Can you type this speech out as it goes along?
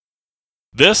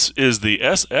This is the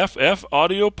SFF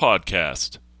Audio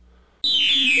Podcast.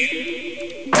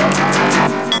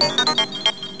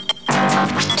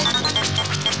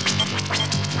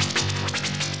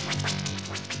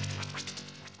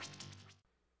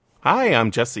 Hi, I'm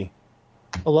Jesse.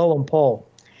 Hello, I'm Paul.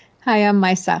 Hi, I'm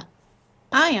Misa.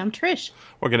 Hi, I'm Trish.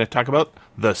 We're going to talk about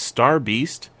The Star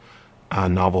Beast, a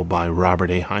novel by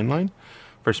Robert A. Heinlein,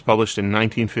 first published in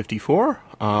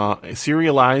 1954,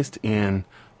 serialized in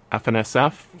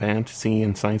FNSF, Fantasy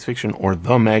and Science Fiction, or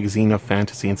the Magazine of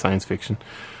Fantasy and Science Fiction.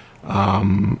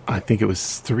 I think it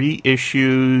was 3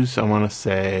 issues, I want to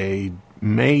say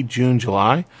May, June,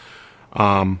 July,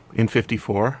 in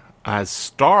 54, as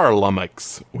Star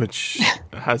Lummox, which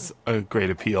has a great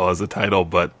appeal as a title,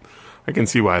 but I can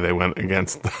see why they went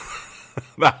against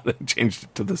that and changed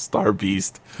it to The Star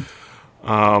Beast.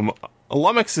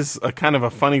 Lummox is a kind of a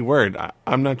funny word.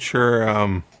 I'm not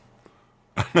sure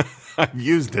I've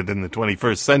used it in the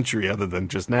 21st century other than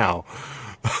just now.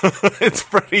 It's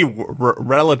pretty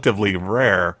relatively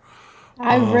rare.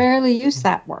 I rarely use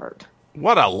that word.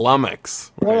 What a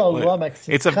lummox. Right? What a lummox.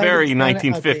 It's a very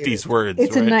 1950s word.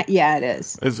 It's right? Yeah, it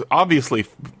is. It's obviously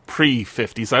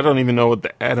pre-50s. I don't even know what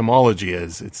the etymology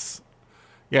is. It's,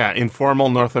 informal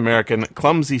North American,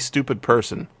 clumsy, stupid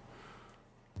person.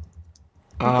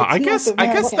 I guess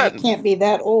that can't be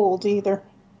that old either.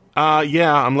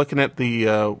 I'm looking at the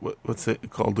what's it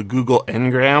called, the Google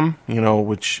Ngram,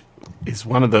 which is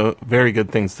one of the very good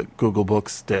things that Google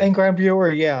Books did. Ngram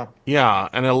Viewer, yeah,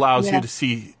 and it allows you to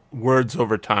see words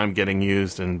over time getting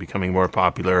used and becoming more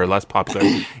popular or less popular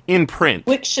in print.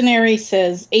 Wiktionary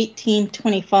says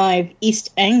 1825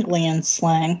 East Anglian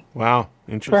slang. Wow,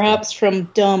 interesting. Perhaps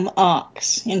from dumb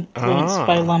ox, influenced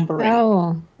by lumbering.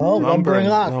 Oh, lumbering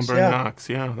ox. Lumbering ox,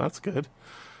 yeah, that's good.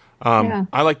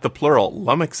 I like the plural,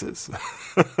 lummoxes.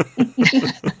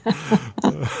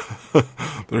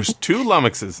 There's 2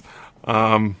 lummoxes.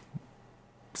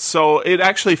 So it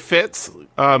actually fits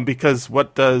because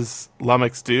what does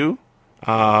lummox do?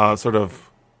 Sort of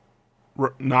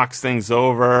knocks things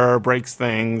over, breaks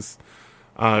things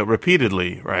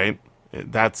repeatedly, right?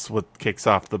 That's what kicks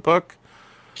off the book.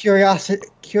 Curiosity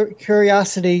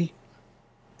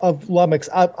of lummox.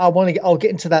 I'll get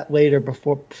into that later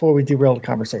before we derail the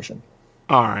conversation.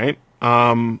 All right.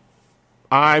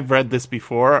 I've read this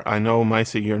before. I know,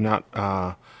 Misa, you're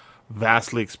not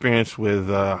vastly experienced with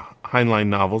Heinlein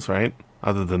novels, right?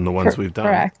 Other than the ones we've done.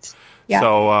 Correct. Yeah.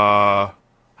 So,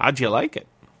 how'd you like it?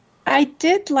 I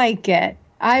did like it.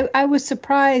 I was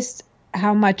surprised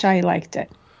how much I liked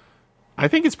it. I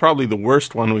think it's probably the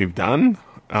worst one we've done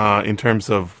in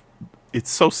terms of it's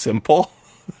so simple.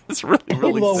 It's really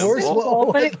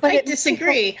simple. But I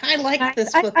disagree. I like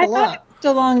this book a lot. It moved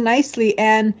along nicely,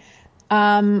 and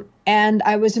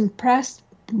I was impressed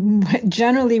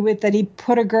generally with that he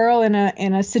put a girl in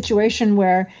a situation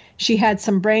where she had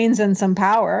some brains and some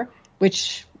power,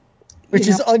 which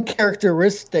is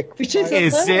uncharacteristic.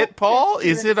 Is it, Paul?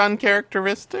 Is it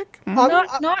uncharacteristic?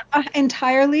 Not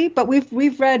entirely, but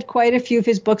we've read quite a few of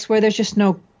his books where there's just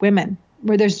no women,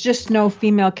 where there's just no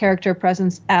female character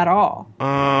presence at all.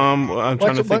 I'm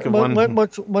trying to think of one.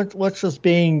 What's just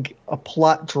being a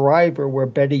plot driver where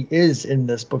Betty is in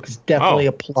this book is definitely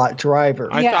a plot driver.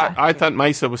 I thought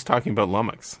Misa was talking about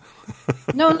lummox.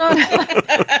 No.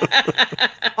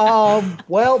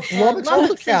 Lummox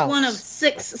also is counts. one of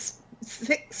six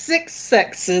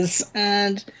sexes,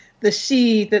 and the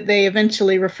she that they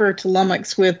eventually refer to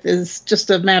lummox with is just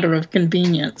a matter of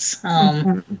convenience,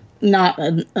 not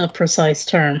a precise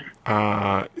term.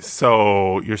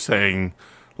 So you're saying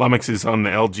lummox is on the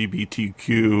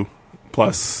LGBTQ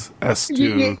plus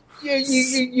S2.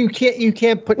 You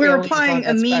can't put. We're applying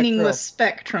a meaningless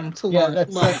spectrum to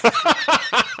lummox.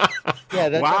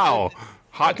 Wow,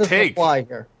 hot take.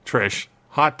 Here. Trish,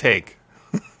 hot take.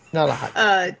 Not a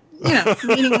hot.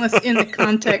 Meaningless in the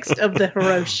context of the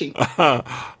Hiroshi.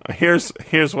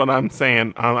 Here's what I'm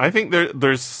saying. I think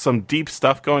there's some deep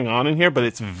stuff going on in here, but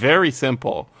it's very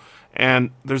simple. And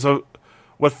there's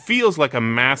what feels like a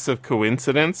massive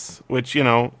coincidence, which,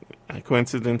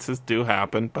 coincidences do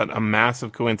happen, but a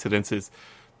massive coincidence is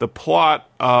the plot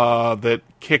that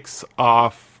kicks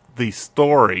off the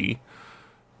story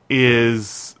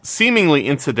is seemingly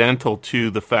incidental to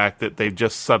the fact that they've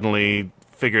just suddenly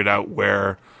figured out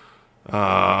where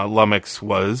lummox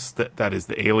was. That is,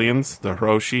 the aliens, the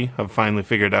Hiroshi, have finally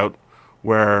figured out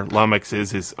where lummox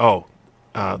is.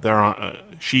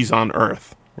 She's on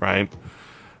Earth, right?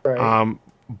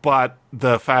 But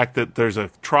the fact that there's a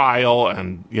trial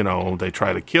and they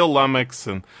try to kill lummox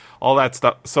and all that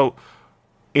stuff. So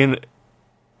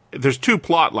there's two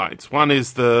plot lines. One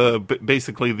is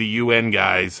basically the UN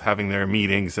guys having their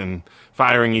meetings and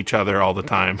firing each other all the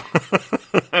time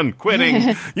and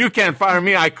quitting. You can't fire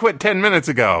me. I quit 10 minutes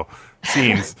ago.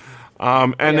 Scenes.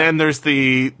 Then there's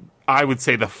I would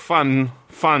say the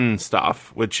fun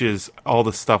stuff, which is all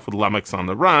the stuff with Lummox on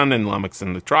the run and Lummox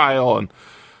in the trial and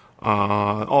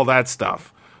all that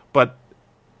stuff. But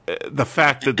the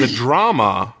fact that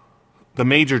the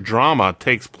major drama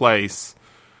takes place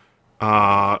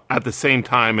at the same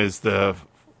time as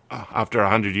after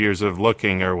 100 years of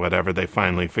looking or whatever, they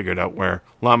finally figured out where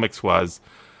Lummox was.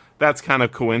 That's kind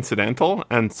of coincidental,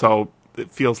 and so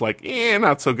it feels like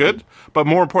not so good. But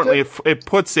more importantly, it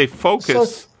puts a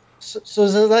focus. So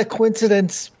is that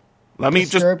coincidence? Let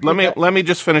me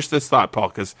just finish this thought, Paul,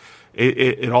 because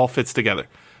it all fits together.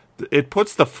 It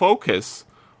puts the focus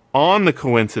on the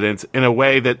coincidence in a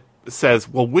way that says,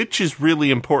 well, which is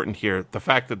really important here? The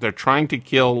fact that they're trying to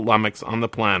kill Lummox on the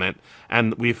planet,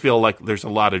 and we feel like there's a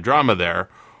lot of drama there,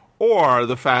 or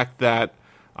the fact that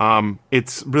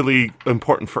it's really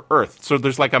important for Earth. So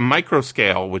there's like a micro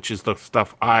scale, which is the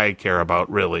stuff I care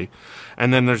about, really.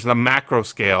 And then there's the macro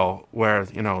scale where,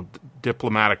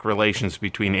 diplomatic relations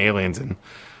between aliens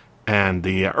and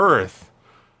the Earth.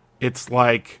 It's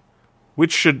like,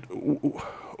 which should...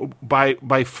 By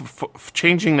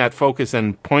changing that focus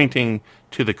and pointing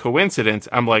to the coincidence,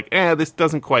 I'm like, this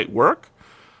doesn't quite work.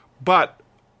 But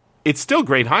it's still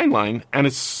great Heinlein, and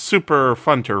it's super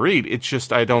fun to read. It's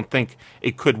just I don't think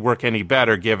it could work any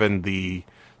better given the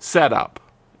setup.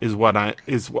 Is why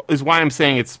I'm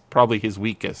saying it's probably his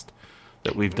weakest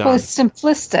that we've done. Well, it's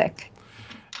simplistic.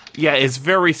 Yeah, it's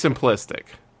very simplistic.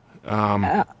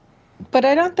 But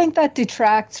I don't think that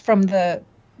detracts from the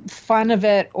fun of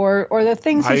it or the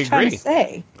things he's trying to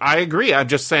say. I agree. I'm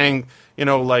just saying,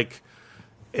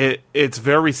 it's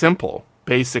very simple,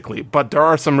 basically. But there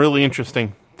are some really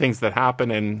interesting things that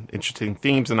happen and interesting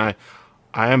themes, and I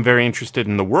am very interested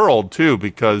in the world, too,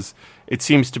 because it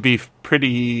seems to be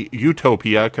pretty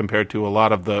utopia compared to a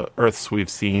lot of the Earths we've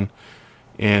seen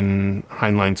in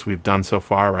Heinleins we've done so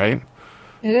far, right?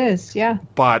 It is, yeah.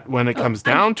 But when it comes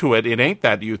down to it, it ain't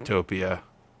that utopia,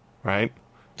 right?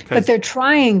 But they're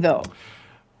trying, though.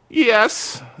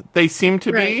 Yes, they seem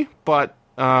to be, but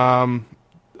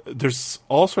there's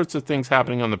all sorts of things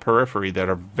happening on the periphery that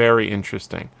are very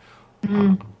interesting.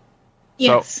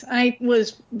 Yes, I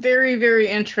was very, very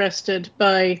interested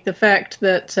by the fact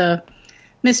that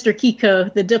Mr.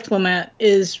 Kiko, the diplomat,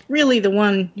 is really the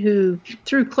one who,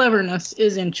 through cleverness,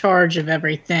 is in charge of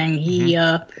everything. He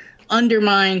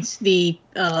undermines the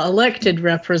elected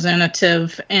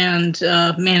representative and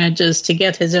manages to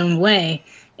get his own way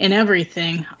in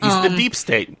everything. He's the deep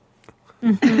state.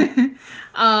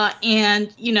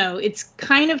 And, it's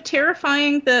kind of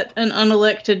terrifying that an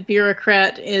unelected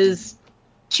bureaucrat is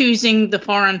choosing the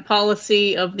foreign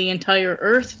policy of the entire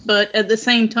Earth, but at the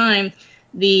same time,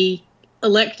 the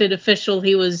elected official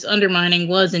he was undermining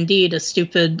was indeed a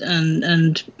stupid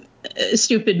and a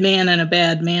stupid man and a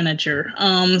bad manager.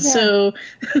 So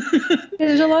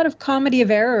there's a lot of comedy of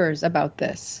errors about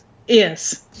this.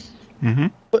 Yes. Mm-hmm.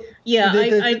 But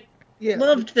I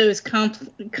loved those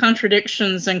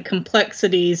contradictions and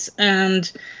complexities,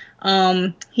 and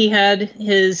he had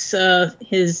his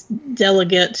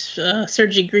delegate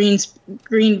Sergei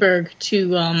Greenberg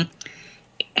to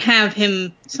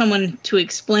have someone to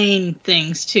explain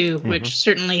things to, which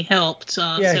certainly helped.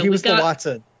 He was the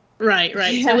Watson. Right.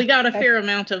 Yeah. So we got a fair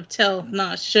amount of tell,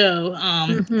 not show.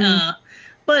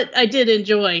 But I did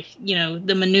enjoy,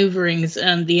 the maneuverings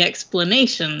and the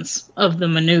explanations of the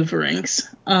maneuverings.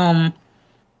 I'll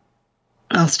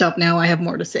stop now. I have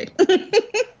more to say.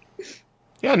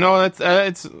 Yeah, no,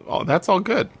 that's all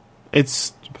good.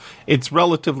 It's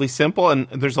relatively simple, and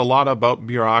there's a lot about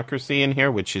bureaucracy in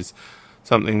here, which is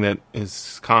something that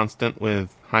is constant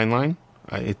with Heinlein.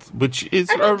 I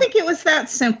don't think it was that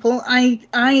simple. I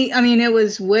mean, it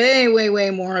was way, way, way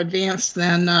more advanced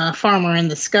than Farmer in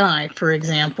the Sky, for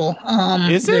example.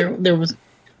 Is it? There was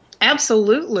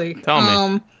absolutely. Tell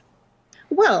me.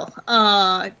 Well,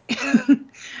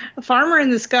 Farmer in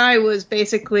the Sky was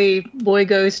basically boy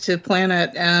goes to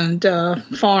planet and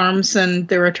farms, and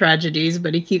there are tragedies,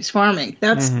 but he keeps farming.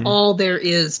 That's all there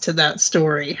is to that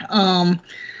story.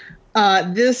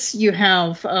 This you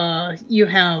have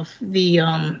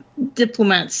the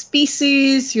diplomat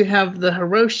species. You have the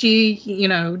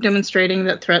Hiroshi, demonstrating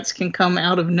that threats can come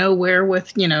out of nowhere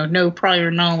with no prior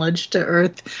knowledge to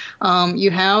Earth.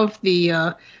 You have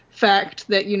the fact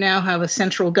that you now have a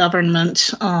central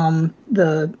government,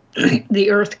 the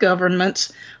Earth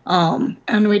government,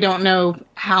 and we don't know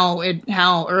how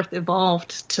Earth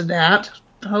evolved to that.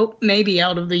 hope maybe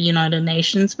out of the United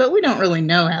Nations, but we don't really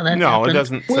know how that happened. No, it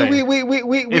doesn't say.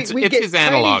 It's his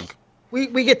analog.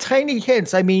 We get tiny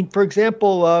hints. I mean, for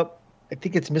example, I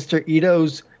think it's Mr.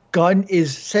 Ito's gun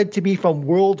is said to be from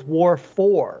World War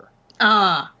IV.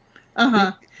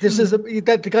 This is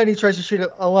the gun he tries to shoot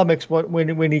at Lummox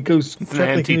when he goes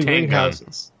traveling through the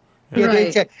greenhouses. Yeah,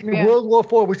 Right. World War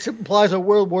IV, which implies a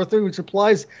World War III, which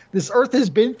implies this Earth has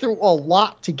been through a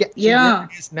lot to get to where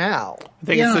it is now. I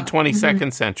think it's the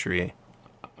 22nd century.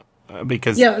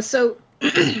 Because so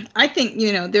I think,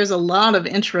 there's a lot of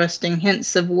interesting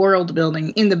hints of world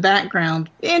building in the background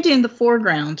and in the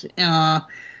foreground.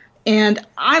 And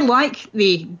I like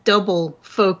the double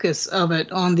focus of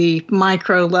it on the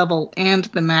micro level and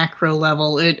the macro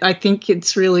level. I think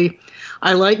it's really,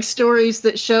 I like stories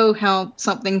that show how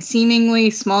something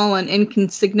seemingly small and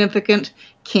insignificant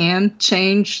can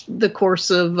change the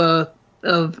course of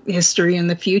history in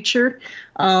the future.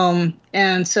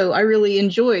 And so I really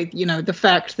enjoy, the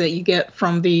fact that you get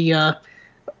from the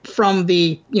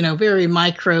very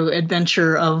micro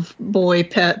adventure of boy,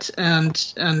 pet,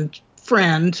 and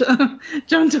friend.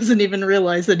 John doesn't even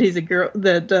realize that he's a girl,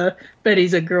 that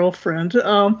Betty's a girlfriend.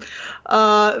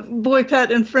 Boy,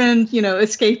 pet, and friend,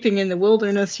 escaping in the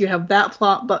wilderness. You have that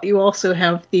plot, but you also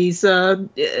have these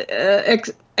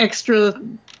extra,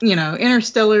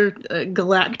 interstellar,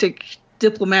 galactic,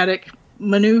 diplomatic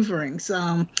maneuverings.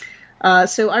 So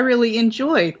I really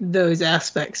enjoy those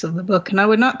aspects of the book, and I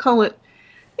would not call it.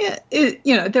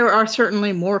 There are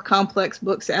certainly more complex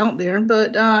books out there,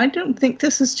 but I don't think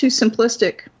this is too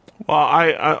simplistic. Well,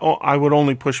 I would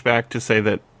only push back to say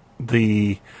that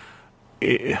the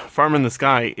Farm in the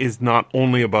Sky is not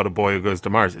only about a boy who goes to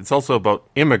Mars. It's also about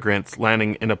immigrants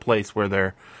landing in a place where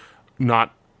they're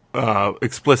not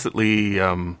explicitly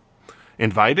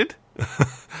invited.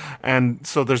 And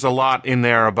so there's a lot in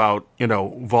there about,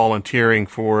 volunteering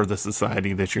for the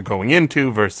society that you're going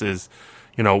into versus,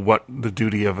 what the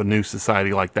duty of a new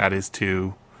society like that is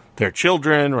to their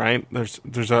children, right?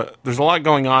 There's a lot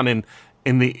going on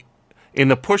in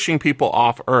the pushing people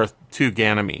off Earth to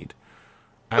Ganymede.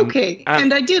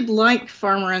 And I did like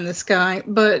Farmer in the Sky,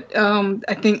 but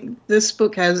I think this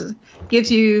book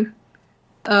gives you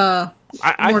more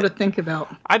to think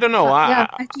about. I don't know. I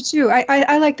do too.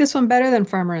 I like this one better than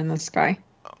Farmer in the Sky.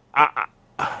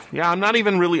 I'm not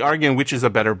even really arguing which is a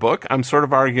better book. I'm sort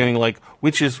of arguing like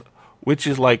which is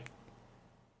like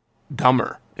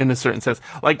dumber in a certain sense.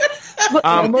 Like this book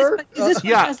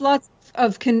has lots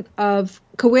of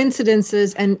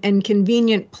coincidences and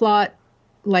convenient plot,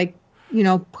 like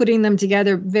putting them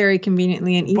together very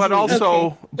conveniently and easily. But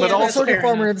also, sort of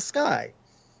Farmer in the Sky.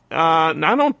 I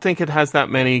don't think it has that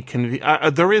many.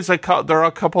 There are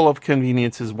a couple of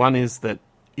conveniences. One is that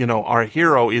our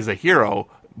hero is a hero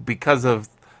because of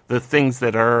the things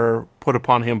that are put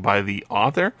upon him by the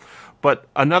author. But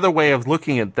another way of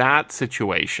looking at that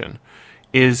situation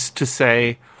is to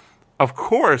say, of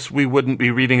course, we wouldn't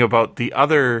be reading about the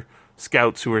other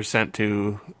scouts who were sent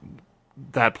to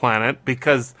that planet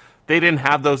because they didn't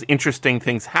have those interesting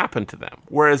things happen to them.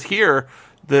 Whereas here,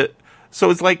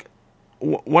 so it's like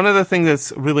one of the things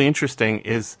that's really interesting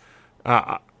is,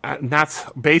 and that's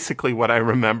basically what I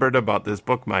remembered about this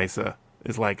book, Maisa,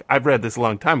 is like, I've read this a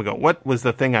long time ago. What was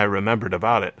the thing I remembered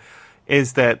about it?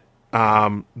 Is that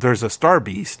there's a star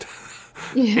beast.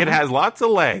 It has lots of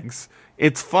legs.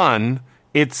 It's fun.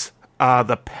 It's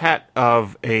the pet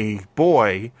of a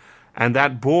boy, and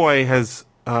that boy has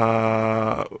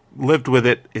lived with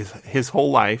it his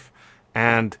whole life,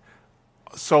 and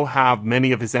so have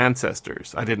many of his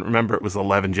ancestors. I didn't remember it was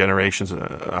 11 generations.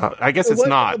 I guess it's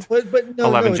not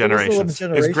 11 generations.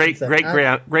 It's great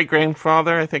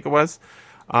grandfather, I think it was.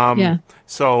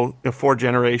 So 4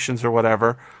 generations or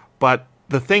whatever. But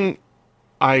the thing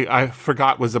I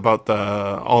forgot was about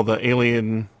all the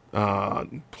alien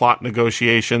plot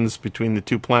negotiations between the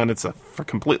two planets. I've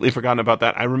completely forgotten about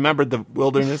that. I remembered the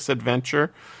wilderness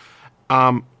adventure.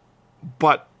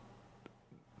 But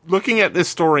looking at this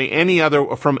story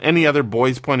from any other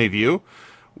boy's point of view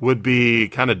would be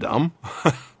kind of dumb,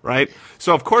 right?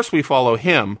 So of course we follow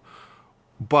him,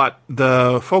 but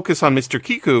the focus on Mr.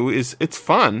 Kiku it's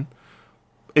fun.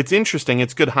 It's interesting.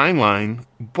 It's good Heinlein,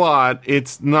 but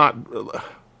it's not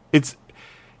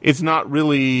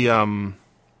really,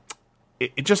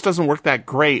 it just doesn't work that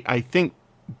great, I think,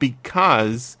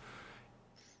 because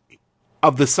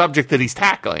of the subject that he's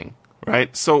tackling,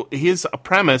 right? So his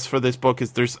premise for this book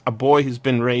is there's a boy who's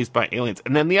been raised by aliens.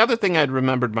 And then the other thing I'd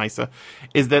remembered, Maisa,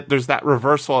 is that there's that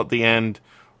reversal at the end,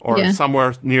 or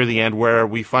somewhere near the end, where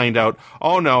we find out,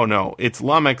 oh, no, it's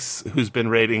Lummox who's been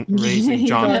raising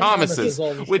John Thomas's,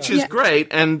 which is great.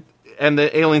 And and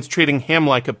the aliens treating him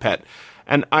like a pet.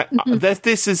 And that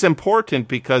this is important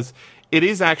because it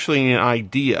is actually an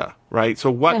idea, right?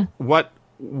 So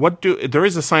there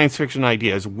is a science fiction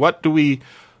idea. Is what do we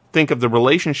think of the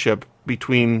relationship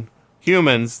between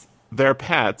humans, their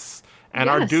pets, and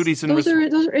our duties and those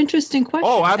are interesting questions.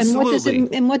 Oh, absolutely.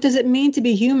 And what does it mean to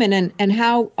be human, and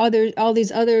how all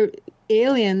these other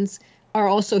aliens are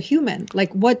also human?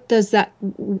 Like, what does that,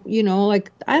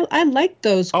 like, I like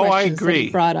those questions I agree. that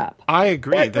you brought up. I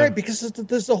agree. Right, because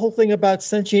there's the whole thing about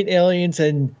sentient aliens,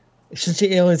 and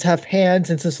sentient aliens have hands,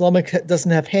 and since Lumek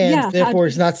doesn't have hands, therefore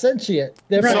it's not sentient.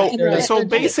 So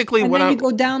basically, and when then you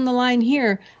go down the line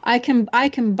here, I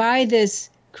can buy this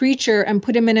creature and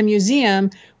put him in a museum.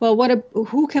 Well,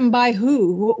 who can buy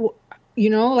who?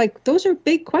 Like, those are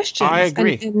big questions. I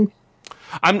agree.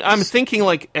 I'm thinking,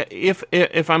 like,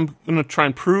 if I'm going to try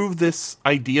and prove this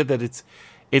idea that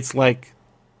it's like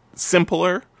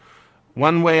simpler,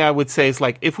 one way I would say is,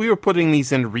 like, if we were putting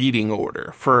these in reading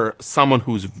order for someone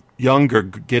who's younger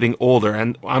getting older,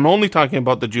 and I'm only talking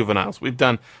about the juveniles. We've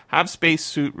done Have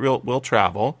Spacesuit Will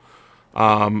Travel.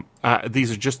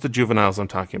 These are just the juveniles I'm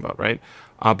talking about, right?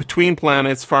 Between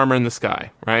Planets, Farmer in the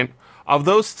Sky, right? Of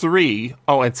those three,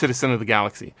 and Citizen of the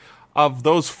Galaxy. Of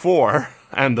those four,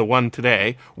 and the one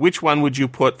today, which one would you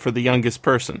put for the youngest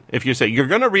person? If you say, you're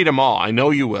going to read them all, I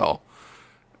know you will.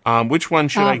 Which one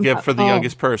should I give for the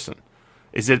youngest person?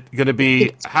 Is it going to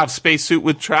be Have Spacesuit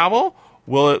with Travel?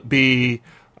 Will it be,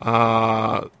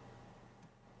 what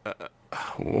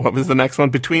was the next one?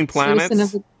 Between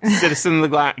Planets, Citizen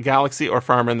of the Galaxy, or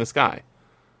Farmer in the Sky?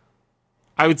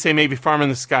 I would say maybe Farmer in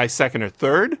the Sky second or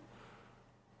third,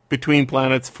 Between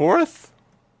Planets fourth,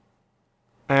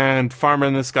 and Farmer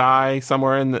in the Sky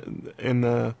somewhere in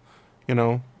the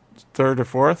third or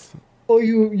fourth. Oh,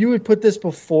 you would put this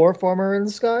before Farmer in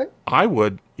the Sky? I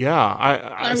would, yeah.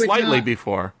 I would slightly not.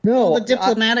 Before. No, The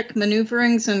diplomatic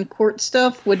maneuverings and court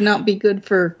stuff would not be good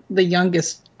for the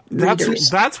youngest readers.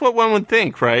 That's what one would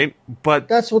think, right?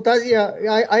 But I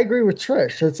agree with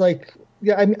Trish. It's like,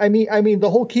 I mean the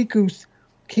whole Kiku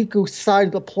side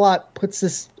of the plot puts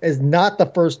this as not the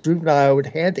first juvenile I would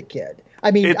hand a kid.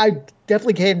 I mean, I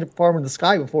definitely handed Farmer in the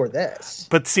Sky before this.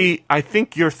 But see, I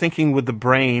think you're thinking with the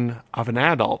brain of an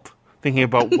adult, thinking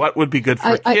about what would be good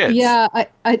for kids.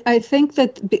 I think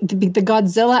that the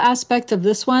Godzilla aspect of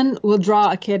this one will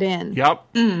draw a kid in. Yep.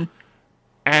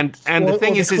 And the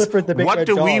thing is Clifford the Big what Red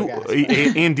do we? Dog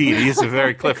Indeed, he's a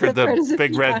very Clifford the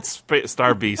Big Red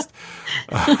Star Beast.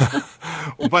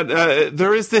 But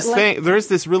there is this thing. There is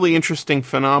this really interesting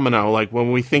phenomena. Like,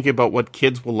 when we think about what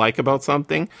kids will like about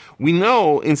something, we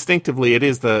know instinctively it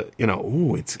is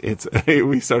it's.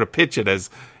 We sort of pitch it as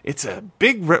it's a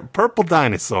big purple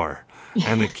dinosaur,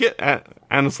 and the kid,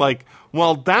 and it's like,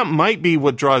 well, that might be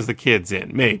what draws the kids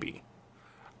in. Maybe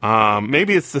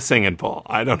it's the singing ball.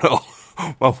 I don't know.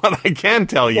 Well, what I can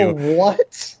tell you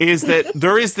is that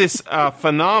there is this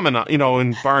phenomenon,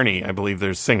 in Barney, I believe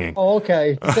there's singing. Oh,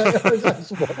 okay. I thought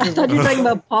you were talking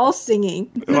about Paul singing.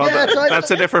 Well,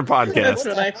 that's a different podcast. That's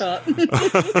what I thought.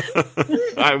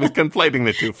 I was conflating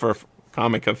the two for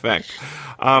comic effect.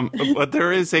 But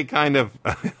there is a kind of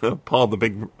Paul the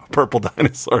Big Purple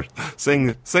Dinosaur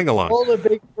sing along. Paul the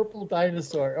Big Purple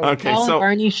Dinosaur. Okay, Paul so and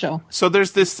Barney show. So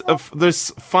there's this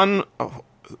fun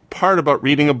part about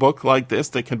reading a book like this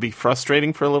that can be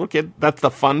frustrating for a little kid. That's the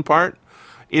fun part,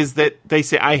 is that they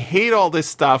say, I hate all this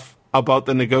stuff about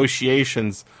the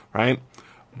negotiations, right?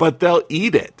 But they'll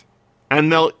eat it. And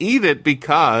they'll eat it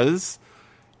because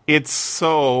it's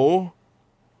so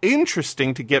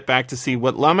interesting to get back to see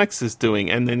what Lummox is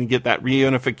doing. And then you get that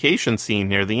reunification scene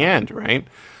near the end, right?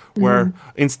 Where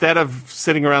instead of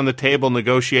sitting around the table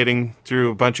negotiating through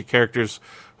a bunch of characters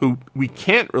who we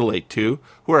can't relate to,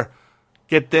 who are,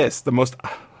 get this, the most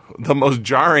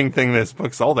jarring thing in this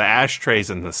book is all the ashtrays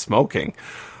and the smoking.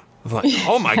 It's like,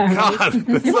 oh my God,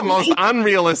 this is the most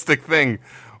unrealistic thing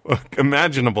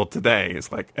imaginable today.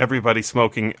 It's like everybody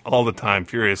smoking all the time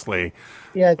furiously.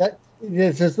 Yeah,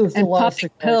 there's a lot popping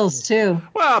pills too.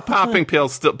 Well, popping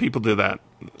pills, still people do that,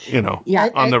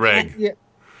 on the reg.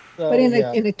 So, but in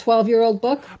a 12-year-old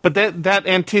book. But that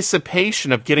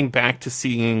anticipation of getting back to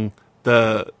seeing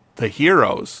the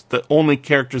heroes, the only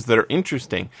characters that are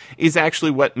interesting, is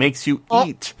actually what makes you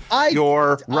eat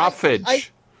your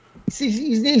roughage. See,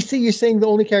 you're saying the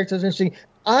only characters are interesting.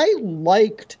 I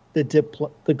liked the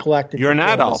Galactic. You're an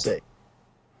adult.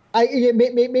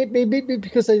 Maybe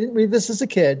because I didn't read this as a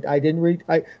kid. I didn't read.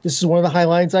 This is one of the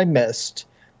Heinleins I missed.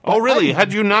 Oh, really?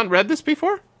 Had you not read this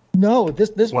before? No.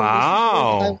 This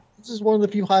Wow. This is one of the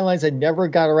few Heinleins I never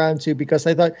got around to because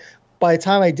I thought, by the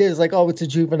time I did, it's like, oh, it's a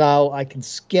juvenile. I can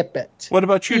skip it. What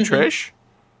about you, Trish?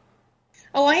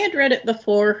 Oh, I had read it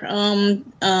before. One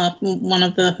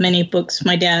of the many books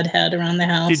my dad had around the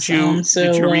house.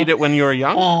 Did you read it when you were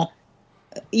young?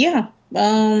 Yeah.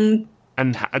 And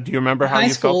do you remember how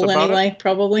you felt about anyway, it?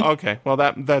 Probably. Okay, well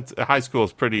that's high school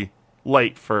is pretty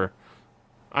late for.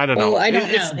 I don't know. I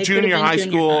don't know. It's junior high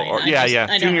school, high. or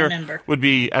I junior don't remember. would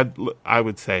be. I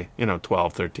would say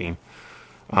 12, 13.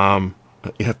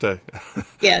 You have to.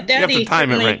 Yeah, Daddy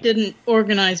certainly right. didn't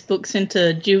organize books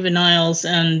into juveniles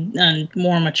and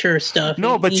more mature stuff.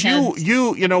 No, but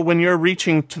you when you're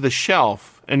reaching to the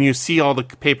shelf and you see all the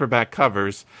paperback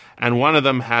covers, and one of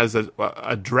them has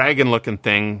a dragon-looking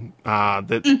thing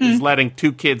that is letting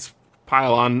two kids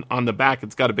pile on the back.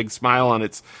 It's got a big smile on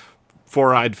its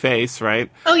four-eyed face,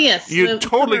 right? Oh yes, you're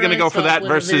totally going to go for that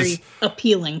versus a very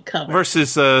appealing cover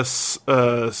versus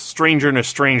Stranger in a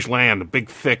Strange Land, a big,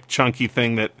 thick, chunky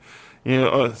thing that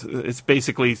it's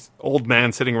basically old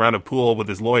man sitting around a pool with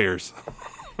his lawyers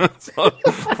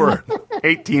for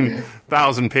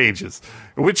 18,000 pages,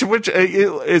 which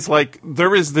is like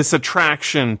there is this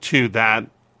attraction to that.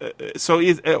 So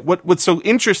what's so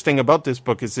interesting about this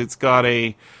book is it's got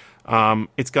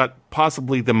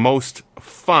possibly the most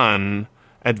fun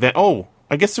I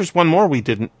guess there's one more we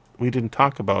didn't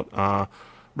talk about.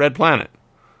 Red Planet.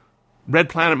 Red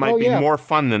Planet might be more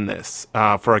fun than this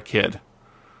for a kid.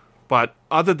 But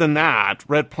other than that,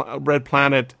 Red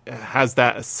Planet has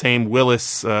that same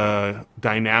Willis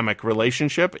dynamic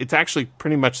relationship. It's actually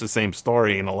pretty much the same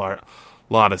story in a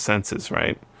lot of senses,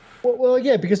 right? Well,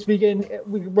 yeah, because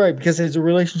because there's a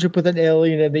relationship with an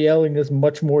alien, and the alien is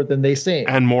much more than they seem,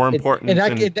 and more important, and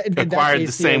acquired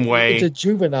the same way. It's a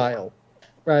juvenile,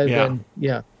 rather than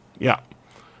Yeah.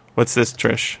 What's this,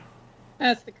 Trish?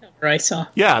 That's the cover I saw.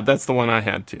 Yeah, that's the one I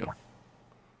had too.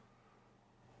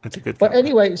 That's a good cover. But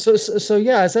anyway, so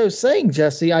yeah, as I was saying,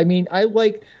 Jesse, I came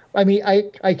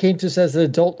to this as an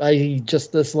adult.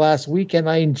 Just this last weekend,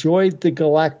 I enjoyed the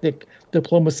galactic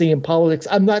diplomacy and politics.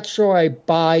 I'm not sure I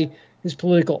buy his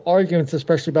political arguments,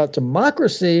 especially about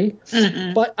democracy,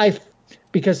 but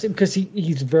because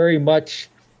he's very much.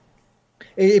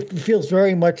 It feels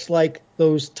very much like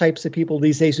those types of people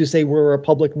these days who say we're a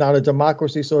republic, not a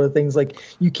democracy, sort of things. Like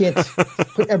you can't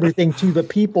put everything to the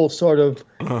people, sort of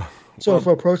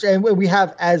approach. And we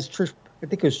have, as Trish, I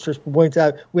think it was Trish points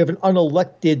out, we have an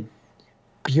unelected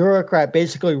bureaucrat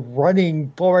basically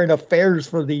running foreign affairs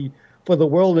for the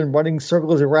world and running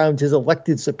circles around his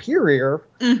elected superior.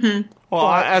 Mm-hmm. Well,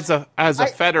 as a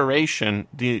federation,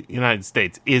 the United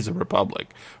States is a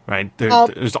republic, right?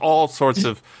 There's all sorts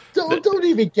of. Don't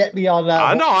even get me on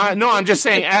that. No, I'm just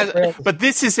saying. But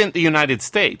this isn't the United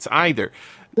States either.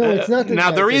 No, it's not.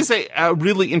 Now there is a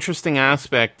really interesting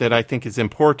aspect that I think is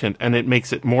important, and it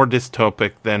makes it more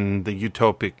dystopic than the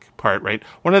utopic part, right?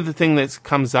 One of the things that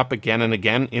comes up again and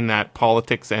again in that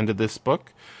politics end of this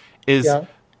book is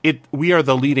we are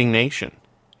the leading nation,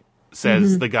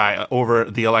 says the guy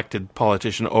the elected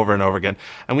politician over and over again.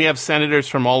 And we have senators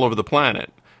from all over the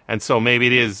planet. And so maybe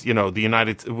it is, the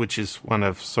United, which is one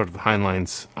of sort of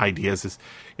Heinlein's ideas is,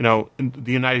 the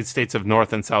United States of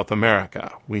North and South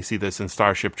America. We see this in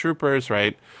Starship Troopers,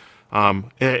 right?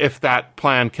 If that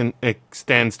plan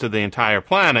extends to the entire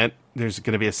planet, there's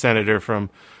going to be a senator from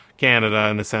Canada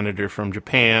and a senator from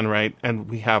Japan, right? And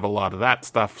we have a lot of that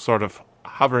stuff sort of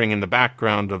hovering in the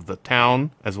background of the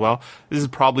town as well. This is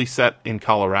probably set in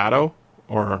Colorado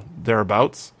or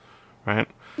thereabouts, right?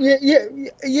 Yeah.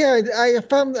 I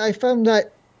found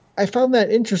that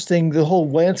interesting. The whole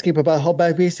landscape about how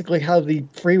basically how the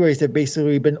freeways have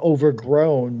basically been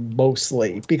overgrown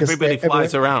mostly because everybody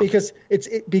flies around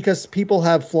because people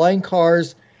have flying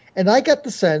cars. And I got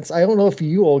the sense, I don't know if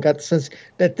you all got the sense,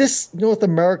 that this North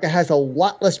America has a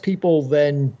lot less people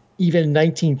than even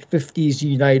 1950s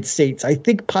United States. I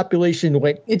think population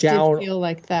went down did feel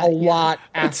like that, lot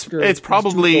after. It's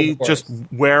probably just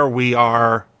where we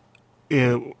are.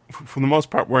 For the most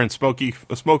part, we're in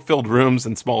smoke-filled rooms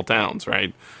in small towns,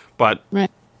 right? But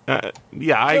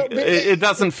it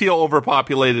doesn't feel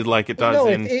overpopulated like it does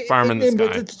in Farm in the Sky.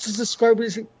 But to describe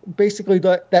it, basically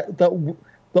the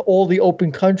all the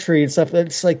open country and stuff.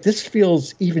 It's like this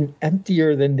feels even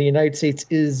emptier than the United States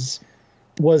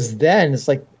was then. It's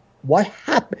like, what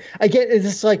happened? Again,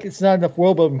 it's like it's not enough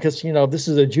world building because this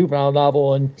is a juvenile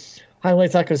novel and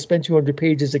Heinlein's not going to spend 200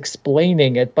 pages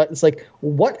explaining it. But it's like,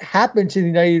 what happened to the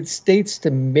United States to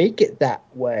make it that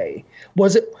way?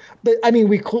 Was it? But I mean,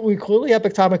 we clearly have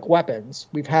atomic weapons.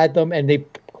 We've had them, and they've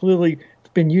clearly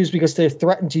been used because they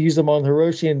threatened to use them on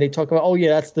Hiroshima. And they talk about, oh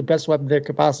yeah, that's the best weapon there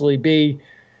could possibly be.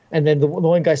 And then the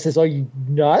one guy says, are you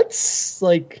nuts?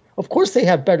 Like, of course they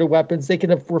have better weapons. They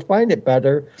can have refined it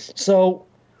better. So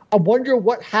I wonder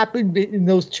what happened in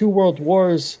those two world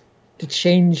wars to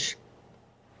change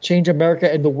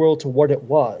America and the world to what it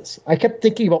was. I kept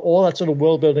thinking about all that sort of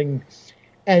world building,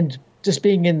 and just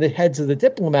being in the heads of the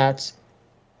diplomats.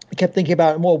 I kept thinking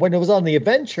about it more when it was on the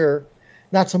adventure.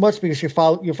 Not so much because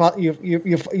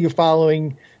you're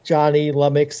following Johnny,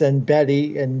 Lummox, and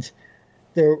Betty, and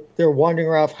they're wandering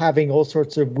around having all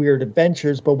sorts of weird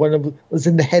adventures. But when it was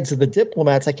in the heads of the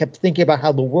diplomats, I kept thinking about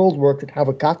how the world worked and how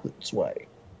it got this way.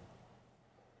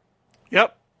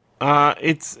 Yep,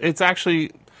 it's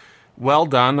actually well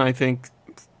done. I think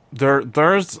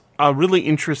there's a really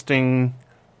interesting,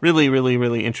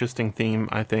 really interesting theme.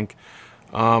 I think,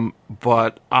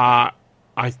 but I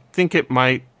think it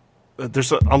might.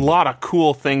 There's a lot of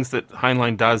cool things that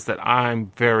Heinlein does that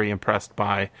I'm very impressed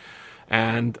by.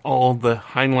 And all the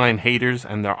Heinlein haters,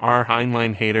 and there are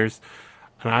Heinlein haters,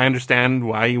 and I understand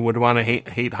why you would want to hate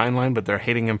Heinlein, but they're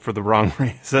hating him for the wrong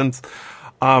reasons.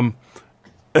 Are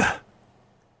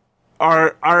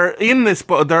in this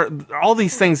book. There are all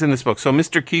these things in this book. So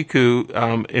Mr. Kiku,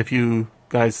 if you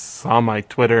guys saw my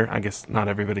Twitter, I guess not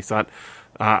everybody saw it.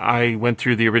 I went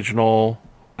through the original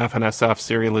FNSF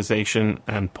serialization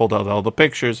and pulled out all the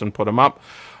pictures and put them up.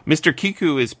 Mr.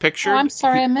 Kiku is pictured. Oh, I'm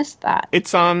sorry, I missed that.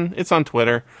 It's on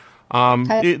Twitter.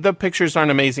 Okay. The pictures aren't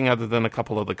amazing, other than a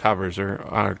couple of the covers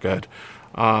are good.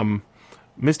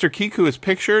 Mr. Kiku is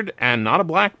pictured and not a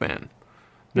black man.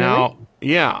 Now,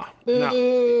 yeah. Now,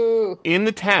 in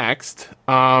the text,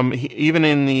 even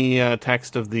in the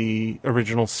text of the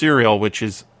original serial, which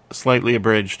is slightly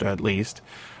abridged at least,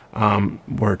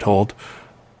 we're told,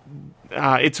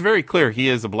 it's very clear he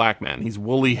is a black man. He's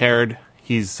woolly-haired.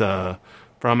 He's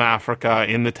from Africa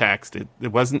in the text. It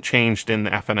wasn't changed in the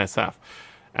FNSF.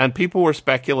 And people were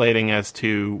speculating as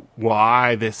to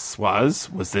why this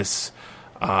was. Was this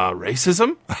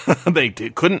racism?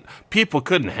 People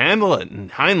couldn't handle it,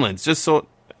 and Heinlein's just so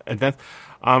advanced.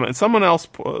 And someone else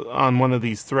on one of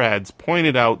these threads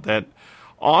pointed out that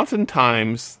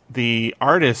oftentimes the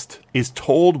artist is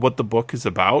told what the book is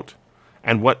about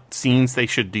and what scenes they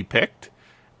should depict,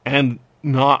 and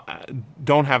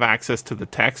don't have access to the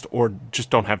text, or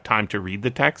just don't have time to read the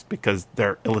text because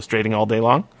they're illustrating all day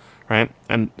long, right?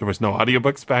 And there was no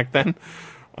audiobooks back then,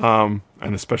 and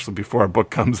especially before a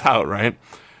book comes out, right?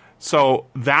 So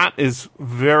that is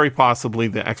very possibly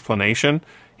the explanation.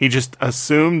 He just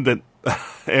assumed that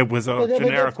it was a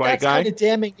generic white guy. That's kind of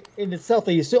damning in itself.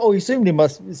 He assumed he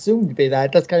must assume to be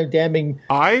that. That's kind of damning.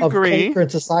 I agree. Of culture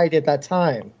and society at that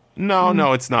time.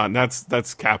 No, it's not.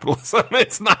 That's capitalism.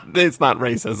 It's not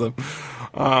racism.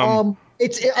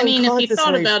 I mean, if you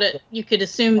thought about it, you could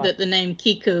assume that the name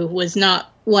Kiku was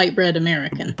not white bread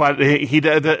American. But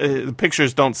the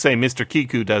pictures don't say Mr.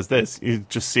 Kiku does this. You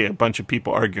just see a bunch of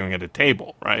people arguing at a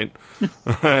table, right?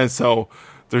 So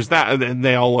there's that, and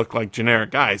they all look like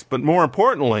generic guys. But more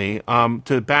importantly,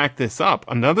 to back this up,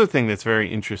 another thing that's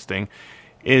very interesting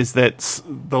is that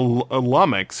the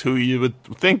Lummox, who you would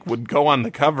think would go on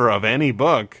the cover of any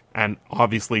book, and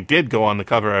obviously did go on the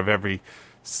cover of every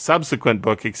subsequent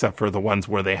book except for the ones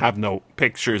where they have no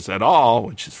pictures at all,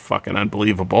 which is fucking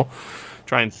unbelievable.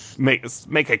 Try and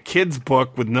make a kid's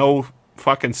book with no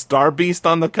fucking Star Beast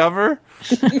on the cover.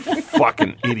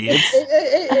 Fucking idiots.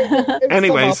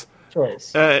 Anyways,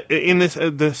 in this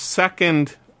the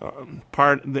second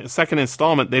the second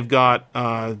installment, they've got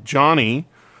Johnny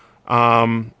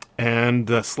and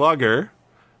Slugger,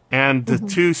 and the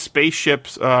two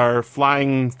spaceships are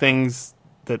flying things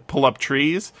that pull up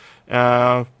trees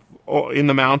in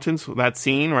the mountains. That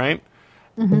scene, right?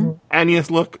 Mm-hmm. And you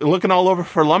looking all over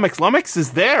for Lummox. Lummox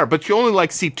is there, but you only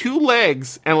see two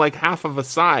legs and half of a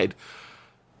side.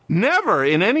 Never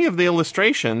in any of the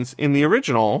illustrations in the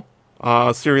original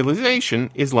serialization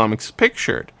is Lummox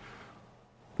pictured.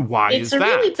 Why is that? It's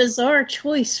a really bizarre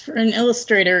choice for an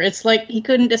illustrator. It's like he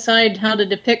couldn't decide how to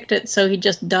depict it, so he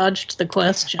just dodged the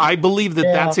question. I believe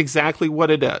that's exactly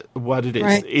what it is.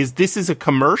 Right. This is a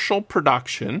commercial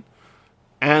production,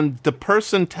 and the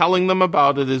person telling them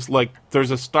about it is there's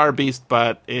a Star Beast,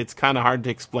 but it's kind of hard to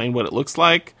explain what it looks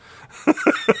like.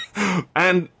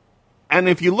 and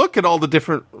if you look at all the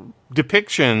different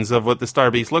depictions of what the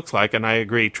Star Beast looks like, and I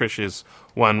agree, Trish's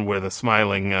one with a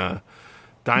smiling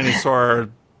dinosaur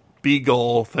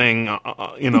beagle thing,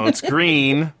 it's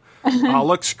green,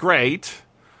 looks great,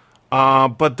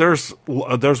 but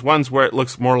there's ones where it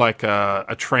looks more like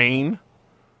a train,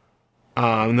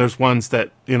 and there's ones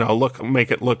that make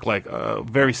it look like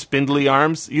very spindly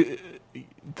arms.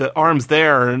 The arms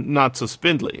there are not so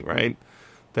spindly, right?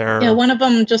 One of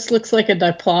them just looks like a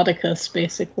diplodocus,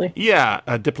 basically. Yeah,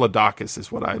 a diplodocus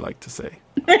is what I like to say.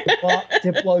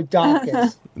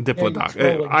 Diplodocus.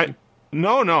 Diplodocus.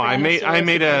 No, I made a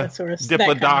Tyrannosaurus, that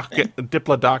kind of thing.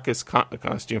 Diplodocus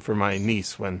costume for my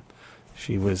niece when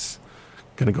she was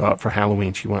going to go out for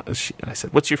Halloween. I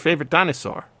said, "What's your favorite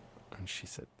dinosaur?" And she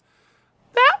said,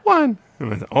 "That one."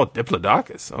 And I said, "Oh,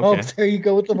 Diplodocus. Okay, Oh, there you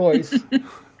go with the voice.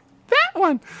 that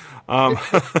one."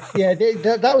 Yeah,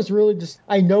 that was really just.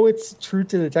 I know it's true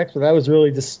to the text, but that was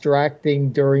really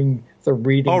distracting during the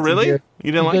reading. Oh, really? You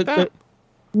didn't like that?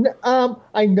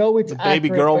 I know it's The baby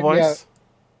accurate, girl but voice.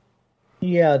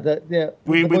 Yeah,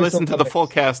 We voice listened to of the Felix. full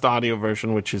cast audio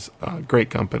version, which is a great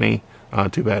company.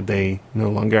 Too bad they no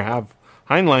longer have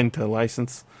Heinlein to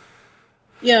license.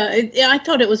 Yeah, I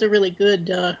thought it was a really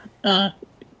good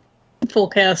full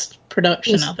cast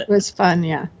production of It it. was fun,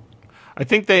 yeah. I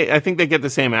think they get the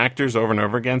same actors over and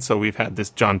over again. So we've had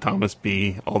this John Thomas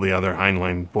be all the other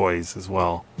Heinlein boys as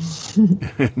well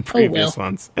in previous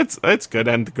ones. It's good,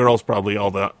 and the girls probably all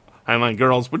the Heinlein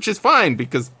girls, which is fine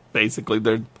because basically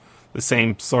they're the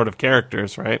same sort of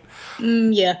characters, right?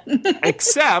 Yeah.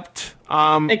 Except, Except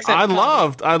I Tommy.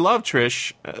 loved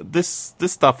Trish. This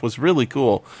stuff was really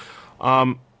cool.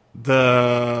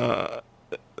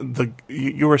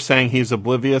 You were saying he's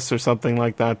oblivious or something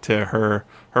like that to her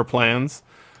plans.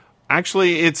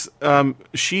 Actually, it's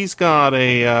she's got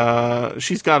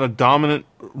a dominant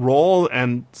role,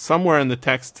 and somewhere in the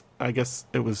text, I guess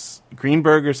it was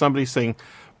Greenberg or somebody saying,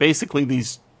 basically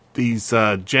these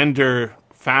gender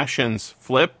fashions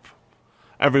flip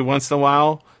every once in a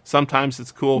while. Sometimes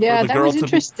it's cool for the girl to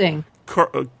interesting.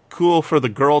 cool for the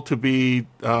girl to be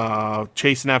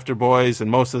chasing after boys,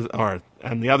 and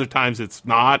and the other times it's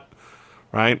not,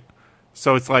 right?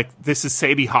 So it's like this is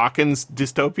Sadie Hawkins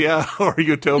dystopia or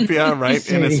utopia, right?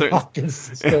 in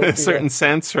a certain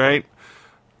sense, right?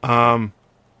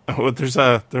 There's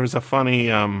a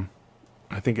funny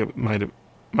I think it might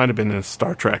have been in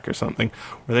Star Trek or something,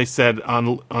 where they said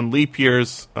on leap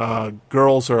years,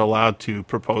 girls are allowed to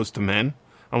propose to men.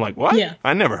 I'm like, what? Yeah.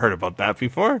 I never heard about that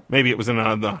before. Maybe it was in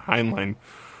the Heinlein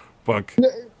book.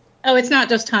 Oh, it's not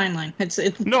just Heinlein. It's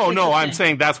No, it's a I'm thing.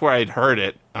 saying that's where I'd heard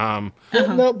it.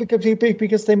 No,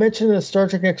 because they mentioned in a Star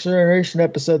Trek Next Generation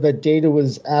episode that Data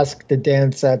was asked to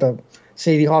dance at a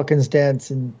Sadie Hawkins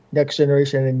dance in Next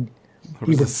Generation, and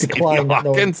he was Sadie declined.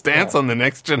 Hawkins dance on the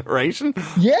Next Generation.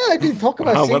 Yeah, I did talk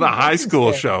about. Wow, Sadie what a high Hawkins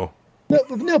school dance. show.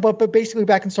 No, but basically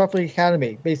back in Starfleet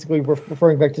Academy, basically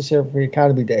referring back to Starfleet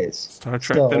Academy days. Star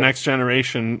Trek: The Next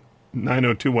Generation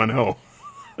 90210.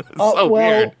 Oh, so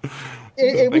weird.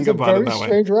 It was Think a about it very that way.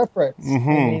 strange reference. Mm-hmm.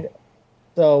 I mean,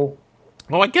 so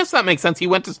Well, I guess that makes sense. He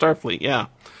went to Starfleet. Yeah,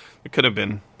 it could have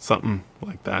been something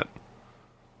like that.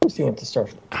 of course he went to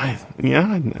Starfleet.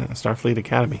 Starfleet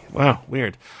Academy. Wow,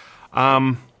 weird.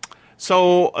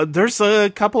 So there's a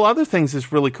couple other things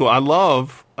that's really cool. I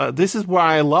love. This is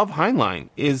why I love Heinlein.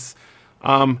 Is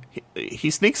he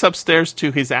sneaks upstairs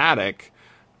to his attic.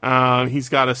 He's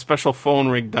got a special phone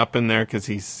rigged up in there because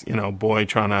he's boy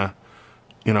trying to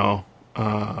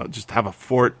just have a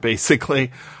fort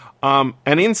basically.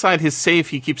 And inside his safe,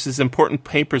 he keeps his important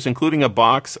papers, including a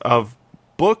box of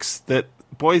books that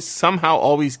boys somehow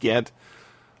always get,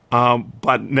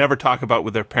 but never talk about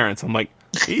with their parents. I'm like,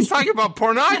 he's talking about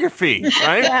pornography,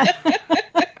 right?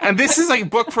 And this is like a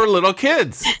book for little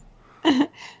kids.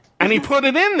 And he put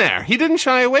it in there. He didn't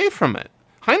shy away from it.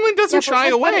 Heinlein doesn't shy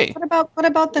away. What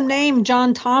about the name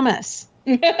John Thomas?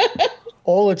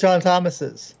 All of John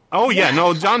Thomas's. Oh yeah,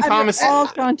 no, John Thomas. All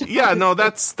John Thomas. Yeah, no,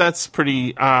 that's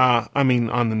pretty. On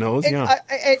the nose. Yeah.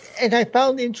 And I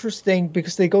found interesting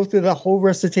because they go through the whole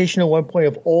recitation at one point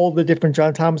of all the different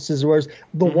John Thomas's, whereas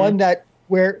the one that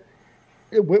where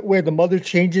the mother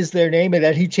changes their name and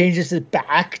then he changes it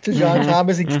back to John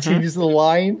Thomas and continues the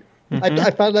line.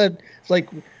 I found that like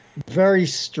very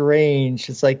strange.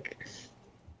 It's like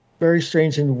very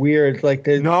strange and weird. Like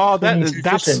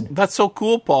that's so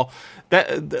cool, Paul.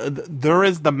 There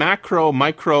is the macro,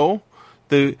 micro.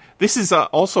 This is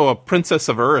also a Princess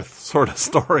of Earth sort of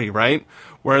story, right?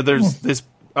 Where there's this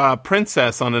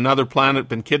princess on another planet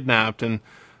been kidnapped and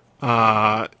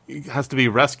has to be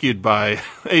rescued by.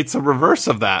 It's a reverse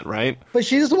of that, right? But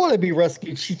she doesn't want to be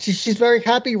rescued. She's very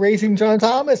happy raising John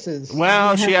Thomas's.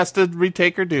 Well, she has to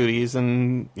retake her duties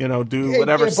and do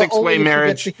whatever six-way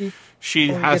marriage she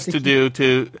has to do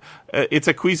to. It's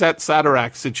a Kwisatz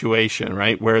Haderach situation,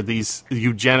 right? Where these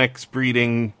eugenics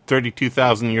breeding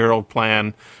 32,000-year-old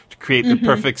plan to create the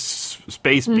perfect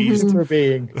space beast, For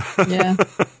being Yeah.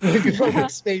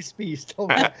 perfect space beast.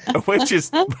 which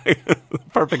is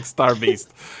perfect star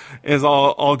beast, is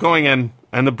all going in,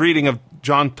 and the breeding of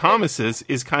John Thomas's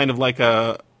is kind of like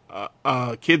a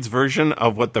kid's version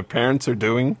of what their parents are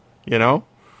doing,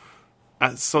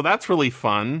 So that's really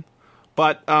fun.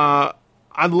 But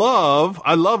I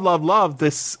love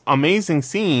this amazing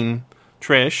scene,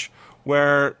 Trish,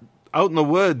 where out in the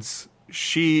woods,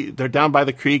 they're down by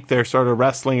the creek, they're sort of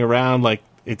wrestling around like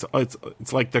it's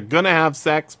like they're gonna have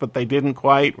sex, but they didn't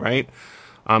quite, right?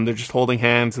 They're just holding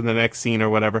hands in the next scene or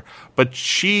whatever. But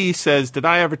she says, "Did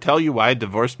I ever tell you why I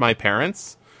divorced my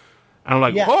parents?" And I'm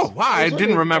like, yes. "Oh, why? I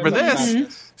didn't remember this."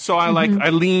 Mm-hmm. So I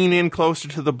lean in closer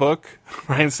to the book,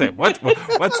 right, and say, what's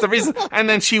the reason? And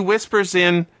then she whispers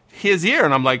in his ear,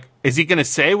 and I'm like, is he going to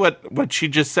say what she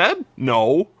just said?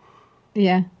 No.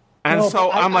 Yeah. And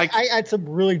so I'm like, I had some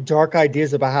really dark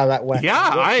ideas about how that went. yeah,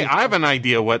 I have an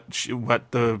idea what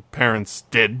the parents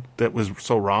did that was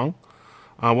so wrong.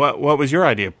 What was your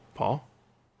idea, Paul?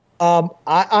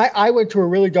 I went to a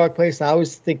really dark place, and I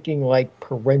was thinking like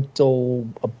parental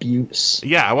abuse.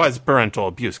 Yeah, it was parental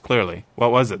abuse. Clearly,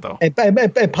 what was it though? And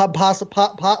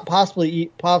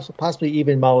possibly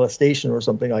even molestation or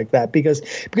something like that. Because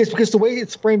the way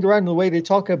it's framed around, and the way they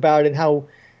talk about it, and how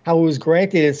it was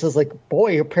granted, it says like,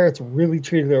 boy, her parents really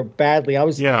treated her badly.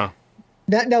 Now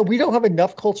we don't have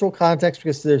enough cultural context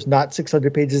because there's not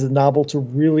 600 pages of novel to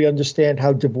really understand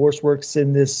how divorce works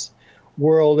in this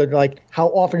world and like how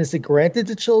often is it granted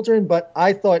to children, but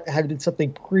I thought it had been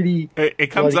something pretty.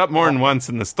 It comes up more than once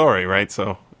in the story, right?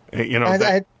 So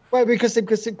because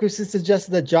it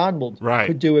suggested that John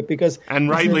could do it and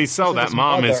rightly so. That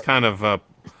mom is kind of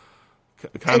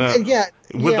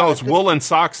with those woolen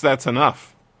socks. That's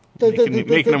enough.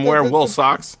 Making him wear wool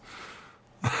socks.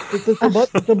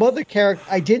 The mother character,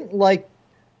 I didn't like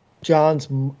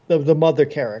the mother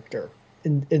character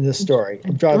in the story.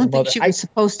 I don't think she was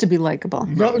supposed to be likable.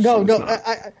 No.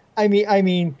 I mean, I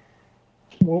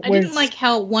didn't like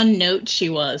how one note she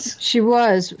was. She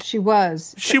was. She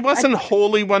wasn't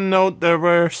wholly one note. There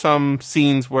were some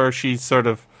scenes where she sort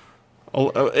of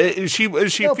she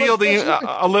feels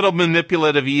a little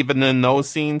manipulative even in those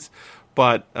scenes.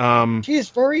 But she is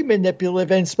very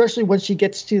manipulative, and especially when she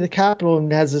gets to the Capitol and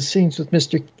has the scenes with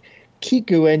Mr.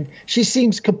 Kiku, and she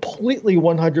seems completely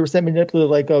 100%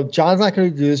 manipulative. Like, oh, John's not going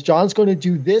to do this. John's going to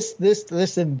do this,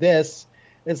 and this.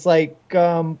 It's like,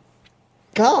 God,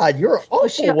 you're an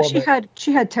awful woman.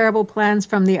 She had terrible plans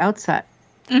from the outset.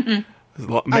 Mm-hmm.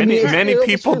 Many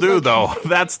people do, though.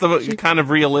 That's the kind of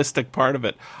realistic part of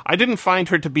it. I didn't find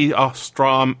her to be a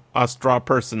straw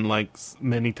person like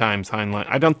many times Heinlein.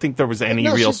 I don't think there was any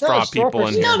real straw people in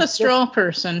here. She's not a straw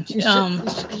person.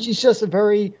 She's just a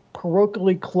very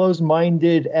parochially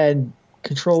closed-minded and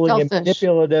controlling and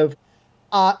manipulative.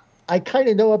 I kind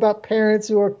of know about parents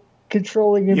who are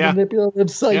controlling and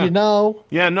manipulative, so you know.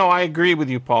 Yeah, no, I agree with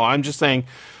you, Paul. I'm just saying...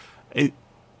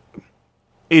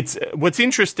 It's what's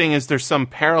interesting is there's some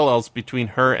parallels between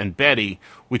her and Betty,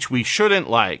 which we shouldn't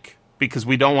like because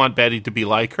we don't want Betty to be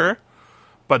like her.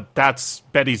 But that's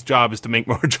Betty's job is to make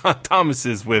more John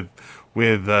Thomases with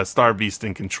Star Beast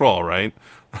in control, right?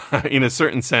 In a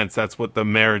certain sense, that's what the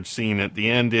marriage scene at the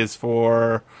end is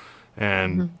for,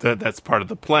 and that's part of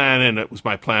the plan. And it was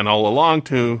my plan all along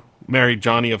to marry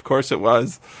Johnny. Of course, it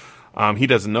was. He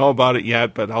doesn't know about it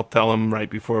yet, but I'll tell him right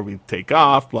before we take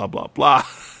off. Blah blah blah.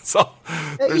 So,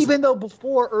 even though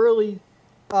before early,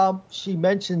 she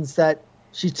mentions that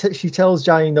she tells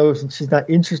Johnny no, she's not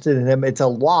interested in him. It's a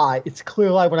lie. It's a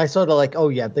clear lie. When I saw it, like, oh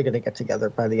yeah, they're gonna get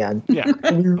together by the end. Yeah,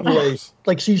 really,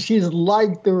 like she's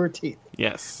lied through her teeth.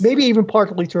 Yes, maybe even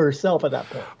partly to herself at that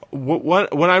point.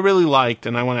 What I really liked,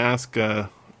 and I want to ask, I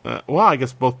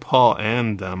guess both Paul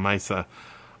and Misa,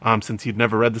 since you'd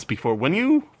never read this before, when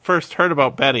you first heard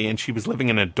about Betty and she was living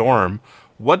in a dorm,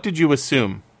 what did you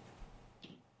assume?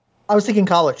 I was thinking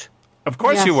college. Of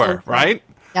course you were, right?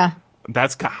 Yeah.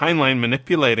 That's Heinlein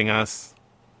manipulating us.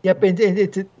 Yep,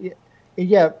 because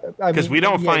we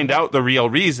don't find out the real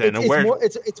reason.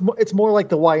 It's more like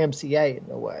the YMCA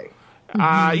in a way.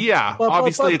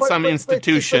 Obviously it's some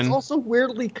institution. It's also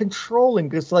weirdly controlling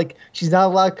because like she's not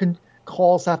allowed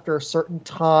calls after a certain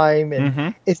time,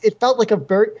 and it felt like a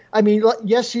very. I mean,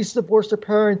 yes, she's divorced her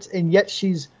parents, and yet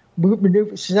she's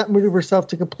not moved herself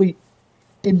to complete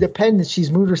independence.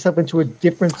 She's moved herself into a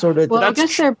different sort of. Well, I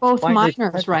guess they're both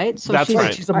minors, right? So that's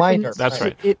right. She's a minor. That's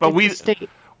right. But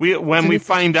when we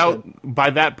find out by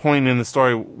that point in the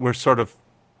story, we're sort of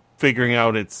figuring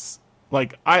out it's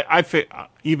like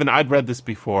I'd read this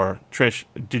before. Trish,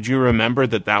 did you remember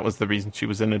that was the reason she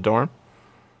was in a dorm?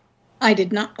 I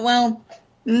did not. Well,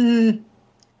 maybe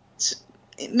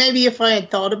if I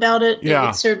had thought about it,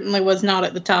 it certainly was not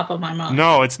at the top of my mind.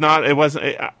 No, it's not. It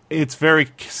wasn't. It's very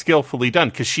skillfully done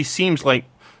because she seems like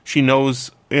she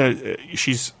knows.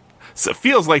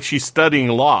 Feels like she's studying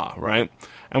law, right?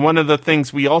 And one of the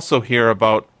things we also hear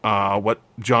about what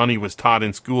Johnny was taught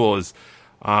in school is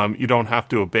You don't have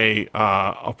to obey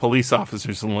police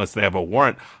officers unless they have a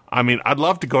warrant. I mean, I'd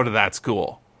love to go to that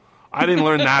school. I didn't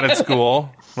learn that at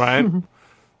school, right?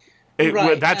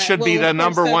 That should be the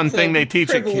number one thing they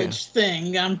teach at kids.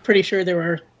 Thing. I'm pretty sure there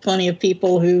were plenty of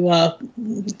people who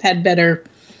had better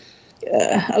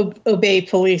obey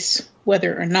police,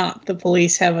 whether or not the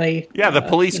police have a the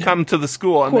police come to the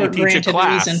school and they teach a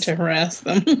class. Reason to harass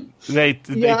them. they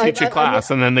teach a class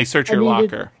and then they search your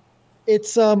locker.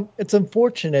 It's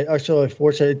unfortunate, actually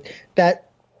unfortunate, that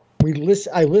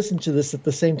I listened to this at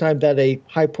the same time that a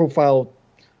high profile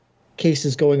case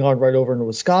is going on right over in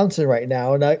Wisconsin right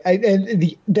now, and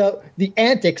the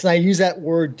antics, and I use that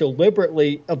word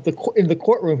deliberately, in the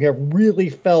courtroom here really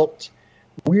felt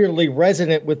weirdly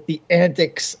resonant with the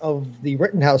antics of the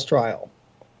Rittenhouse trial,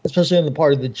 especially on the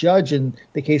part of the judge in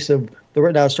the case of the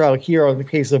Rittenhouse trial here, on the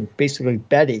case of basically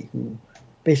Betty, who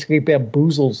basically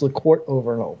bamboozles the court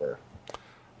over and over.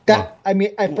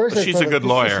 At first she's a good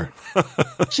lawyer.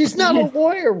 She's not a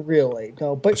lawyer, really,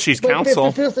 no. But she's counsel.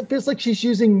 It feels like she's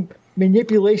using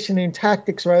manipulation and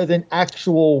tactics rather than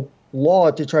actual law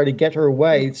to try to get her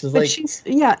way. It's just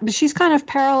but she's kind of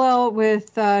parallel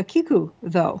with Kiku,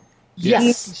 though.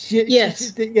 Yes.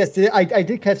 Yes. I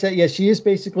did catch that. Yes, she is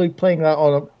basically playing that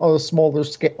on a smaller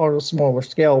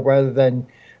scale rather than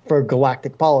for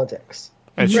galactic politics.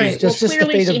 Right.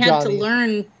 Clearly she had to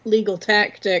learn legal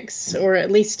tactics, or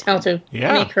at least how to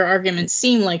make her arguments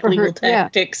seem like legal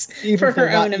tactics for her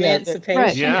own emancipation.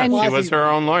 Right. Yeah, she was her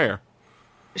own lawyer.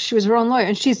 She was her own lawyer,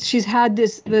 and she's had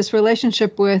this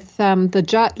relationship with the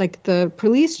judge, like the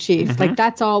police chief. Mm-hmm. Like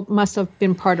that's all must have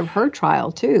been part of her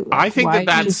trial too. I think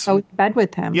that's she's so in bed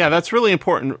with him. Yeah, that's really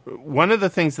important. One of the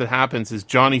things that happens is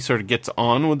Johnny sort of gets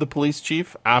on with the police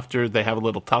chief after they have a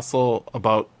little tussle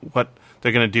about what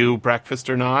they're going to do,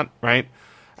 breakfast or not, right?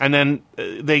 And then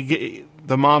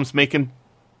the mom's making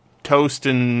toast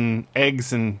and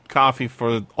eggs and coffee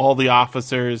for all the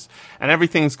officers, and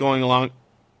everything's going along.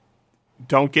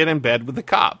 Don't get in bed with the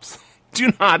cops.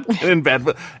 Do not get in bed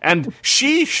with. And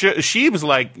she was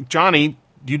like, Johnny,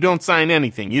 you don't sign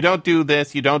anything. You don't do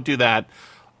this. You don't do that.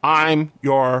 I'm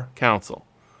your counsel,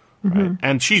 right?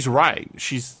 And she's right.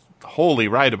 She's wholly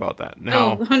right about that.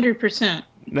 Now, 100%.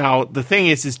 Now, the thing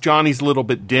is Johnny's a little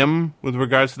bit dim with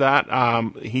regards to that.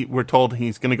 We're told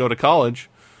he's going to go to college.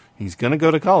 He's going to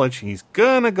go to college. He's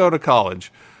going to go to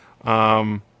college.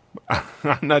 I'm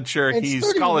not sure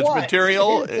he's college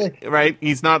material, right?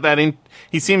 He's not that in.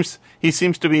 He seems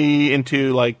to be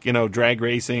into, like, drag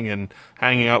racing and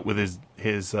hanging out with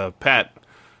his pet.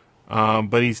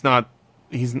 But he's not.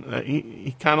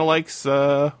 He kind of likes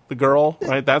the girl,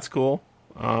 right? That's cool.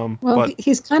 But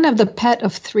he's kind of the pet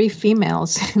of 3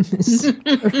 females in this.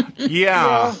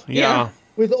 Yeah.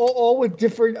 With all with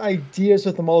different ideas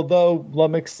with them, although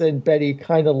Lummox and Betty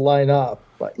kind of line up.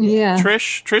 But yeah.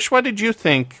 Trish, what did you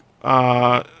think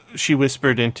she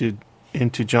whispered into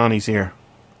Johnny's ear?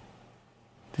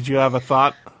 Did you have a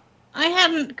thought? I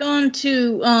hadn't gone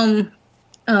to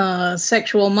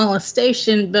sexual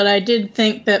molestation, but I did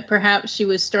think that perhaps she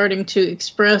was starting to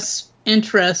express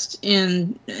interest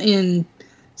in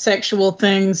sexual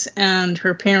things, and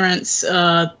her parents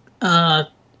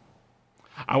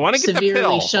I want to get the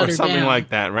pill or something like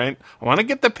that, right? I want to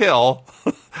get the pill.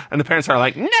 And the parents are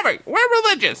like, never, we're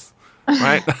religious,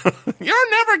 right?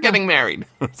 You're never getting married.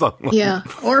 Yeah.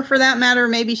 Or for that matter,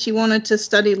 maybe she wanted to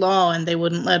study law and they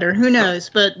wouldn't let her. Who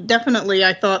knows? But definitely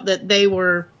I thought that they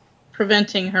were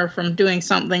preventing her from doing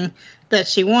something that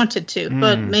she wanted to.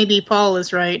 But maybe Paul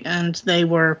is right and they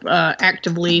were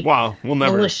actively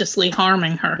maliciously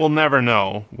harming her. We'll never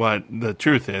know what the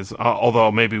truth is,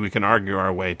 although maybe we can argue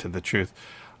our way to the truth.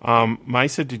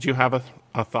 Maisa, did you have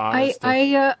a thought?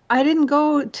 I didn't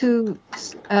go to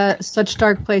such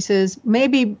dark places.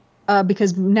 Maybe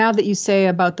because now that you say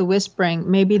about the whispering,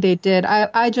 maybe they did.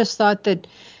 I just thought that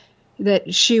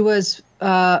she was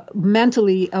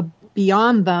mentally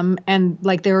beyond them, and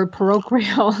like they were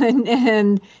parochial,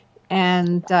 and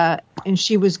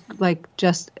she was like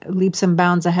just leaps and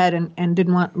bounds ahead, and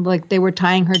didn't want, like, they were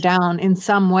tying her down in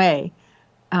some way.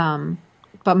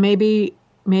 But maybe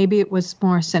it was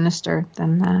more sinister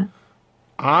than that.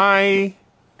 I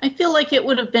feel like it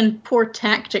would have been poor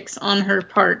tactics on her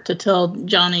part to tell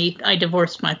Johnny, I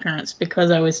divorced my parents because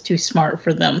I was too smart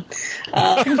for them.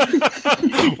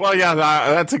 Well, yeah,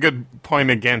 that's a good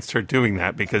point against her doing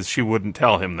that, because she wouldn't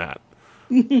tell him that.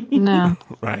 No.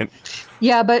 Right.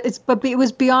 Yeah, but it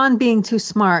was beyond being too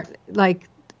smart. Like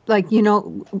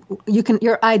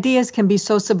your ideas can be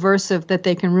so subversive that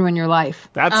they can ruin your life.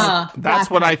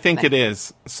 That's what I think it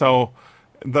is. So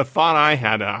the thought I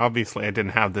had, obviously I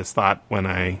didn't have this thought when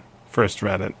I first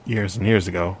read it years and years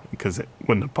ago, because it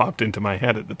wouldn't have popped into my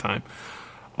head at the time.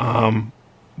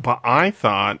 But I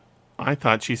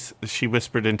thought she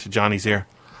whispered into Johnny's ear,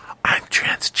 "I'm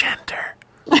transgender."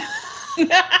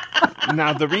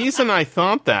 Now, the reason I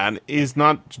thought that is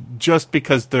not just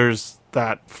because there's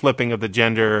that flipping of the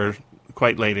gender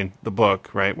quite late in the book,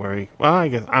 right? Where I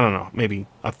don't know, maybe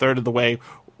a third of the way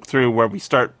through, where we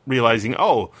start realizing,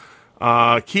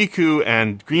 Kiku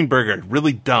and Greenberg are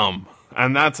really dumb.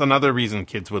 And that's another reason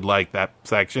kids would like that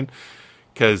section,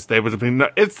 because they would have been,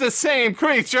 it's the same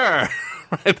creature,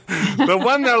 right? The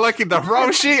one the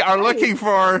Roshi are looking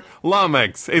for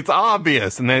Lummox. It's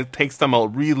obvious, and it takes them a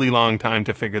really long time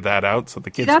to figure that out. So the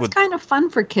kids that's kind of fun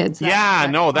for kids.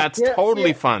 That's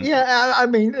totally fun. Yeah, I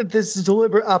mean, this is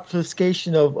deliberate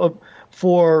obfuscation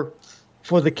for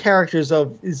the characters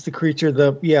of is the creature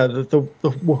the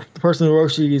person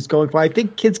Roshi is going for. I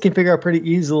think kids can figure out pretty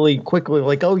easily, quickly,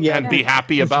 like, and be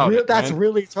happy about it. That's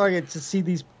really targeted to see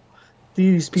these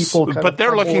people. But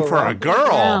they're looking for a girl.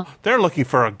 Yeah. They're looking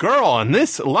for a girl, and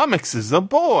this Lummox is a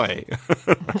boy.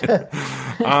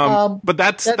 But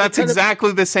that's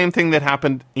exactly the same thing that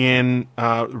happened in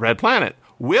Red Planet.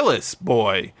 Willis,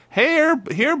 boy. Here,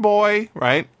 boy.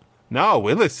 Right? No,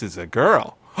 Willis is a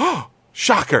girl.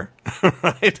 Shocker.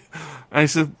 Right? And I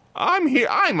said, I'm here.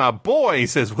 I'm a boy,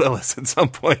 says Willis at some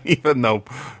point, even though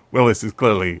Willis is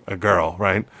clearly a girl,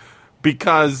 right?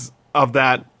 Because of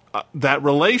that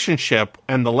relationship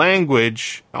and the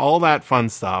language, all that fun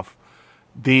stuff.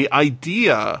 The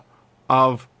idea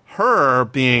of her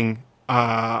being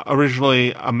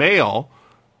originally a male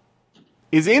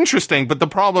is interesting, but the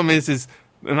problem is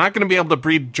they're not going to be able to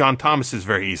breed John Thomases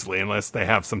very easily unless they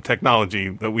have some technology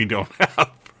that we don't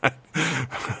have.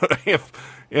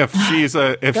 If she's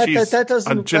a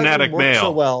genetic male,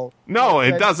 so well. No,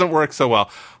 it doesn't work so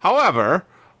well. However,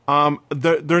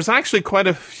 there's actually quite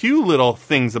a few little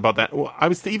things about that. I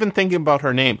was even thinking about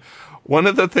her name. One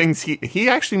of the things he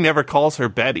actually never calls her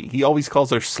Betty. He always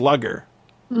calls her Slugger,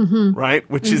 right?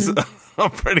 Which is a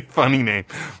pretty funny name.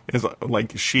 Is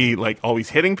she always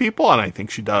hitting people, and I think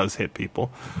she does hit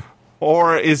people.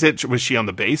 Or was she on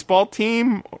the baseball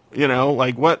team?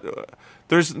 What?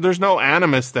 There's no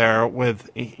animus there with,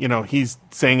 he's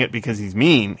saying it because he's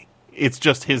mean. It's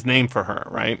just his name for her,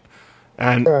 right?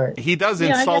 And he does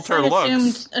insult her looks. I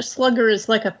assumed a slugger is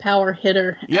like a power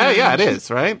hitter. Yeah, it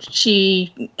is, right?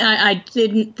 I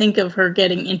didn't think of her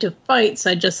getting into fights.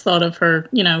 I just thought of her,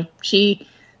 she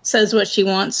says what she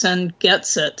wants and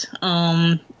gets it.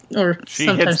 Or she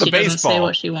sometimes she doesn't say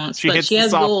what she wants, but she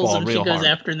has goals and she goes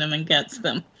after them and gets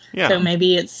them. Yeah. So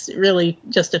maybe it's really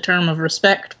just a term of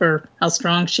respect for how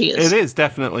strong she is. It is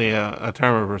definitely a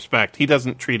term of respect. He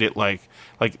doesn't treat it like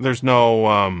there's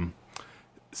no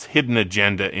hidden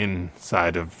agenda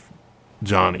inside of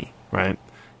Johnny, right?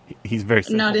 He's very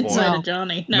simple. Not inside of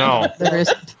Johnny. No. There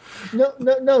isn't.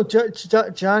 No.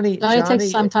 Johnny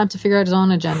takes some time to figure out his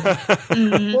own agenda.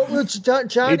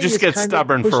 Johnny he just gets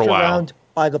stubborn for a while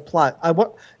by the plot.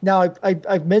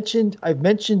 I've mentioned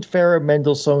Farah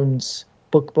Mendelssohn's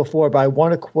book before, but I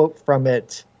want to quote from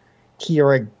it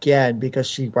here again because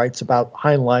she writes about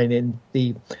Heinlein in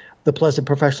the Pleasant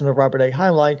Profession of Robert A.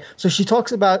 Heinlein. So she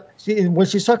talks about when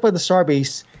she's talking about the Star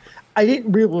Beast. I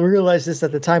didn't really realize this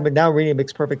at the time, but now reading it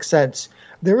makes perfect sense.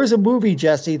 There is a movie,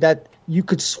 Jesse, that you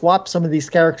could swap some of these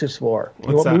characters for.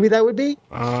 You know what movie that would be?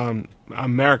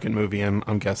 American movie,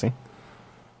 I'm guessing.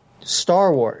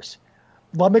 Star Wars.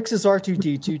 Lummox is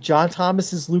R2-D2, John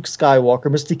Thomas is Luke Skywalker,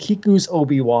 Mr. Kiku's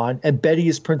Obi-Wan, and Betty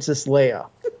is Princess Leia.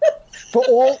 For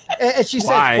all, and she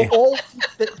said, for all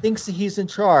that thinks that he's in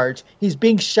charge, he's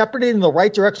being shepherded in the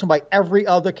right direction by every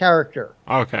other character.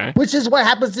 Okay. Which is what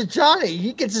happens to Johnny.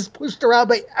 He gets just pushed around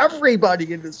by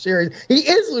everybody in this series. He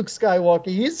is Luke Skywalker.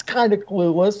 He's kind of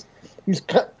clueless. He's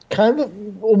kind of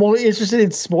only interested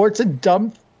in sports and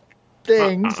dumb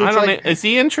things. Is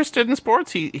he interested in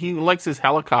sports? He likes his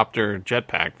helicopter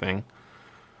jetpack thing.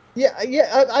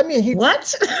 Yeah. I mean,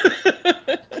 what?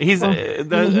 He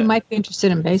might be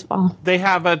interested in baseball. They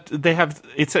have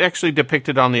it's actually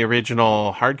depicted on the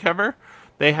original hardcover.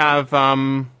 They have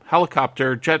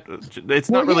helicopter jet.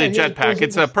 It's not really a jetpack.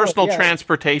 It's a personal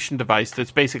transportation device. That's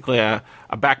basically a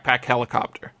backpack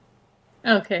helicopter.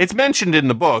 Okay. It's mentioned in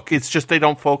the book. It's just they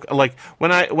don't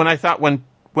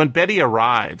when Betty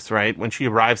arrives, right? When she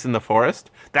arrives in the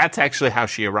forest, that's actually how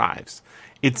she arrives.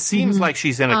 It seems like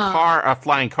she's in a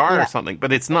flying car or something,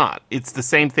 but it's not. It's the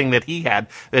same thing that he had,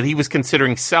 that he was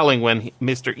considering selling when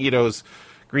Mr. Ito's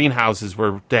greenhouses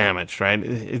were damaged, right?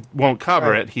 It won't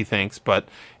cover it, he thinks, but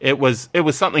it was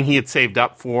something he had saved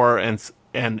up for, and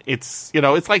and it's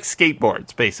it's like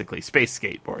skateboards, basically space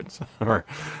skateboards or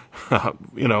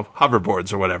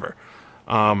hoverboards or whatever.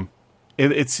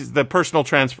 It's the personal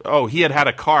transfer. Oh, he had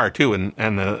a car too, and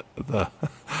the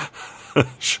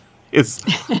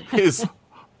his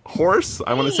horse.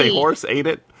 I want to say horse ate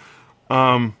it.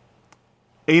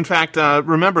 In fact,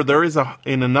 remember there is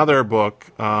in another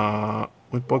book.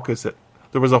 What book is it?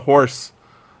 There was a horse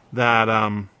that.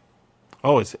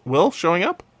 Is it Will showing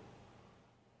up?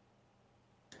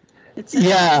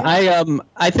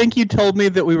 I think you told me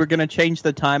that we were going to change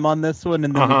the time on this one,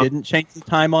 and then we didn't change the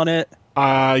time on it.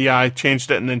 I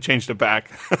changed it and then changed it back.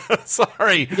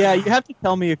 Sorry. Yeah, you have to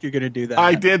tell me if you're going to do that.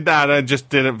 I did that. I just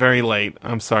did it very late.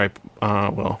 I'm sorry,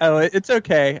 Will. Oh, it's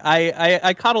okay.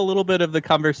 I caught a little bit of the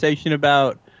conversation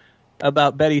about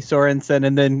Betty Sorensen,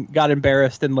 and then got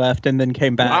embarrassed and left, and then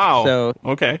came back. Wow. So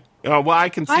okay. Well, I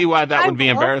can see why that would be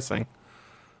embarrassing.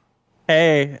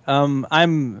 Hey, have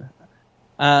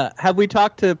we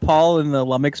talked to Paul in the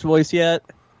Lummox voice yet?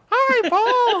 Hi,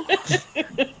 Paul.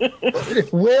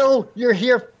 Will, you're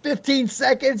here 15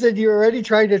 seconds and you're already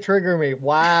trying to trigger me.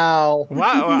 Wow.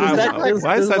 Wow. Why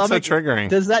is that so triggering?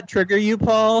 Does that trigger you,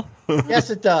 Paul? Yes,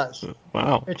 it does.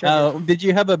 Wow. Did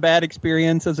you have a bad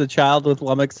experience as a child with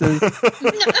lummoxes?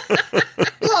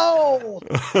 No.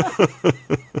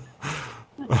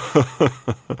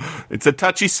 It's a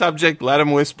touchy subject. Let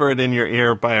him whisper it in your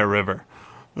ear by a river.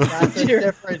 That's a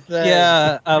different thing.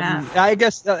 Yeah, I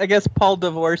guess Paul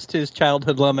divorced his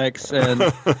childhood lummox, and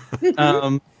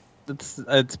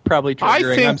it's probably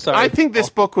triggering. I'm sorry. I think this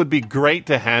book would be great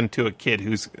to hand to a kid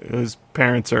whose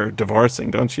parents are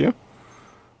divorcing. Don't you?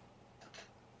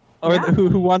 Or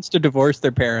who wants to divorce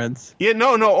their parents? Yeah,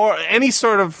 no, or any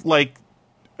sort of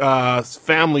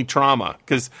family trauma,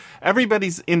 because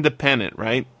everybody's independent,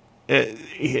 right?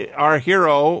 Our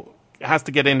hero has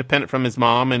to get independent from his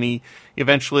mom, and he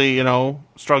eventually,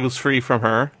 struggles free from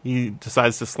her. He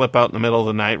decides to slip out in the middle of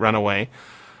the night, run away.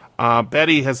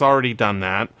 Betty has already done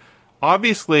that.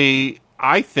 Obviously,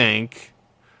 I think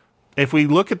if we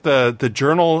look at the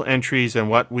journal entries and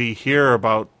what we hear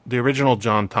about the original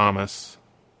John Thomas,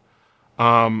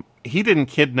 he didn't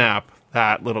kidnap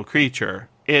that little creature.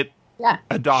 It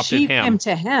adopted him. She came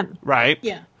to him. Right?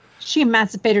 Yeah. She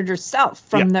emancipated herself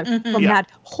from that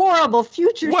horrible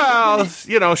future. Well,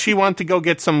 she wanted to go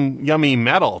get some yummy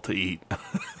metal to eat.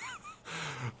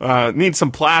 Need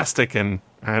some plastic and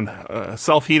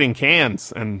self-heating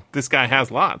cans, and this guy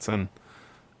has lots and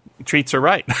treats her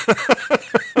right,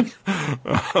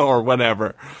 or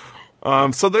whatever.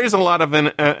 So there's a lot of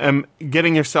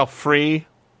getting yourself free,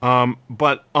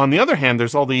 but on the other hand,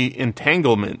 there's all the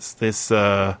entanglements. This.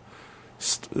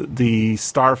 The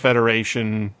Star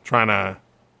Federation trying to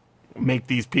make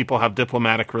these people have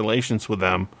diplomatic relations with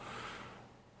them.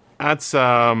 That's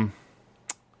I'm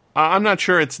not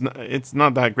sure it's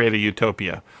not that great a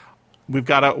utopia. We've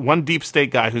got one deep state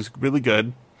guy who's really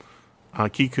good,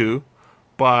 Kiku,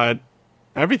 but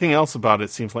everything else about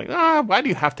it seems like why do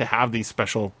you have to have these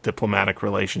special diplomatic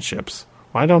relationships?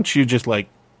 Why don't you just leave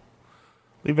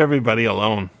everybody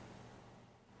alone?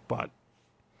 But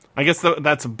I guess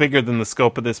that's bigger than the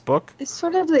scope of this book. It's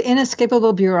sort of the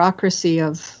inescapable bureaucracy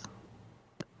of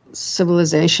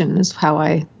civilization is how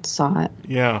I saw it.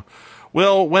 Yeah.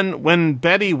 Well, when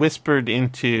Betty whispered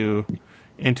into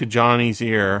Johnny's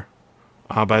ear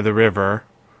by the river,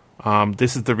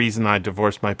 this is the reason I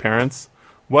divorced my parents.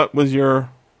 What was your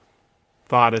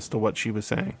thought as to what she was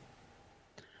saying?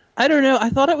 I don't know. I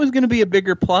thought it was going to be a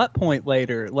bigger plot point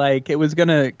later. It was going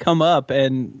to come up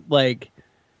and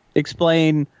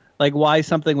explain why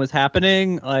something was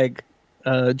happening.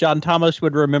 John Thomas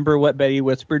would remember what Betty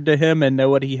whispered to him and know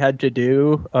what he had to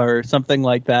do, or something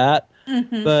like that.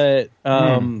 Mm-hmm. But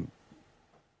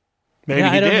maybe he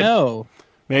I don't did. know.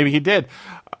 Maybe he did.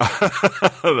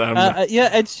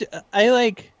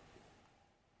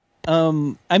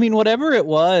 Whatever it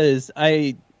was,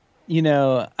 I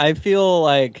feel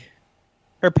like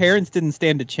her parents didn't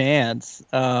stand a chance.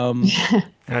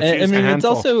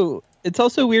 It's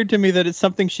also weird to me that it's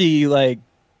something she stood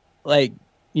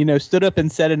up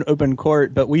and said in open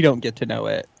court, but we don't get to know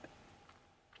it.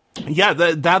 Yeah,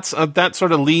 that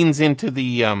sort of leans into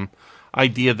the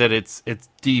idea that it's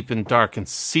deep and dark and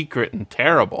secret and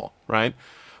terrible, right?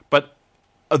 But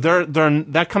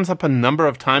that comes up a number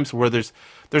of times where there's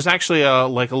actually a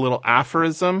little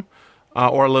aphorism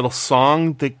or a little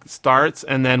song that starts,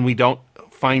 and then we don't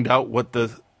find out what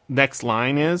the next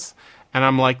line is. And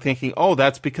I'm thinking,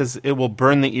 that's because it will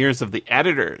burn the ears of the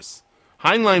editors.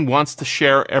 Heinlein wants to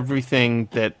share everything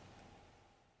that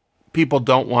people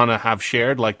don't want to have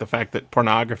shared, like the fact that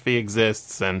pornography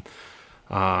exists and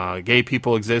gay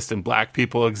people exist and black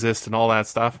people exist and all that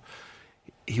stuff.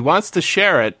 He wants to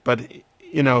share it, but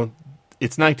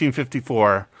it's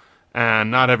 1954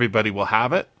 and not everybody will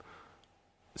have it.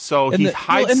 So he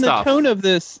hides stuff.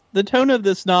 The tone of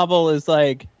this novel is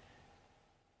like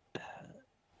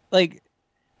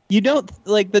you don't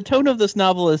like the tone of this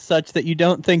novel is such that you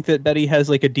don't think that Betty has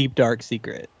like a deep dark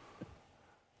secret.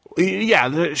 Yeah,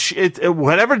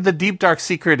 whatever the deep dark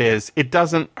secret is, it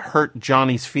doesn't hurt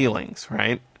Johnny's feelings,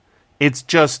 right? It's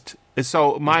just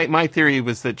so my theory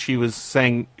was that she was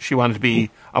saying she wanted to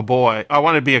be a boy. I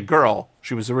wanted to be a girl.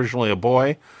 She was originally a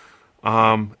boy,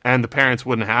 and the parents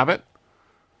wouldn't have it.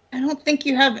 I don't think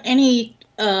you have any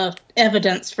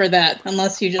evidence for that,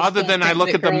 unless you just other than I look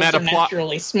at the meta plot.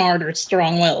 Naturally smart or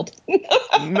strong-willed.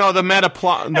 No, the meta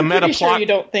plot. I'm pretty sure you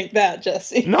don't think that,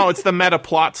 Jesse. No, it's the meta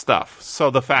plot stuff. So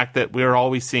the fact that we're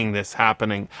always seeing this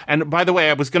happening. And by the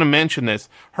way, I was going to mention this.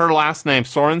 Her last name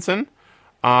Sorensen.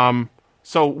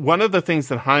 So one of the things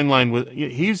that Heinlein's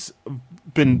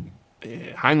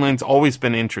always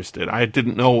been interested. I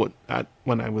didn't know that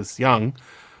when I was young.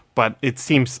 But it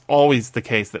seems always the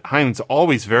case that Heinlein's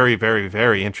always very, very,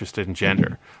 very interested in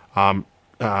gender.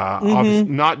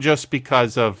 Not just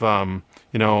because of,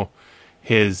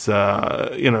 his,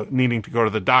 needing to go to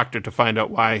the doctor to find out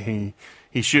why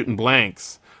he's shooting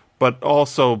blanks, but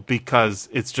also because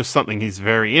it's just something he's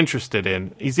very interested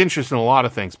in. He's interested in a lot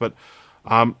of things, but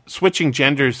switching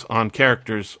genders on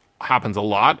characters happens a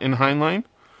lot in Heinlein.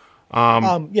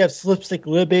 You have Slipstick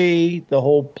Libby, the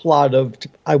whole plot of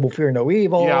I Will Fear No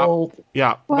Evil.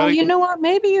 Yeah. Well, you know what?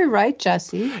 Maybe you're right,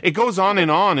 Jesse. It goes on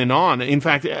and on and on. In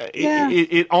fact,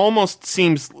 it almost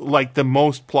seems like the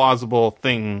most plausible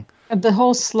thing. The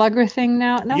whole slugger thing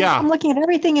now. Yeah. I'm looking at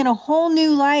everything in a whole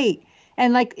new light.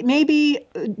 And maybe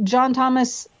John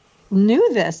Thomas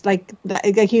knew this. Like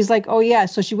he's like, oh, yeah.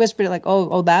 So she whispered it like,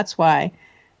 oh, that's why.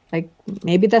 Like,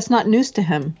 maybe that's not news to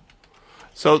him.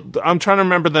 So I'm trying to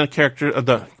remember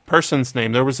the person's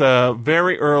name. There was a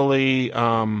very early,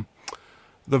 the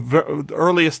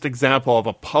earliest example of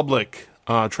a public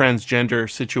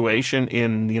transgender situation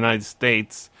in the United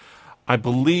States. I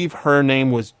believe her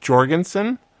name was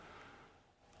Jorgensen.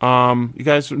 You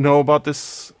guys know about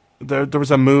this? There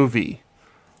was a movie,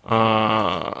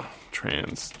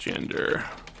 transgender.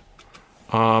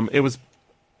 It was,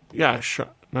 here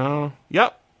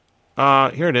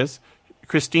it is.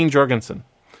 Christine Jorgensen.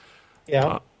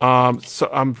 Yeah. So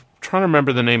I'm trying to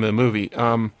remember the name of the movie.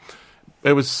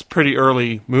 It was a pretty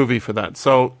early movie for that.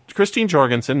 So Christine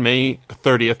Jorgensen, May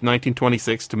 30th,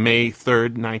 1926 to May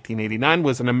 3rd, 1989,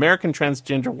 was an American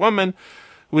transgender woman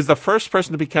who was the first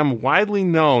person to become widely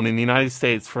known in the United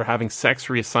States for having sex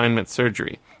reassignment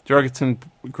surgery. Jorgensen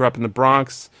grew up in the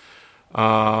Bronx,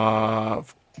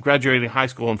 graduating high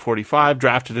school in 1945,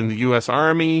 drafted in the U.S.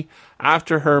 Army.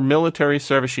 After her military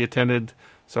service, she attended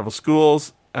several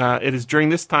schools. It is during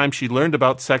this time she learned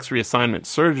about sex reassignment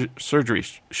surgery.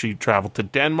 She traveled to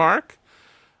Denmark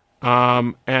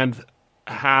and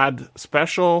had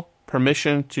special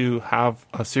permission to have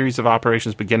a series of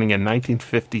operations beginning in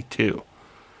 1952.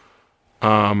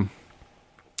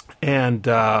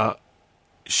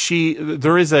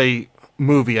 There is a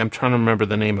movie, I'm trying to remember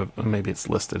the name of, maybe it's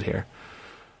listed here.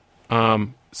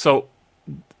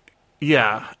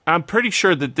 Yeah, I'm pretty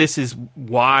sure that this is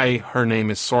why her name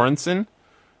is Sorensen.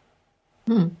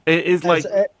 It is like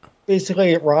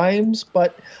basically it rhymes,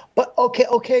 but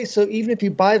okay. So even if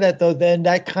you buy that though, then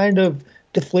that kind of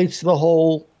deflates the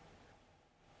whole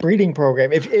breeding program.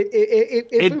 If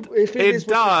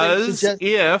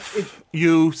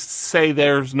you say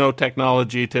there's no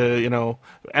technology to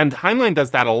and Heinlein does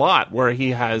that a lot, where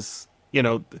he has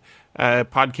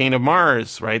Podcane of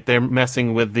Mars, right? They're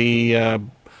messing with the.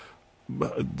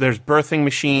 There's birthing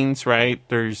machines, right?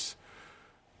 There's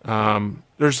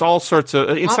all sorts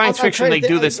of in science fiction. They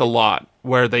do this a lot,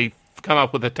 where they come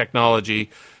up with a technology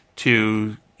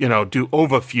to do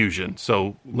ovifusion,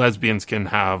 so lesbians can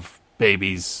have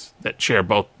babies that share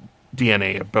both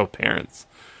DNA of both parents,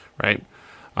 right?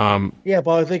 But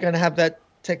are they going to have that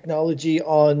technology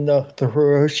on the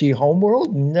Hiroshi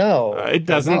homeworld? No, it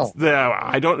doesn't.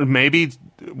 I don't. Maybe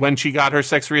when she got her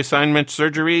sex reassignment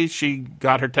surgery, she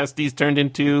got her testes turned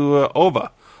into ovaries.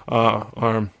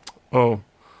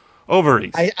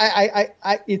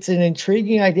 It's an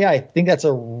intriguing idea. I think that's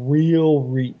a real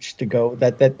reach to go.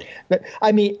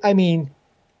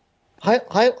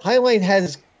 Heinlein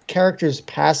has characters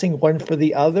passing one for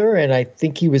the other, and I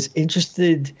think he was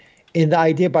interested in the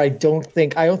idea, but I don't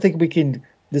think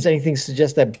there's anything to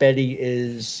suggest that Betty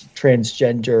is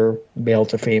transgender, male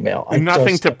to female.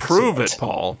 Nothing to prove it,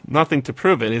 Paul. Nothing to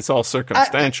prove it. It's all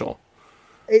circumstantial.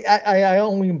 I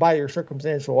don't even buy your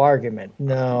circumstantial argument.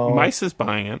 No. Mice is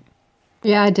buying it.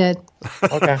 Yeah, I did.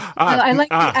 Okay.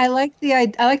 I like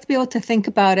to be able to think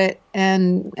about it,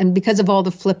 and because of all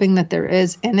the flipping that there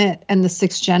is in it, and the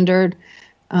six-gendered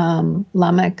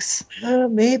lummox.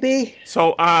 Maybe.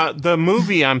 So the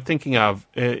movie I'm thinking of,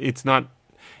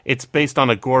 it's based on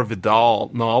a Gore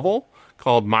Vidal novel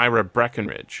called Myra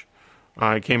Breckenridge.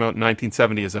 It came out in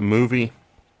 1970 as a movie,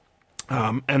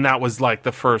 and that was like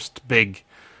the first big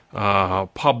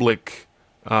public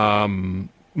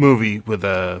movie with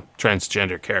a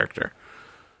transgender character.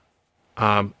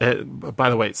 By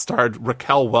the way, it starred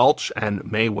Raquel Welch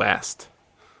and Mae West.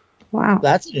 Wow.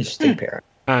 That's an interesting pair.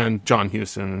 And John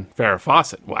Huston and Farrah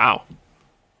Fawcett. Wow.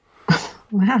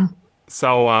 Wow.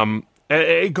 So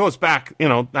it goes back,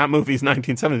 that movie's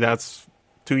 1970. That's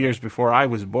 2 years before I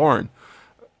was born.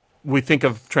 We think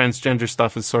of transgender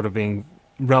stuff as sort of being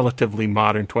relatively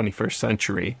modern 21st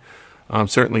century.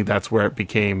 Certainly that's where it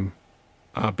became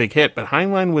a big hit. But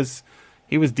Heinlein was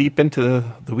deep into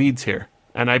the weeds here.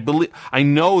 And I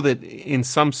know that in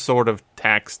some sort of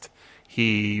text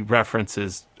he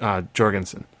references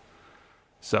Jorgensen.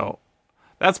 So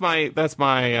that's my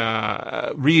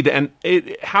read, and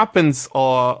it happens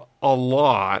a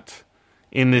lot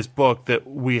in this book that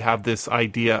we have this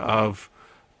idea of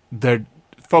they're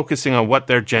focusing on what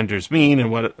their genders mean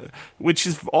and which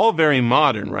is all very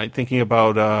modern, right? Thinking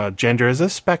about gender as a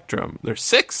spectrum. There's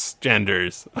 6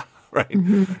 genders, right?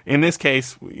 Mm-hmm. In this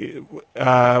case,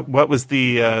 what was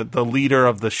the leader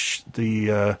of the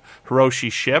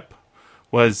Hiroshi ship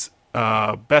was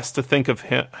best to think of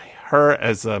her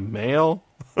as a male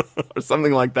or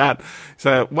something like that.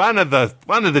 So one of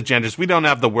the genders, we don't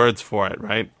have the words for it,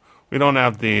 right? We don't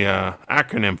have the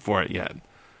acronym for it yet.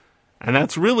 And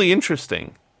that's really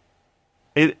interesting.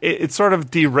 It sort of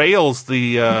derails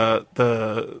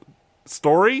the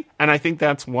story, and I think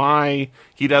that's why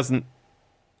he doesn't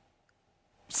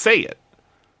say it,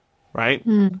 right?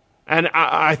 Mm. And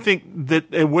I think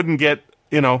that it wouldn't get,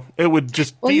 it would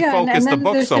just defocus the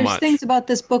book so much. There's things about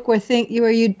this book where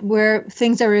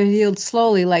things are revealed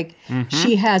slowly, like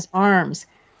she has arms.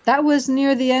 That was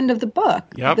near the end of the book.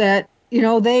 Yep. That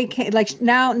they can't, like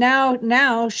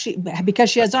now she, because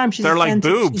she has arms, they're like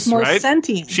boobs, she's more right?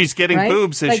 sentient. She's getting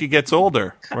boobs as she gets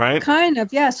older, right? Kind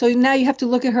of, yeah. So now you have to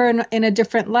look at her in a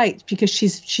different light because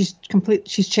she's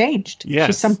changed. Yes.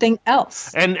 She's something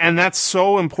else. And that's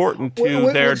so important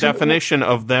to their definition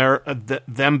of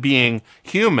them being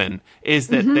human, is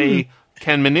that they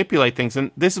can manipulate things.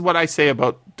 And this is what I say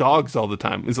about dogs all the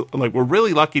time. Is like, we're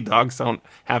really lucky dogs don't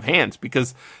have hands,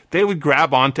 because they would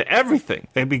grab onto everything.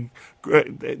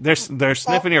 They're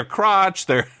sniffing your crotch.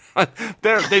 They'd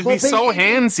be so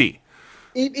handsy.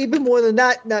 Even more than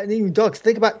that, not even dogs.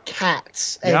 Think about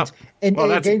cats. And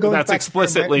that's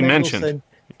explicitly mentioned.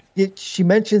 She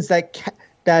mentions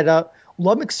that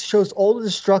Lummox shows all the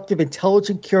destructive,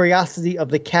 intelligent curiosity of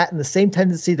the cat and the same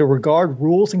tendency to regard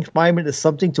rules and confinement as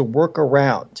something to work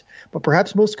around. But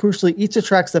perhaps most crucially, each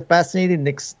attracts the fascinating and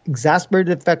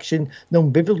exasperated affection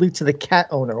known vividly to the cat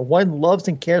owner. One loves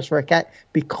and cares for a cat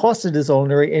because of his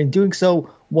owner, and in doing so,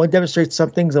 one demonstrates some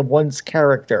things of one's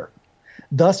character.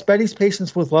 Thus, Betty's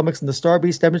patience with Lummox and the Star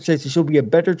Beast demonstrates that she'll be a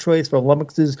better choice for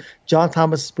Lummox's John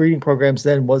Thomas breeding programs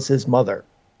than was his mother.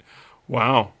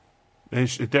 Wow.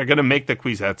 They're going to make the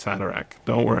Kwisatz Haderach.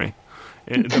 Don't worry.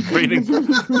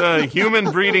 The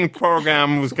human breeding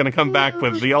program was going to come back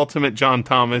with the ultimate John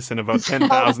Thomas in about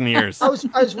 10,000 years. I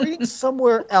was reading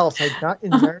somewhere else, not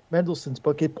in Mendelssohn's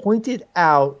book. It pointed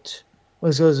out,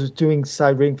 as I was doing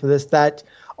side reading for this, that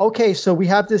so we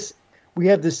have this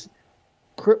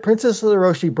Princess of the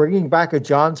Hiroshi bringing back a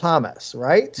John Thomas,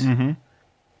 right? Mm-hmm.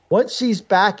 Once she's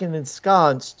back and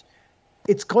ensconced,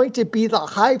 it's going to be the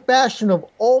high fashion of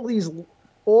all the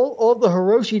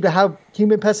Hiroshi to have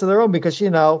human pets of their own, because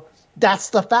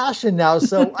that's the fashion now.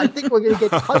 So I think we're going to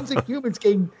get tons of humans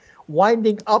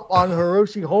winding up on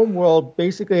Hiroshi homeworld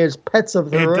basically as pets of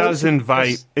the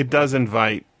Hiroshi. It does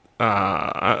invite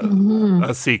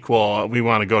a sequel. We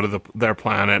want to go to their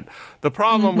planet. The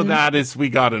problem with that is we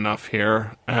got enough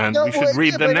here, and we should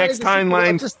read the next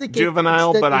Heinlein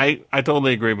Juvenile. But I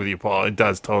totally agree with you, Paul. It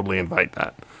does totally invite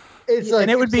that.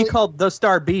 And it would be called The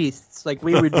Star Beasts. Like,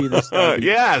 we would be the Star Beasts.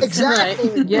 Yes.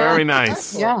 Exactly. Yeah. Very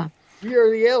nice. Yeah. We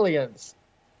are the aliens.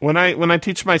 When I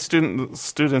teach my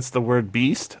students the word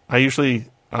beast, I usually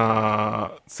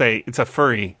say it's a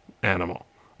furry animal,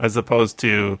 as opposed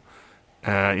to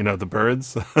the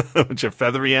birds, which are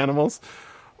feathery animals.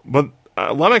 But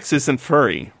Lummox isn't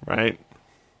furry, right?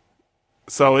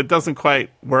 So it doesn't quite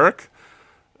work.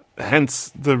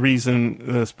 Hence the reason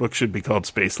this book should be called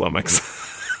Space Lummox.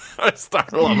 Star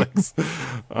Lummox.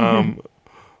 I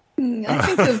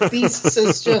think of beasts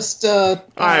as just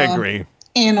I agree.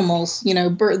 Animals,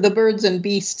 the birds and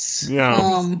beasts. Yeah.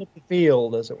 The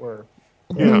field, as it were.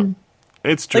 Yeah,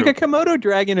 it's true. Like a Komodo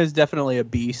dragon is definitely a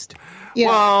beast. Yeah.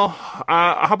 Well,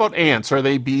 how about ants? Are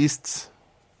they beasts?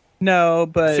 No,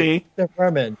 but See, They're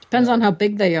vermin. Depends on how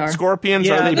big they are. scorpions,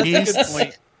 yeah, are they that's a good beasts?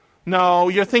 point. No,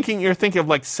 you're thinking of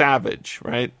like savage,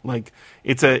 right? Like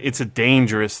it's a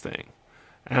dangerous thing,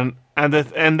 and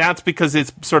that's because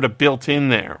it's sort of built in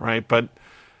there, right? But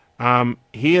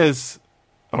he is,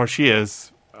 or she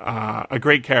is, a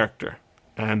great character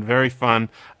and very fun.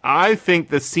 I think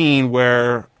the scene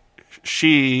where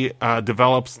she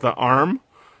develops the arm,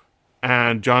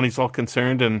 and Johnny's all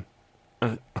concerned, and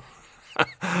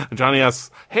Johnny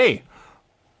asks, "Hey,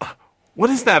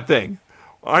 what is that thing?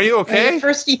 Are you okay?" At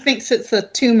first, he thinks it's a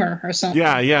tumor or something.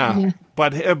 Yeah.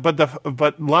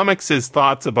 But Lummox's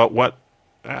thoughts about what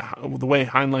the way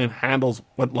Heinlein handles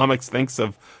what Lummox thinks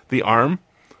of the arm.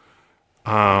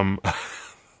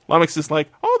 Lummox is like,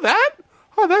 "Oh,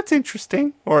 that's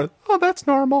interesting," or "Oh, that's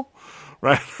normal,"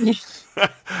 right? And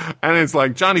it's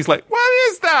like Johnny's like, "What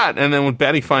is that?" And then when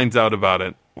Betty finds out about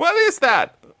it, "What is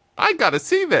that? I got to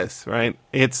see this," right?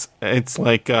 It's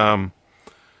like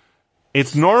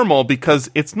it's normal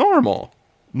because it's normal.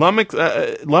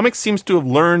 Lummox seems to have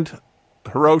learned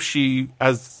Hiroshi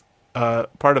as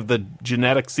part of the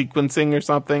genetic sequencing or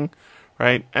something,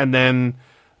 right? And then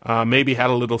maybe had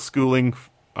a little schooling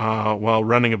while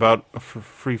running about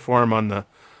free form on the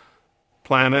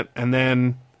planet, and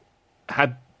then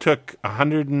took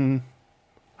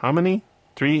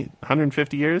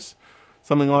 150 years,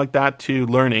 something like that, to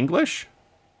learn English.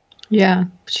 Yeah,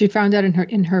 she found out in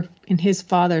his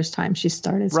father's time she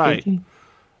started speaking.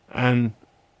 Right.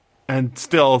 And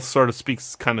still sort of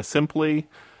speaks kind of simply.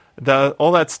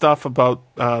 All that stuff about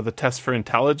the test for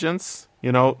intelligence,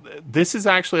 this is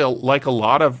actually like a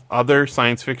lot of other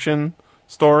science fiction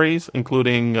stories,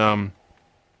 including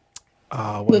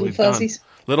Little Fuzzies.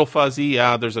 Little Fuzzy,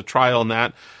 yeah, there's a trial in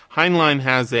that. Heinlein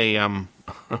has a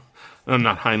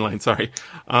not Heinlein, sorry.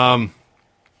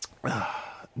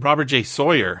 Robert J.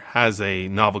 Sawyer has a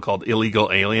novel called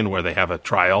Illegal Alien where they have a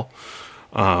trial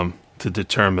to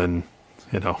determine,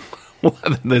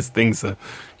 whether this thing's a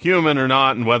human or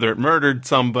not, and whether it murdered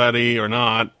somebody or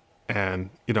not. And,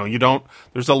 you don't,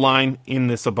 there's a line in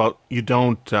this about you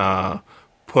don't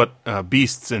put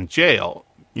beasts in jail.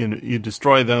 You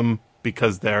destroy them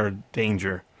because they're a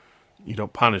danger. You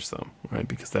don't punish them, right?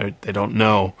 Because they don't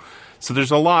know. So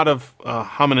there's a lot of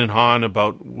humming and hawing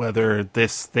about whether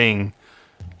this thing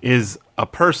is a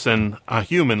person, a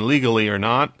human, legally or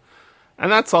not.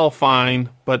 And that's all fine,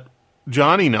 but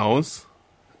Johnny knows,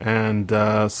 and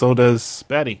so does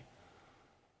Betty.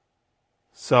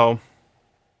 So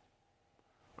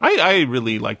I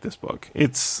really like this book.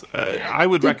 It's I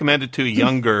would recommend it to a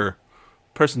younger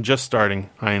person just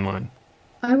starting Heinlein.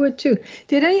 I would too.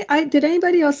 Did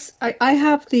anybody else? I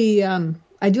have the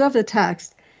I do have the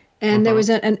text, and there was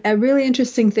a really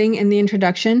interesting thing in the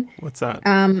introduction. What's that?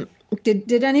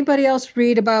 Did anybody else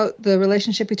read about the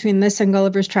relationship between this and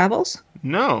Gulliver's Travels?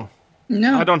 No.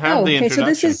 No. I don't have the introduction.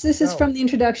 Okay, so this is from the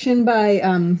introduction by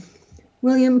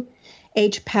William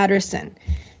H. Patterson,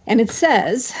 and it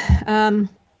says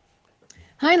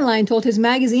Heinlein told his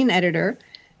magazine editor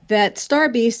that Star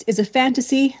Beast is a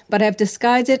fantasy, but I've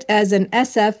disguised it as an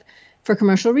SF for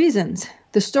commercial reasons.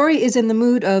 The story is in the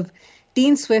mood of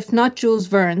Dean Swift, not Jules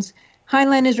Verne's.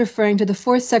 Heinlein is referring to the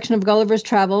fourth section of Gulliver's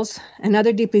Travels,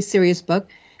 another deeply serious book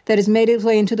that has made its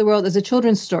way into the world as a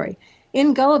children's story.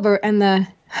 In Gulliver and the...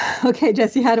 Okay,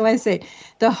 Jesse, how do I say it?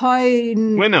 The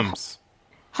Houyhnhnms.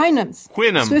 Houyhnhnms.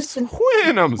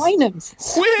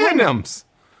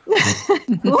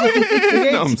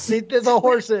 The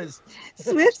horses.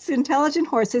 Swift's intelligent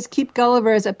horses keep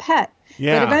Gulliver as a pet,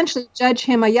 Yeah. but eventually judge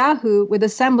him a Yahoo with a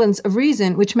semblance of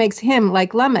reason, which makes him,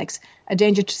 like Lummox, a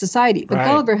danger to society. But Right.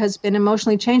 Gulliver has been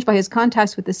emotionally changed by his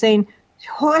contacts with the sane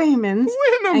Houyhnhnms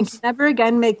and can never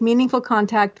again make meaningful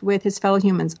contact with his fellow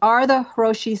humans. Are the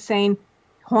Hiroshi sane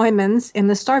Houyhnhnms in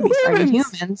the Star Beast? Are the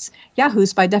humans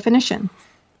Yahoos by definition?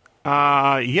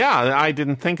 Yeah, I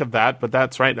didn't think of that, but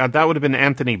that's right. That would have been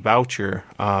Anthony Boucher,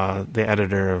 the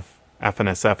editor of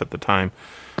FNSF at the time.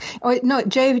 Oh no,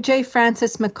 J.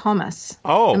 Francis McComas.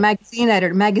 Oh. The magazine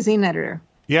editor.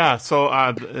 Yeah, so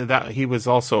that he was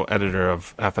also editor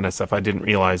of FNSF. I didn't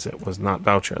realize it was not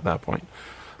Boucher at that point.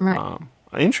 Right.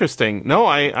 Interesting. No,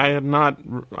 I had not.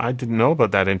 I didn't know about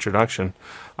that introduction.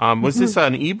 Was this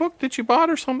an ebook that you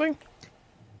bought or something?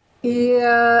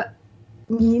 Yeah.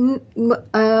 Yeah,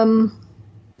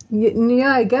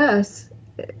 I guess.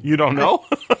 You don't know?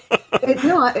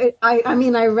 I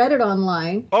mean, I read it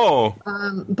online. Oh.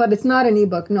 But it's not an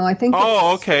ebook. No, I think.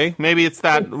 Oh, okay. Maybe it's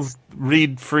that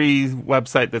read-free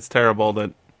website that's terrible.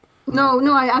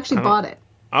 No, I actually bought it.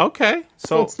 Okay,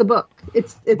 so it's the book.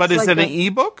 It's but is it an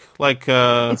ebook? Like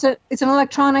it's an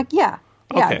electronic. Yeah.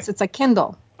 Okay. It's a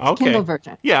Kindle. Okay. Kindle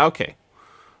version. Yeah. Okay.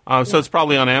 So it's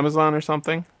probably on Amazon or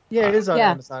something. Yeah, it is on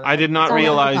Amazon. I did not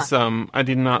realize. I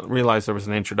did not realize there was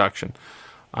an introduction.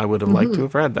 I would have liked to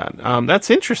have read that. That's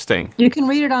interesting. You can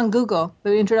read it on Google.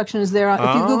 The introduction is there. If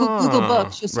you Google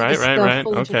books, just right.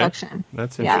 full introduction.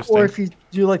 That's interesting. Or if you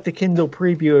do like the Kindle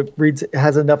preview, it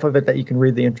has enough of it that you can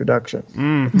read the introduction.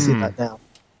 You can see that now.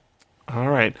 All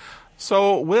right.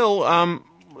 So, Will,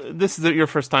 this is your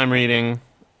first time reading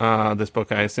this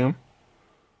book, I assume?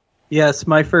 Yes,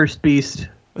 my first beast.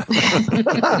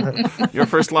 Your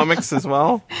first lummox as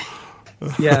well?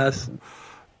 Yes.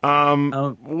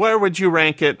 Where would you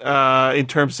rank it in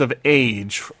terms of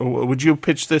age? Would you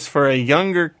pitch this for a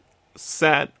younger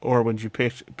set, or would you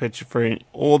pitch for an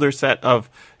older set of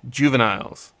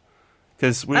juveniles?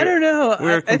 Because I don't know.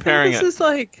 We're comparing I think this is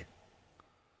like,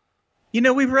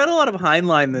 we've read a lot of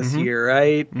Heinlein this year,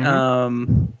 right?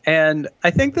 And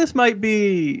I think this might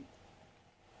be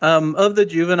of the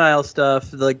juvenile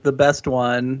stuff, like the best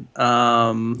one.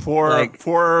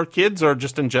 For kids or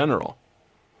just in general?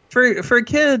 For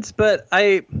kids, but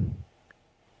The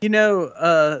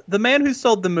Man Who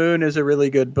Sold the Moon is a really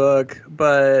good book,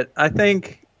 but I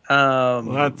think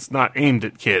that's not aimed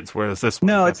at kids, whereas this one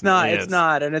no, it's not. is. It's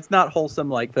not, and it's not wholesome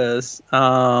like this.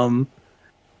 But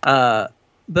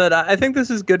I think this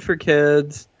is good for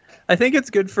kids. I think it's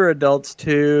good for adults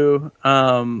too.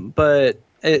 But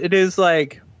it is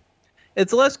like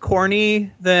it's less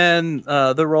corny than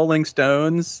the Rolling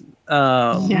Stones.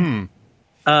 So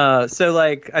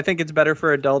like I think it's better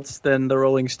for adults than the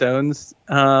Rolling Stones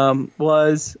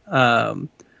was. But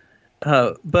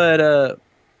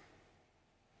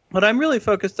what I'm really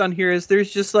focused on here is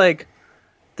there's just like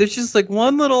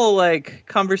one little like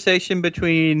conversation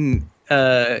between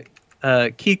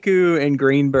Kiku and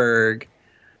Greenberg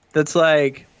that's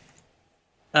like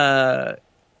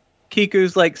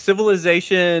Kiku's like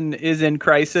civilization is in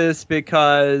crisis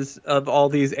because of all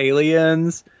these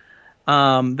aliens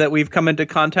that we've come into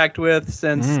contact with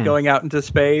since going out into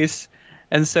space.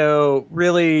 And so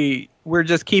really we're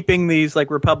just keeping these like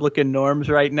Republican norms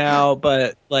right now,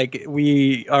 but like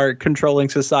we are controlling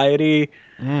society.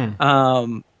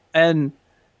 And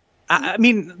I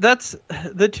mean, that's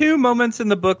the two moments in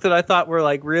the book that I thought were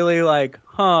like really like,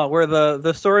 were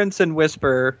the Sorensen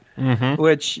whisper,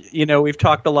 which, we've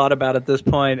talked a lot about at this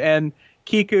point, and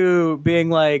Kiku being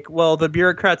like, well, the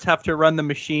bureaucrats have to run the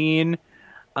machine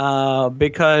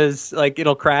because like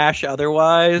it'll crash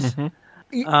otherwise.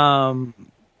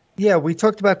 Yeah, we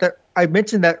talked about that. I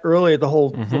mentioned that earlier, the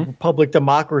whole public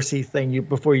democracy thing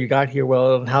before you got here,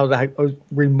 Will, and how I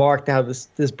remarked how this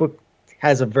book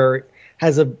has a very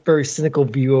cynical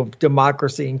view of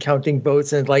democracy and counting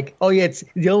votes, and like, oh yeah, it's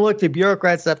the elected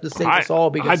bureaucrats have to save us all.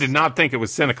 Because I did not think it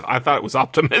was cynical. I thought it was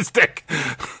optimistic.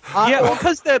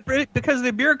 Because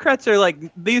the bureaucrats are like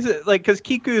these, like because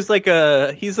Kiku's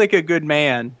he's like a good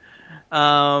man,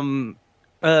 but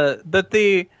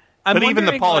even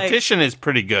the politician is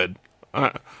pretty good.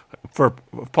 For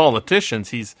politicians,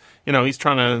 he's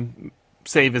trying to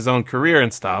save his own career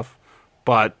and stuff,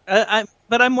 but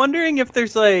I'm wondering if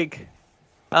there's like.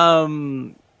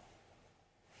 If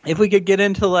we could get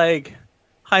into like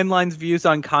Heinlein's views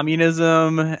on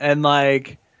communism and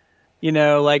like,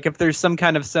 like if there's some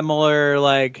kind of similar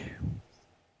like,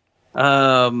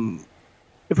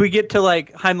 if we get to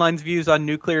like Heinlein's views on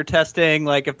nuclear testing,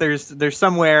 like if there's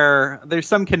some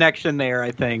connection there,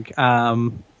 I think.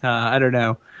 I don't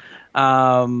know.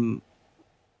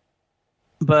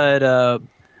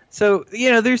 So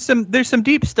there's some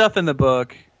deep stuff in the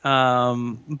book.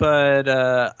 Overall,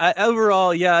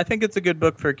 I think it's a good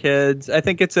book for kids. I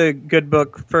think it's a good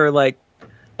book for like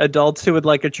adults who would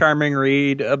like a charming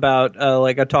read about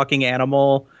like a talking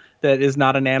animal that is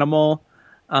not an animal.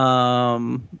 I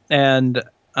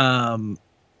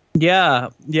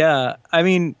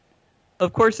mean,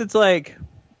 of course, it's like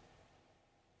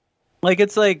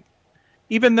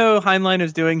even though Heinlein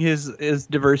is doing his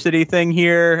diversity thing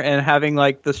here and having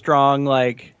like the strong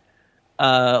like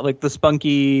the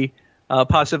spunky,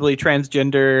 possibly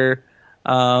transgender,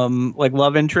 like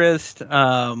love interest.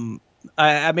 I mean,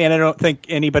 I don't think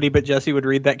anybody but Jesse would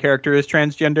read that character as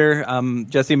transgender.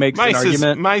 Jesse makes an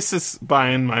argument. Mice is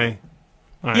buying my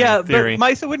theory. But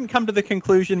Misa wouldn't come to the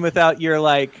conclusion without your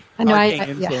like I know.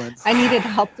 influence. I needed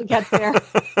help to get there.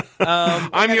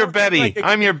 I'm your Betty.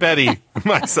 I'm your Betty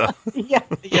myself. Yeah,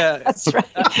 that's right.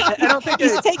 I don't think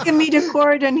he's taken me to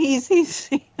court, and he's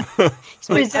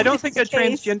I don't think a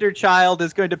transgender child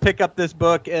is going to pick up this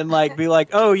book and like be like,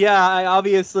 oh yeah,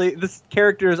 this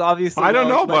character is obviously. I don't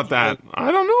know about that.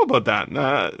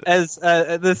 As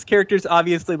this character is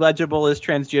obviously legible as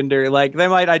transgender. Like they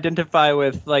might identify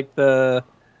with like the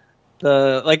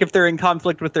like if they're in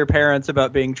conflict with their parents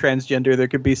about being transgender, there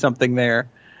could be something there.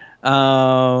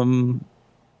 But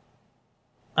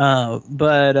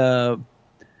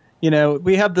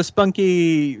we have the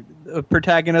spunky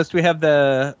protagonist. We have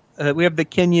the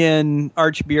Kenyan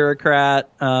arch bureaucrat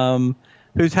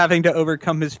who's having to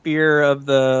overcome his fear of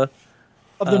the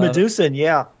Medusan.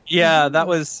 Yeah, that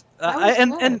was,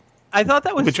 and I thought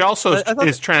that was, which also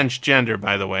is transgender,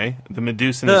 by the way. The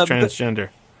Medusan is transgender.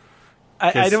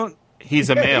 I don't.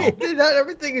 He's a male. Not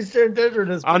everything is transgender in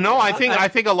this book. No, I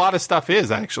think a lot of stuff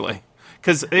is actually,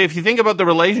 because if you think about the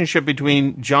relationship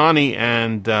between Johnny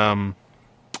and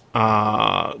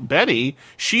Betty,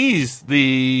 she's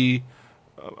the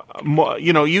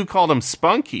you called him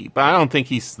spunky, but I don't think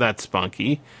he's that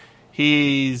spunky.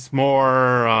 He's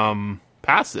more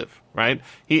passive, right?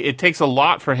 It takes a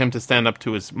lot for him to stand up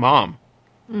to his mom.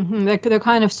 Mm-hmm. They're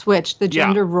kind of switched. The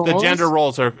gender roles. The gender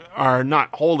roles are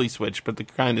not wholly switched, but they're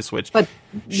kind of switched. But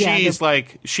she's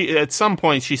at some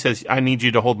point she says, "I need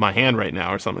you to hold my hand right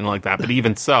now," or something like that. But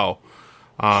even so,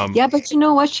 but you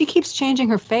know what? She keeps changing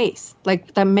her face,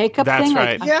 like the makeup that's thing.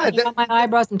 Right. Like, I'm taking off my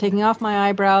eyebrows. I'm taking off my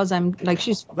eyebrows. I'm like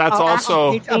she's. That's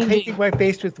also. I'm painting my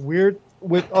face with weird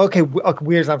is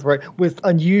not right, with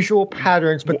unusual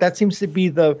patterns, but that seems to be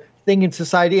the thing in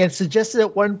society, and suggested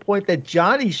at one point that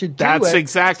Johnny should do That's it.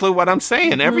 exactly what I'm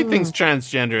saying. Everything's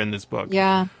transgender in this book.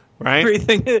 Yeah. Right?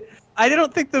 Everything. I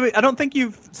don't think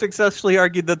you've successfully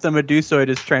argued that the Medusoid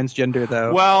is transgender,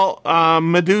 though. Well,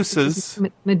 Medusa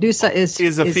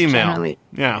is a female.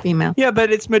 Yeah. Female. Yeah,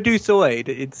 but it's Medusoid.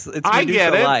 It's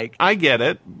Medusa-like. I get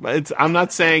it. I'm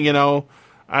not saying,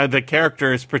 the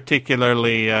character is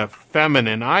particularly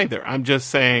feminine either. I'm just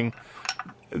saying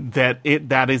that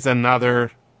is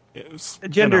another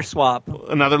gender swap.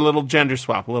 Another little gender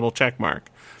swap, a little check mark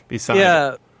beside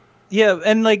it. Yeah,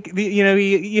 and like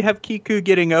you have Kiku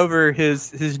getting over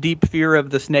his deep fear of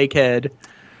the snakehead.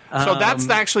 So that's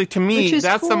actually, to me,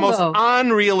 that's the most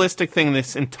unrealistic thing in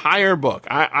this entire book.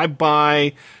 I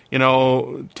buy,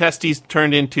 testes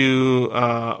turned into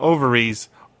ovaries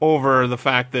over the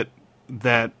fact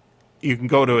that you can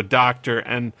go to a doctor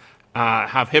and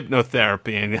have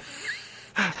hypnotherapy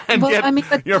and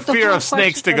get your fear of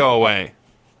snakes to go away.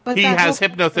 He has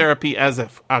hypnotherapy as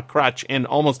a crutch in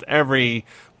almost every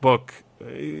book,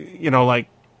 like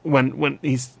when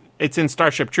it's in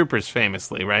Starship Troopers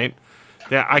famously, right?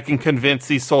 Yeah, I can convince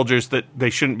these soldiers that they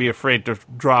shouldn't be afraid to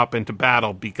drop into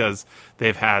battle because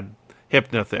they've had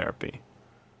hypnotherapy.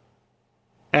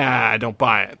 I don't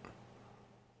buy it.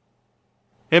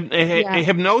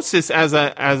 Hypnosis as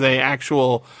a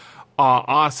actual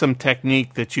awesome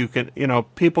technique that you can,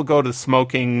 people go to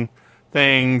smoking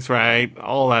things, right?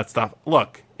 All that stuff.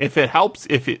 Look, if it helps,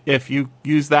 if you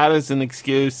use that as an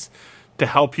excuse to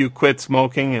help you quit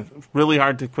smoking, it's really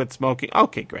hard to quit smoking.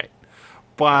 Okay, great.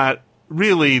 But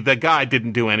really, the guy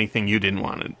didn't do anything you didn't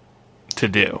want him to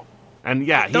do. And he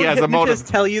has a motive. Just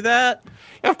tell you that?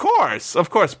 Of course.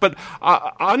 But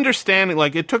understanding,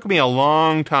 it took me a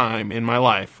long time in my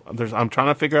life. I'm trying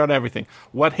to figure out everything.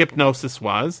 What hypnosis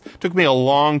was. It took me a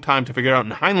long time to figure it out.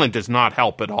 And Heinlein does not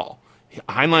help at all.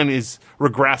 Heinlein is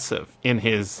regressive in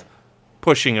his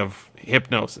pushing of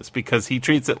hypnosis because he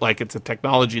treats it like it's a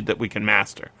technology that we can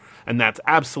master. And that's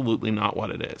absolutely not what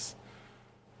it is.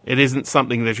 It isn't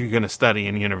something that you're going to study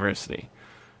in university.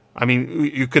 I mean,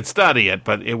 you could study it,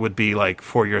 but it would be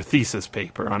for your thesis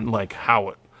paper on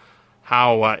how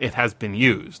it has been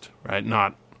used, right?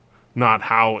 Not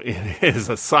how it is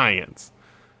a science.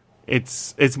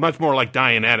 It's much more like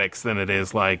Dianetics than it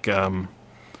is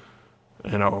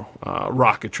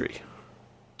rocketry.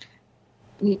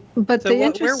 But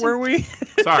where were we?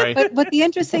 Sorry. But the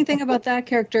interesting thing about that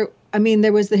character, I mean,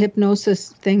 there was the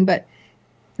hypnosis thing, but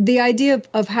the idea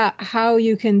of how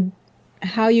you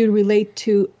relate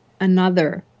to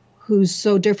another who's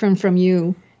so different from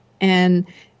you, and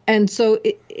so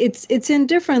it's in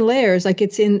different layers.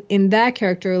 It's in that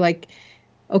character,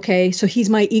 okay, so he's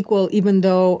my equal, even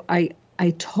though I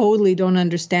totally don't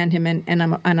understand him, and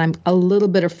I'm a little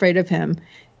bit afraid of him.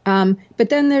 But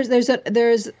then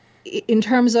there's in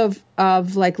terms of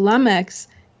Lamex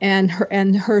and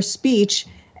her speech,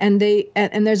 and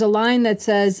there's a line that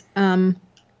says,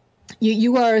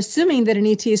 you are assuming that an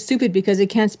ET is stupid because he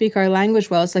can't speak our language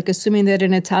well. It's like assuming that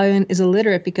an Italian is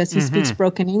illiterate because he speaks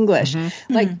broken English.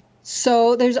 Like,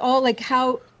 so there's all like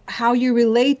how you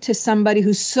relate to somebody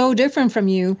who's so different from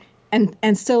you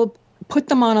and still put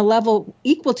them on a level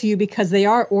equal to you because they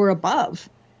are or above.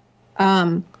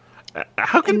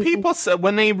 How can people say,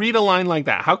 when they read a line like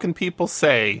that, how can people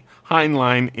say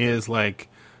Heinlein is like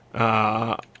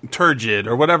turgid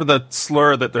or whatever the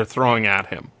slur that they're throwing at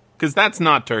him? Because that's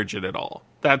not turgid at all.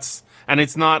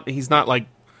 He's not like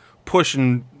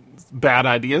pushing bad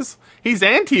ideas. He's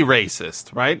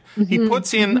anti-racist, right? He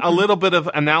puts in a little bit of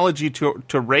analogy to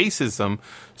racism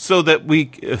so that we,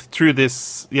 through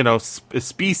this,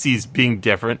 species being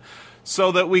different,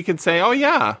 so that we can say, oh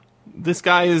yeah, this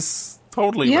guy is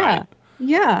totally right.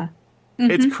 Yeah.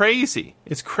 It's crazy.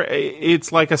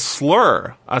 It's like a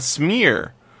slur, a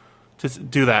smear to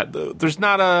do that. There's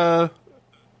not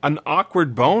an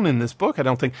awkward bone in this book, I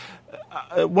don't think.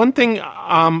 One thing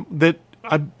that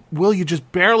Will, you just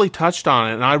barely touched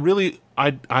on it, and I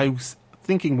was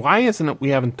thinking, why isn't it we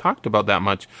haven't talked about that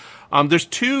much? There's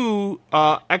two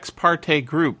ex parte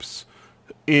groups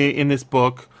in this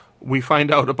book. We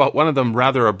find out about one of them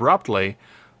rather abruptly,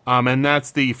 and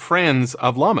that's the Friends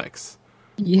of Lummox.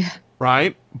 Yeah.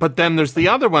 Right? But then there's the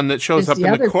other one that shows up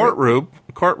in the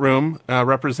courtroom,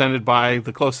 represented by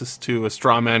the closest to a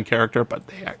straw man character, but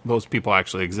those people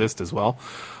actually exist as well,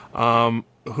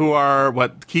 who are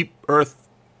Keep Earth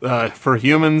for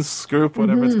Humans group,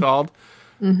 whatever it's called.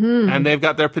 And they've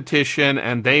got their petition,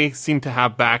 and they seem to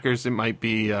have backers. It might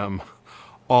be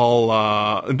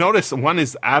all... notice one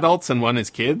is adults and one is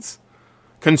kids.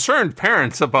 Concerned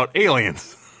parents about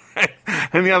aliens.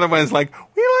 And the other one is like,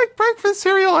 we like breakfast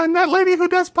cereal and that lady who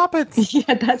does puppets.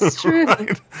 Yeah, that's true.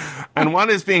 Right? And one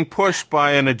is being pushed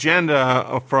by an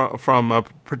agenda from a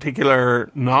particular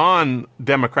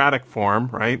non-democratic form,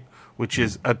 right? Which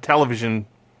is a television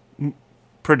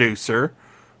producer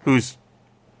who's,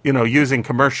 using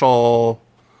commercial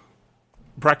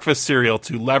breakfast cereal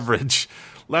to leverage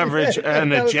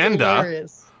an agenda.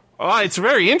 Oh, it's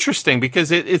very interesting because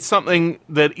it's something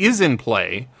that is in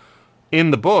play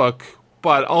in the book,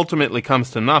 but ultimately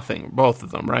comes to nothing, both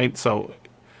of them, right? So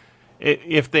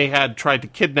if they had tried to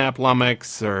kidnap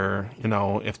Lummox, or,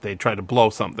 if they tried to blow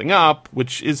something up,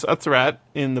 which is a threat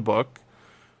in the book,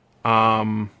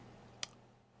 abandoning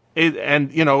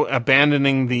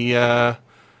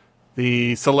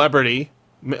the celebrity,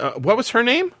 what was her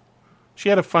name? She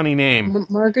had a funny name.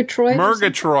 Murgatroyd?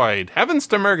 Murgatroyd. Heavens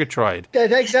to Murgatroyd.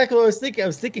 That's exactly what I was thinking. I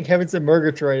was thinking Heavens to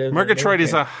Murgatroyd. Murgatroyd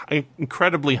is an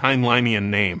incredibly Heinleinian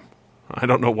name. I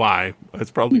don't know why.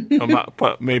 It's probably come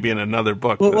up maybe in another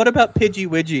book. Well, what about Pidgey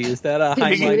Widgie? Is that a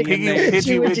Heinleinian name?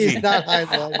 Pidgey Widgie is not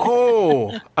Heinlein.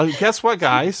 Oh, guess what,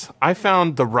 guys? I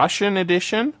found the Russian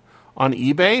edition on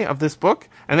eBay of this book,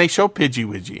 and they show Pidgey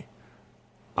Widgie.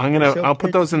 I'll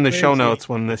put those in the show notes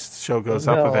when this show goes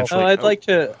up eventually. Oh, I'd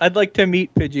like to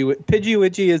meet Pidgey. Pidgey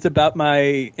Widgie is about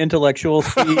my intellectual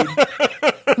speed.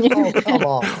 Oh, come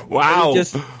on! Wow.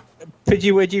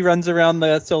 Pidgey Widgie runs around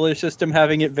the solar system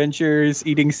having adventures,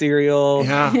 eating cereal.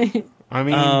 Yeah, I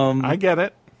mean, I get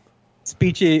it.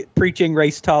 Preaching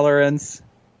race tolerance.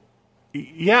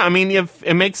 Yeah, I mean,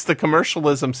 it makes the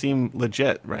commercialism seem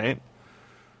legit, right?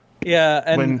 Yeah,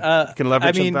 and when you can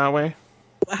leverage it that way.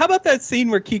 How about that scene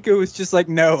where Kiko was just like,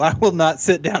 "No, I will not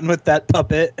sit down with that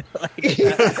puppet." Like,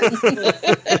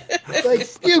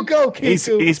 you go,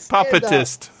 Kiko. He's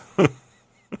puppetist.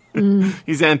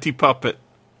 He's anti-puppet.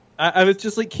 I was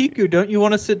just like, Kiku, don't you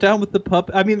want to sit down with the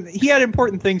puppet? I mean, he had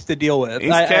important things to deal with.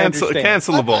 He's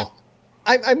cancelable.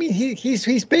 I mean,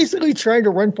 he's basically trying to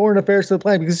run foreign affairs to the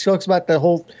planet because he talks about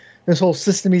this whole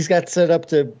system he's got set up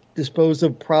to dispose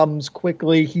of problems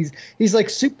quickly. He's like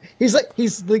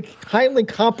Heinlein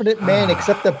competent man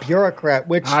except a bureaucrat.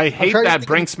 Which I hate that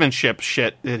brinksmanship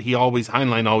shit that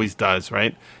Heinlein always does.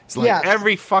 Right? It's like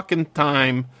every fucking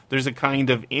time there's a kind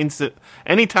of incident,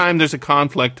 anytime there's a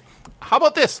conflict. How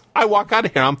about this? I walk out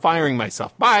of here. I'm firing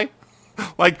myself. Bye.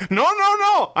 Like, no.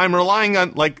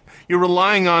 You're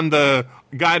relying on the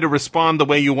guy to respond the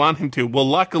way you want him to. Well,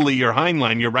 luckily you're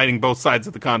Heinlein. You're writing both sides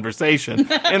of the conversation.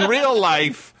 In real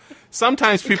life,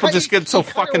 sometimes people just get so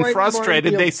fucking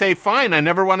frustrated. They say, fine, I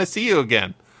never want to see you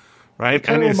again. Right? It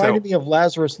kind of reminded me of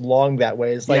Lazarus Long that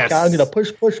way. It's like, I'm going to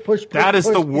push. That is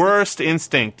the worst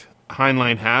instinct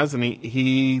Heinlein has, and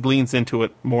he leans into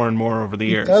it more and more over the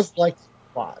years. He does like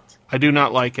plot. I do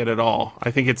not like it at all.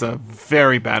 I think it's a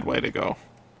very bad way to go.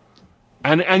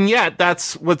 And yet,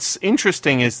 that's what's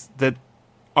interesting is that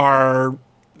our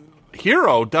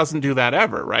hero doesn't do that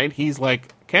ever, right? He's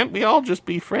like, can't we all just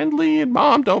be friendly? And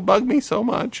Mom, don't bug me so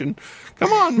much. And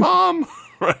come on, Mom.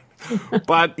 Right?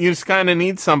 But you just kind of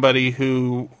need somebody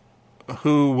who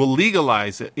will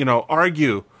legalize it,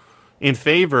 argue in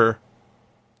favor,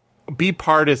 be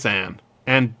partisan,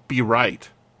 and be right.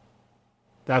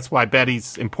 That's why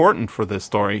Betty's important for this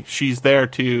story. She's there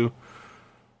to,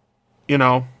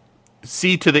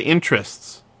 see to the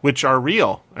interests, which are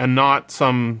real, and not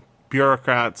some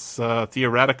bureaucrats'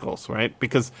 theoreticals, right?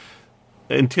 Because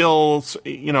until,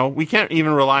 we can't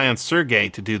even rely on Sergei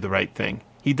to do the right thing.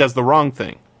 He does the wrong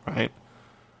thing, right?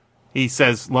 He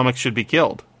says Lummox should be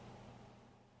killed.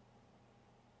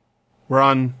 We're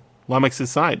on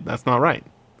Lummox's side. That's not right.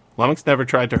 Lummox never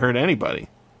tried to hurt anybody.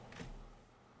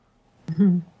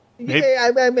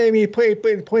 Yeah, I mean, he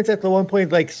points at the one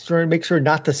point, like, trying to make sure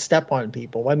not to step on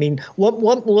people. I mean,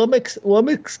 Lummox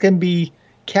can be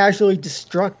casually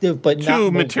destructive, but not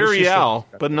to material,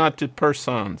 but not to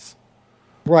persons.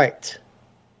 Right.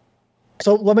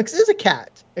 So Lummox is a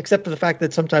cat, except for the fact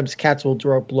that sometimes cats will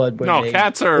draw blood. When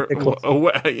cats are.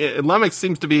 Lummox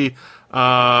seems to be.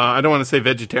 I don't want to say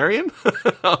vegetarian.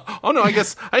 Oh no, I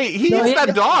guess he is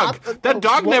that dog. That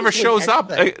dog never shows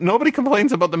up. Nobody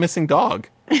complains about the missing dog.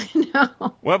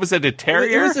 No. What was it? A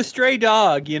terrier? It was a stray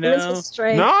dog. It was a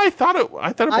stray. No, I thought it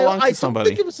belonged to somebody.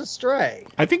 I think it was a stray.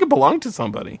 I think it belonged to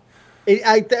somebody.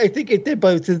 I think it did,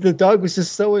 but the dog was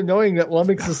just so annoying that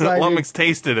Lummox decided. Lummox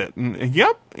tasted it, and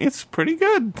yep, it's pretty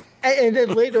good. And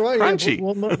then later on,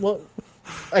 crunchy.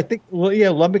 I think,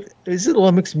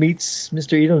 Lummox meets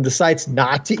Mr. Edom and decides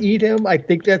not to eat him. I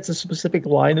think that's a specific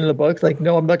line in the book. Like,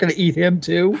 no, I'm not going to eat him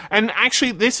too. And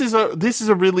actually, this is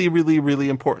a really, really, really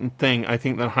important thing. I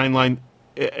think that Heinlein,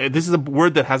 this is a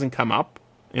word that hasn't come up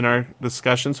in our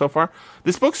discussion so far.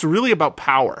 This book's really about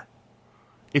power.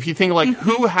 If you think, like,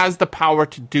 who has the power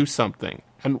to do something?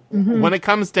 And when it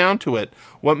comes down to it,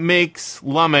 what makes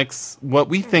Lummox what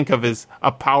we think of as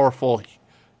a powerful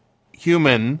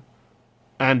human,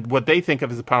 and what they think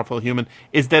of as a powerful human,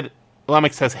 is that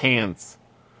Lummox has hands,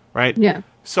 right? Yeah.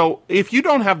 So if you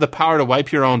don't have the power to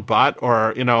wipe your own butt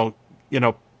or,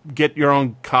 get your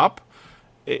own cup,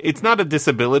 it's not a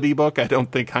disability book. I don't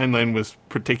think Heinlein was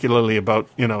particularly about,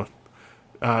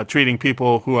 treating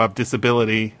people who have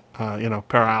disability,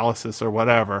 paralysis or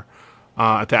whatever,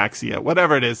 ataxia,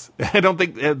 whatever it is. I don't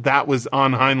think that was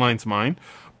on Heinlein's mind,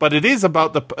 but it is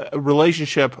about the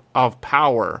relationship of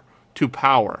power to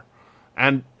power.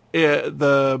 And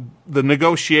the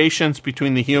negotiations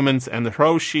between the humans and the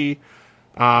Hiroshi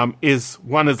is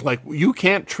like, you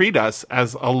can't treat us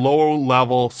as a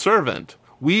low-level servant.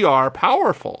 We are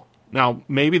powerful. Now,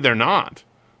 maybe they're not,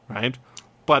 right?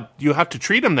 But you have to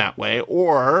treat them that way,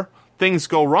 or things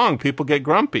go wrong. People get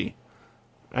grumpy.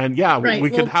 And, we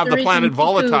could have the planet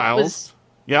volatiles.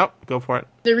 Yep, go for it.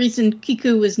 The reason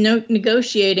Kiku was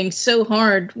negotiating so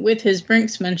hard with his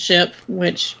brinksmanship,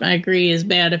 which I agree is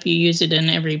bad if you use it in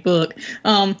every book,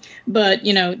 but,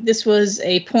 this was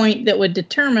a point that would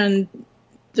determine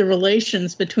the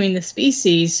relations between the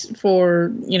species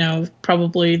for,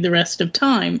 probably the rest of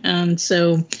time. And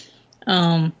so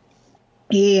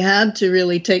he had to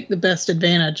really take the best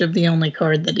advantage of the only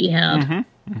card that he had.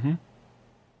 Mm-hmm. Mm-hmm.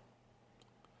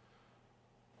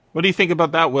 What do you think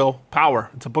about that, Will? Power.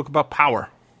 It's a book about power.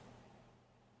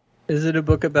 Is it a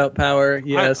book about power?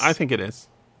 Yes. I think it is.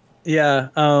 Yeah.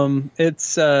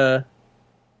 It's but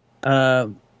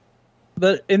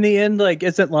in the end, like,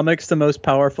 isn't Lummox the most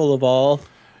powerful of all?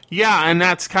 Yeah, and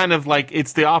that's kind of like,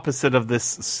 it's the opposite of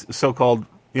this so-called,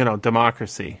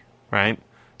 democracy, right?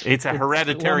 It's a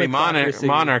hereditary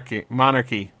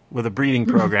monarchy with a breeding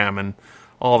program and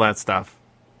all that stuff.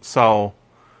 So,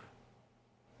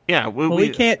 yeah, we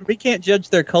can't judge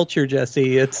their culture,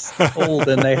 Jesse. It's old,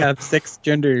 and they have 6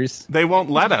 genders. They won't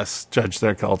let us judge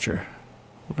their culture,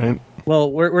 right? Well,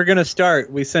 we're going to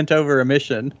start. We sent over a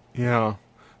mission. Yeah,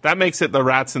 that makes it The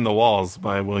Rats in the Walls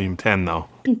by William Tenn, though.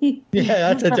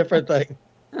 Yeah, that's a different thing.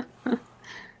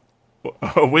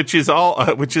 Which is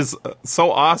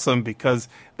so awesome, because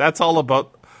that's all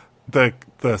about the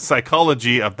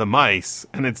psychology of the mice,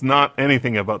 and it's not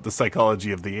anything about the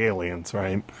psychology of the aliens,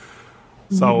 right?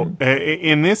 So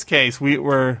in this case,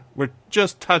 we're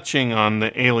just touching on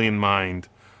the alien mind.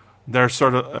 They're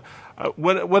sort of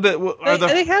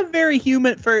they have very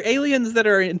human, for aliens that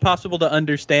are impossible to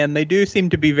understand. They do seem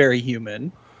to be very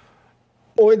human.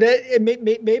 Or that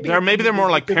maybe they're more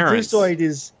like parents. The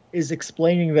Medusoid is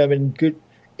explaining them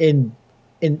in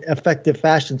effective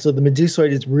fashion. So the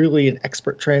Medusoid is really an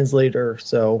expert translator.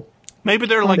 So. Maybe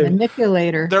they're like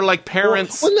manipulator. They're like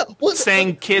parents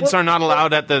saying kids are not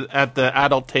allowed at the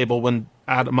adult table when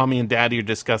mommy and daddy are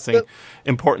discussing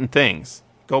important things.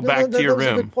 Go back to your room.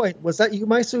 That was a good point. Was that you,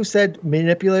 Maisu, who said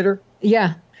manipulator?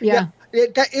 Yeah.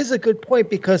 That is a good point,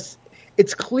 because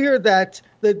it's clear that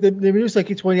the Medusa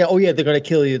keeps pointing out, oh yeah, they're going to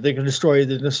kill you, they're going to destroy you,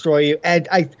 they're going to destroy you, and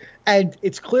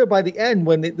it's clear by the end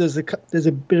when there's a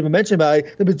bit of a mention about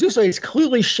it, the Medusa is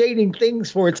clearly shading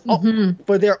things for its own,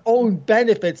 for their own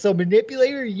benefit. So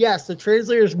manipulator, yes, the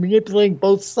translator is manipulating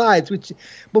both sides,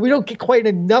 but we don't get quite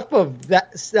enough of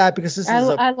that because this is.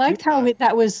 I liked how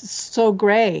that was so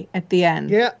gray at the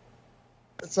end. Yeah,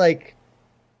 it's like.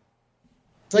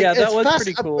 Yeah, that was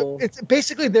pretty cool. It's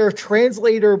basically their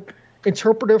translator,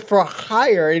 interpreter for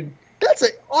hire, and that's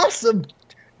an awesome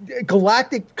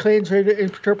galactic translator,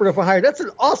 interpreter for hire. That's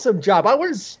an awesome job. I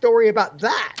want a story about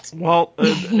that. Well,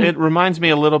 it reminds me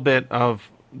a little bit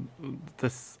of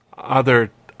this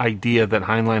other idea that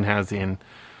Heinlein has in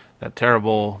that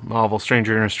terrible novel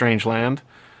 "Stranger in a Strange Land."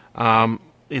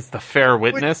 It's the fair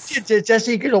witness.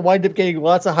 Jesse, you're going to wind up getting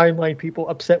lots of Heinlein people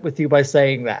upset with you by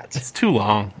saying that. It's too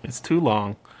long.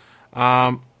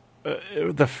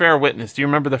 The fair witness. Do you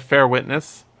remember the fair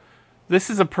witness? This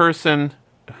is a person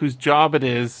whose job it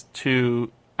is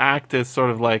to act as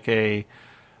sort of like a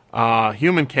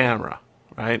human camera,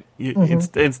 right?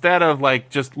 Instead of like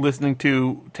just listening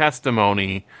to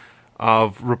testimony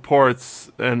of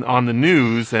reports and on the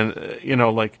news and,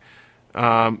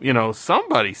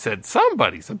 somebody said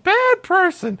somebody's a bad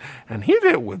person and he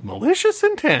did it with malicious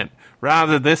intent.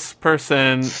 Rather, this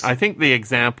person, I think the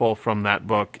example from that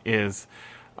book is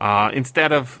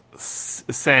instead of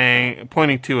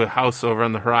pointing to a house over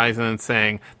on the horizon and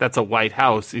saying that's a white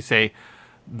house, you say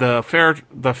the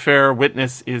fair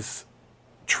witness is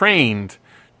trained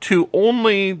to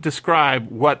only describe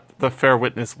what the fair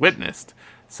witness witnessed.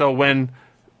 So when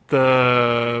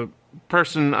the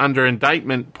person under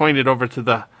indictment pointed over to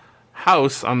the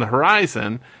house on the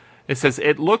horizon, it says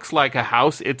it looks like a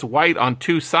house. It's white on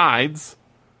two sides,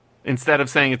 instead of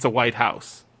saying it's a white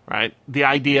house, right? The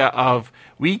idea of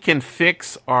we can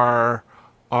fix our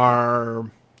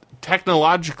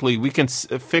technologically, we can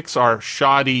fix our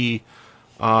shoddy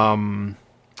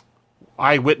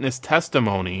eyewitness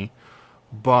testimony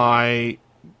by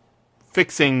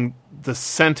fixing the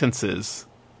sentences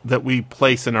that we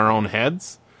place in our own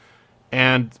heads.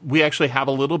 And we actually have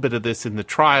a little bit of this in the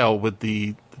trial with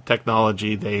the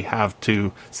technology. They have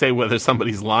to say whether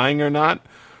somebody's lying or not,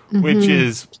 which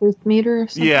is truth meter or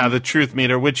something? Yeah, the truth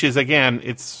meter, which is, again,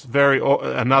 it's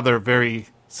another very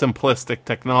simplistic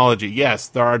technology. Yes,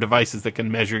 there are devices that can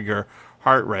measure your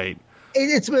heart rate.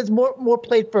 It's more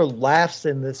played for laughs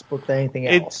in this book than anything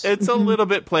else. It's a little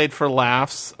bit played for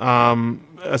laughs,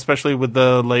 especially with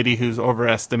the lady who's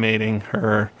overestimating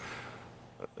her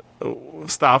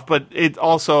stuff. But it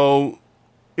also,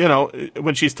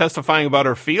 when she's testifying about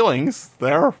her feelings,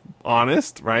 they're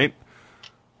honest, right?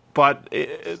 But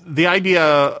the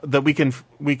idea that we can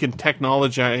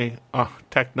technology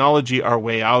our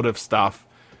way out of stuff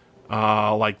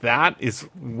like that is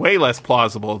way less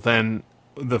plausible than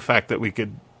the fact that we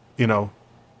could,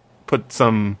 put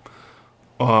some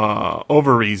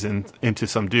ovaries into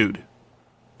some dude.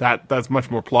 That's much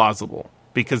more plausible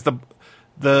because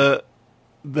the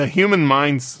human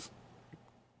mind's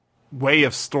way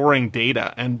of storing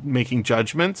data and making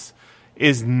judgments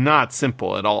is not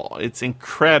simple at all. It's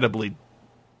incredibly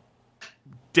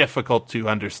difficult to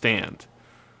understand.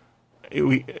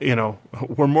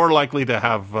 We're more likely to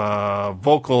have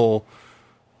vocal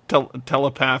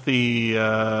telepathy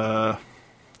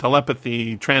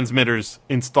transmitters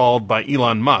installed by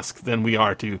Elon Musk than we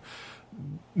are to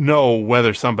know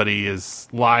whether somebody is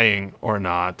lying or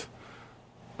not.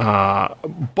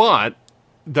 But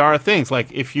there are things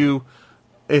like if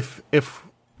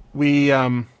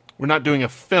we're not doing a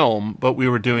film, but we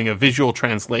were doing a visual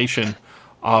translation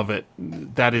of it,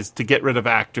 that is to get rid of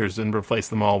actors and replace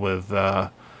them all with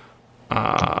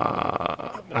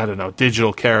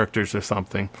digital characters or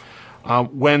something.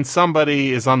 When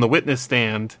somebody is on the witness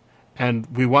stand and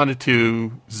we wanted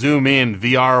to zoom in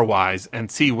VR-wise and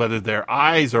see whether their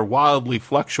eyes are wildly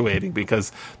fluctuating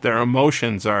because their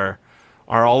emotions are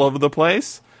all over the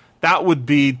place, that would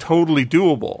be totally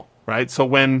doable, right? So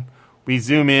when we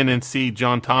zoom in and see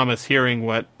John Thomas hearing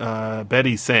what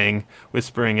Betty's saying,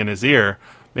 whispering in his ear,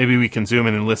 maybe we can zoom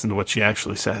in and listen to what she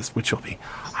actually says, which will be,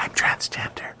 "I'm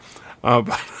transgender."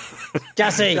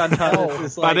 Jesse, John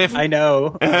Thomas is like, I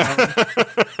know.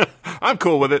 I'm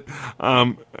cool with it.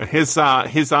 His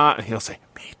he'll say,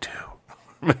 "Me too."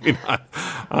 Maybe not.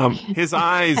 His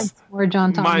eyes. Or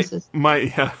John Thomas's.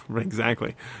 Yeah,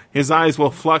 exactly. His eyes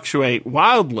will fluctuate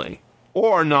wildly,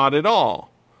 or not at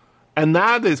all. And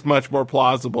that is much more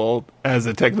plausible as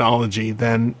a technology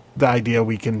than the idea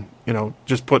we can,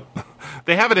 just put...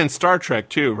 They have it in Star Trek,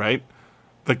 too, right?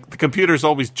 The computer's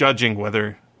always judging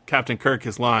whether Captain Kirk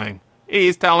is lying.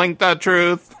 He's telling the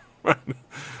truth.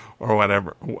 or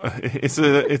whatever. It's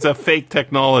a fake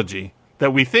technology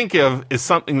that we think of as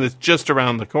something that's just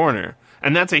around the corner,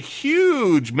 and that's a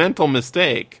huge mental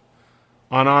mistake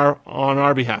on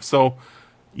our behalf. So,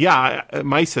 yeah,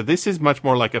 Maisa, this is much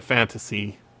more like a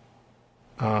fantasy.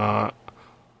 Yeah,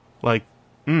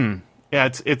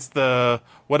 it's the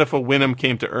what if a Wynnum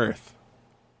came to Earth?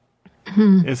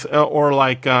 It's or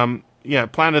like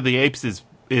Planet of the Apes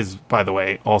is by the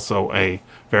way also a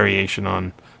variation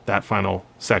on that final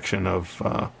section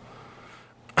of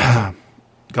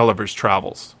Gulliver's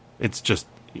Travels. It's just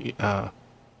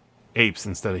apes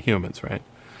instead of humans, right?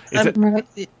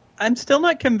 I'm still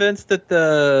not convinced that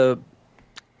the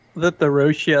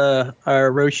Roshi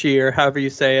or Roshi or however you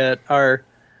say it are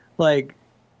like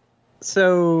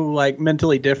so like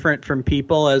mentally different from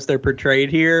people as they're portrayed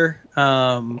here.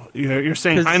 You're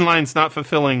saying Heinlein's not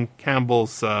fulfilling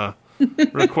Campbell's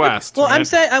request. Well, right? I'm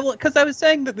saying because I was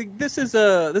saying that this is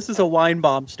a wine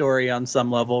bomb story on some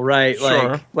level, right?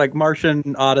 Sure. Like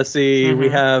Martian Odyssey. We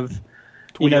have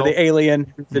the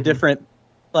alien, the different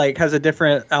has a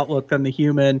different outlook than the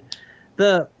human.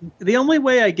 The only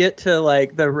way I get to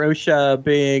like the Rosha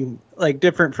being like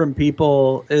different from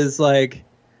people is like,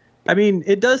 I mean,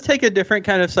 it does take a different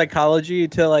kind of psychology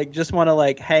to like just want to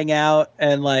like hang out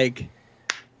and like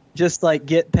just like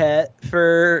get pet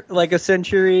for like a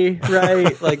century,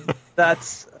 right? Like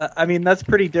that's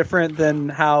pretty different than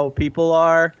how people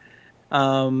are.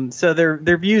 So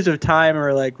their views of time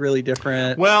are like really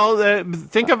different. Well,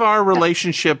 think of our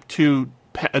relationship to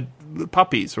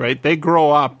puppies, right? They grow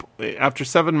up after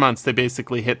 7 months. They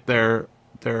basically hit their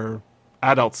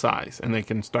adult size, and they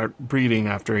can start breeding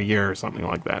after a year or something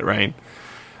like that, right?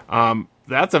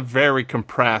 That's a very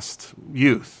compressed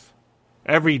youth.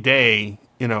 Every day,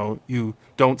 you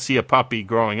don't see a puppy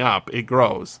growing up. It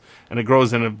grows, and it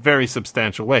grows in a very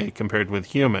substantial way compared with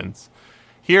humans.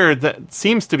 Here, that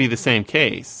seems to be the same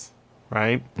case,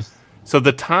 right? So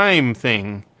the time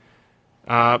thing,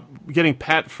 getting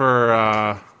pet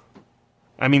for,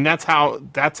 that's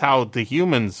how the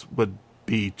humans would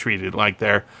be treated. Like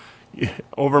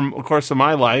over the course of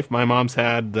my life, my mom's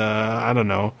had,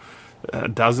 a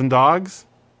dozen dogs,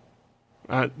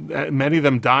 many of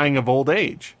them dying of old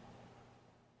age.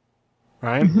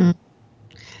 Right? Mm-hmm.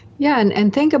 Yeah,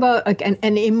 and think about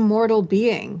an immortal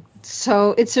being.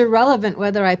 So it's irrelevant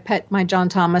whether I pet my John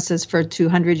Thomases for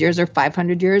 200 years or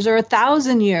 500 years or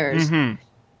 1,000 years.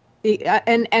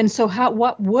 Mm-hmm. And so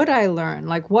what would I learn?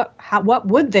 Like what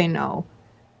would they know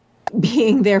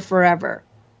being there forever?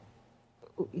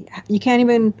 You can't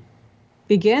even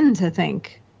begin to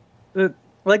think.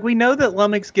 Like we know that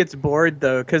Lummox gets bored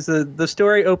though, because the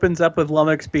story opens up with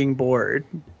Lummox being bored.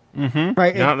 Mm-hmm.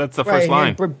 Right. Yeah, that's the first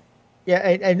line.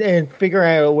 And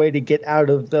figuring out a way to get out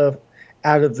of the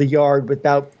yard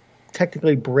without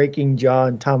technically breaking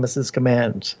John Thomas's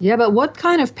commands. Yeah, but what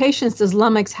kind of patience does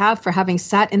Lummox have for having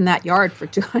sat in that yard for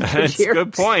 200 years? That's a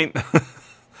good point.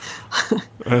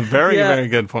 A very, very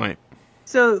good point.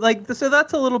 So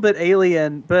that's a little bit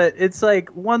alien, but it's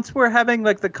like once we're having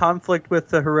like the conflict with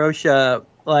the Hirosha,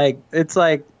 like it's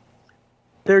like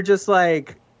they're just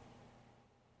like,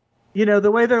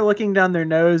 the way they're looking down their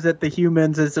nose at the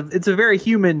humans it's a very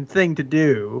human thing to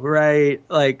do, right?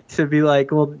 Like to be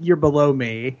like, well, you're below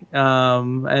me,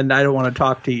 and I don't want to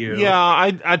talk to you.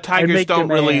 Yeah, tigers don't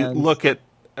really look at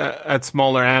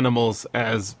smaller animals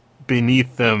as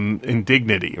beneath them in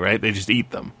dignity, right? They just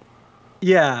eat them.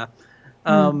 Yeah.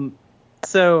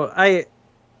 So I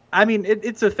mean,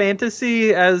 it's a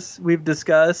fantasy as we've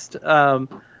discussed.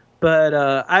 But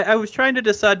I was trying to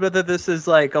decide whether this is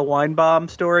like a wine bomb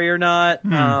story or not.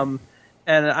 And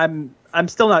I'm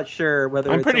still not sure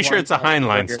whether I'm pretty sure it's a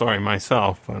Heinlein story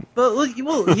myself. But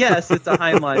well, yes, it's a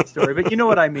Heinlein story, but you know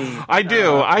what I mean. I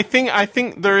do. I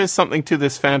think there is something to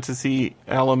this fantasy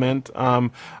element.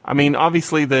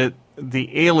 Obviously the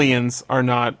aliens are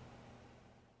not,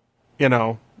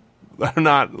 are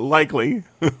not likely.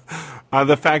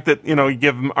 The fact that, you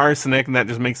give them arsenic and that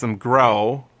just makes them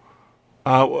grow.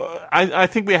 I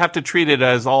think we have to treat it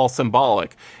as all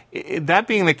symbolic. That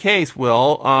being the case,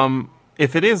 Will,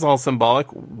 if it is all symbolic,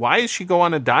 why does she go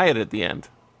on a diet at the end?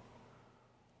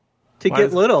 To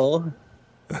get little.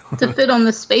 To fit on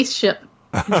the spaceship.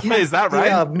 Is that right?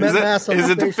 Yeah, is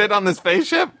it to fit on the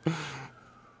spaceship?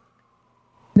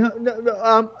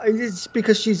 No. It's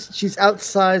because she's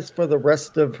outsized for the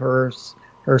rest of her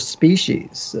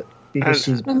species.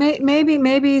 Because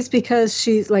maybe it's because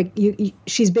she's like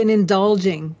she's been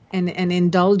indulging and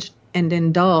indulged,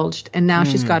 and now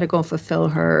she's got to go fulfill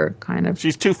her kind of.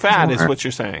 She's too fat, is what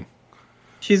you're saying.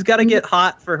 She's got to get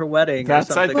hot for her wedding. That's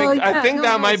or something. I think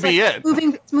that might be it.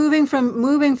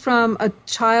 Moving from a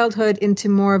childhood into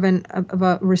more of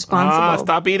a responsible.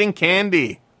 Stop eating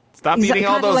candy. Stop eating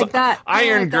all those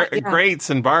iron grates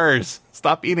and bars.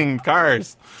 Stop eating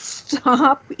cars.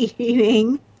 Stop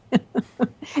eating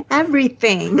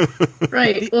everything.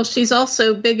 Right. Well, she's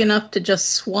also big enough to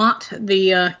just swat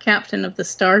the captain of the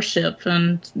starship,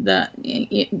 and that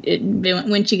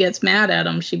when she gets mad at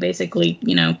him, she basically,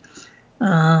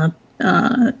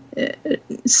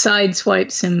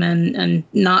 sideswipes him and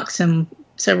knocks him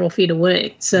several feet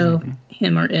away. So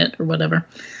him or it or whatever.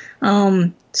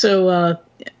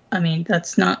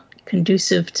 That's not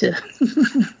conducive to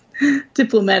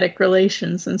diplomatic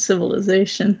relations and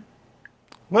civilization.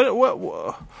 What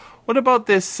about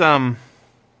this?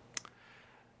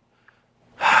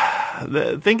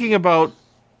 Thinking about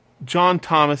John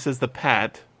Thomas as the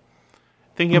pet,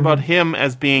 thinking about him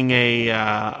as being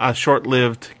a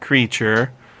short-lived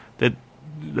creature that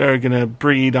they're going to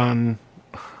breed on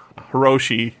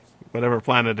Hiroshi, whatever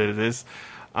planet it is.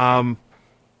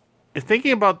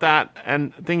 Thinking about that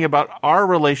and thinking about our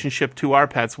relationship to our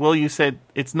pets, Will, you said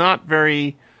it's not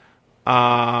very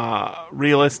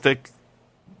realistic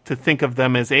to think of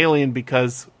them as alien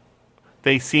because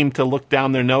they seem to look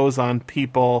down their nose on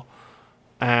people,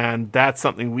 and that's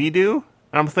something we do.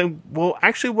 And I'm thinking, well,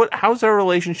 actually, how's our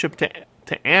relationship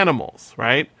to animals,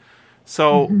 right?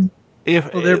 So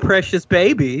if they're precious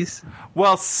babies.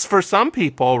 Well, for some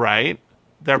people, right?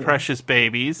 They're precious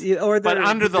babies, but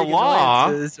under the law,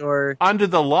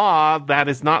 that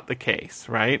is not the case,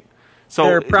 right? So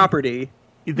their property,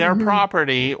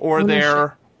 property, or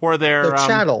their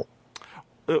chattel,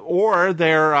 or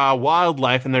their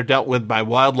wildlife, and they're dealt with by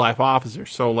wildlife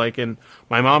officers. So, like in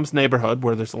my mom's neighborhood,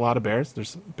 where there's a lot of bears,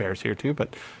 there's bears here too,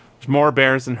 but there's more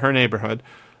bears in her neighborhood.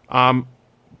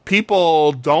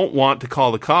 People don't want to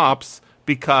call the cops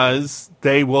because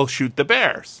they will shoot the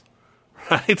bears,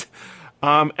 right?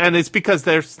 And it's because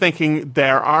they're thinking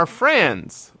they're our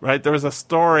friends, right? There was a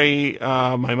story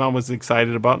my mom was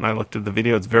excited about, and I looked at the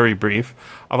video. It's very brief,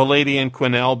 of a lady in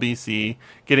Quesnel, BC,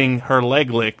 getting her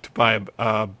leg licked by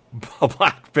a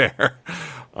black bear.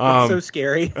 That's so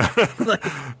scary.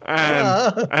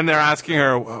 and they're asking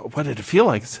her, what did it feel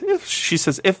like? She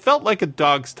says, it felt like a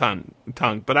dog's tongue,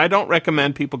 but I don't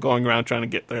recommend people going around trying to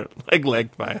get their leg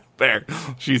licked by a bear.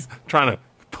 She's trying to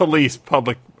police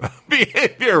public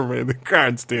behavior with the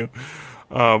cards too.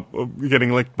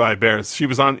 Getting licked by bears. She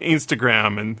was on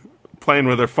Instagram and playing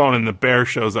with her phone, and the bear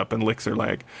shows up and licks her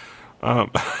leg.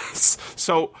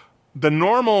 So the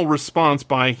normal response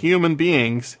by human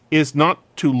beings is not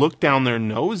to look down their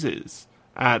noses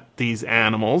at these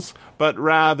animals, but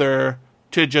rather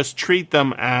to just treat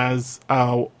them as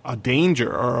a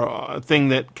danger or a thing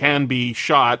that can be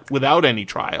shot without any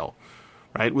trial.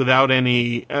 Right, without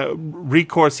any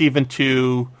recourse even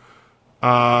to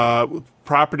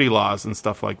property laws and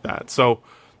stuff like that. So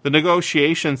the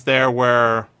negotiations there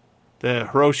where the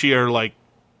Hiroshi are like,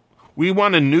 we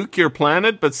want to nuke your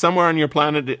planet, but somewhere on your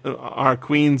planet our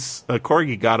queen's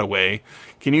corgi got away.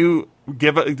 Can you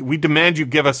we demand you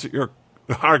give us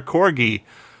our corgi.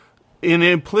 In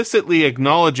implicitly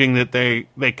acknowledging that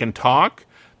they can talk,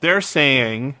 they're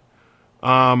saying,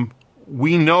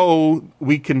 we know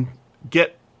we can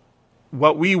get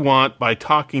what we want by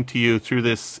talking to you through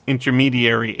this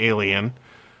intermediary alien,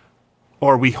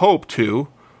 or we hope to,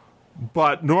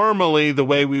 but normally the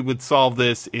way we would solve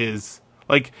this is,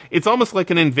 like, it's almost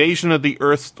like an invasion of the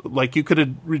Earth. Like, you could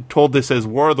have told this as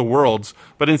War of the Worlds,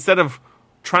 but instead of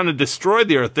trying to destroy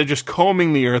the Earth, they're just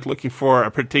combing the Earth looking for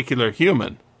a particular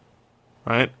human,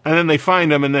 right? And then they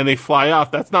find them and then they fly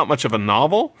off. That's not much of a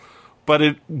novel, but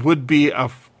it would be a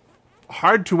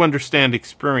hard to understand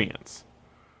experience.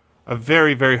 A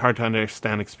very, very hard to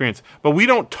understand experience. But we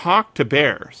don't talk to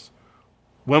bears.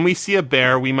 When we see a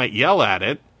bear, we might yell at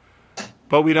it,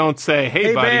 but we don't say,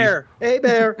 hey buddy. Bear. Hey,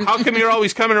 bear. How come you're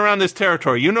always coming around this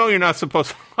territory? You know you're not supposed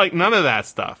to, like, none of that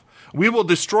stuff. We will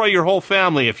destroy your whole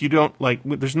family if you don't, like,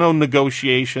 there's no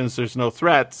negotiations, there's no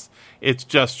threats. It's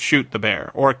just shoot the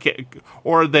bear. Or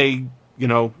they,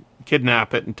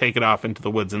 kidnap it and take it off into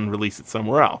the woods and release it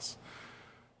somewhere else.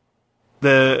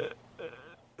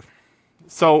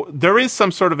 So there is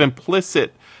some sort of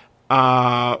implicit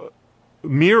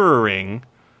mirroring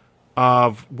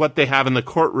of what they have in the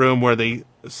courtroom, where they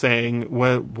saying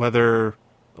whether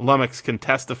lummox can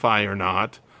testify or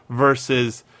not,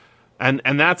 versus, and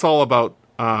that's all about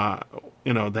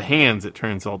the hands. It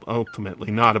turns out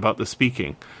ultimately not about the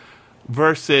speaking,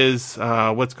 versus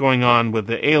what's going on with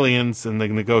the aliens and the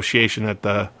negotiation at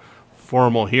the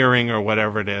formal hearing or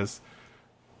whatever it is.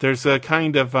 There's a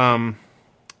kind of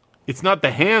it's not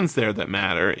the hands there that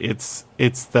matter. It's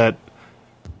that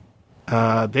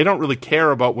they don't really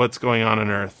care about what's going on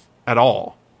Earth at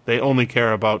all. They only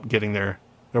care about getting their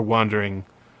wandering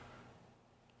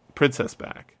princess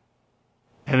back.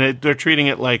 And they're treating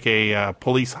it like a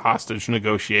police hostage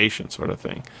negotiation sort of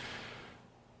thing.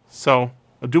 So,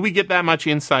 do we get that much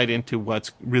insight into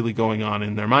what's really going on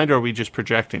in their mind, or are we just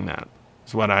projecting that?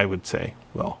 Is what I would say.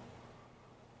 Well,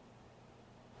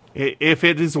 if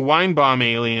it is a wine bomb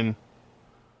alien,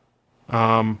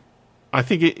 I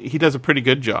think he does a pretty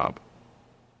good job.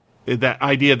 That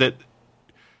idea that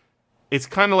it's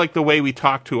kind of like the way we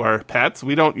talk to our pets.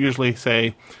 We don't usually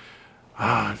say,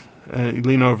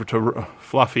 lean over to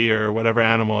Fluffy or whatever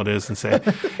animal it is and say,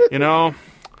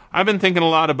 I've been thinking a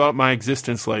lot about my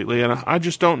existence lately, and I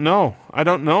just don't know. I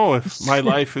don't know if my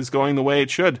life is going the way it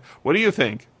should. What do you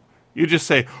think? You just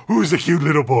say, who's a cute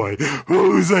little boy?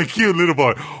 Who's a cute little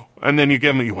boy? And then you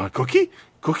give him, you want a cookie?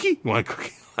 Cookie? You want a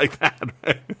cookie? Like that,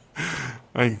 right?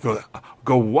 And you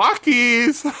go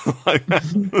walkies. Like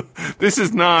that. This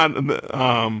is not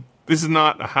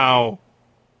how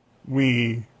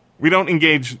we don't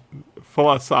engage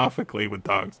philosophically with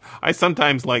dogs. I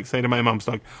sometimes say to my mom's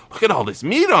dog, look at all this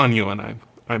meat on you, and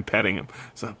I'm petting him.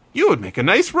 So, you would make a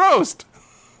nice roast.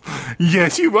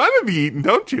 Yes, you want to be eaten,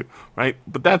 don't you? Right?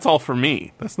 But that's all for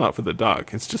me. That's not for the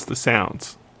dog. It's just the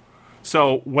sounds.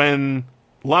 So when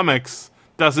Lummox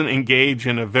doesn't engage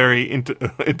in a very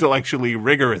intellectually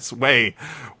rigorous way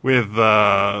with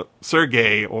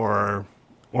Sergei or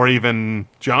even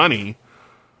Johnny,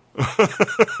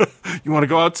 you want to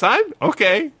go outside?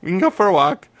 Okay, we can go for a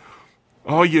walk.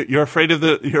 Oh, you're afraid of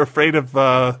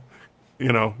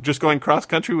just going cross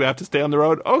country. We have to stay on the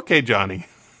road. Okay, Johnny.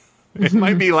 It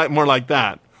might be more like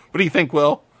that. What do you think,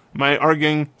 Will? Am I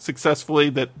arguing successfully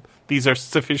that these are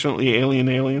sufficiently alien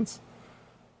aliens?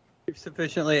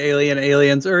 Sufficiently alien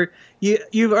aliens, or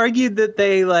you've argued that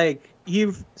they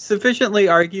you've sufficiently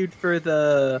argued for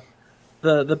the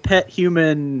pet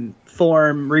human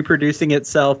form reproducing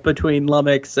itself between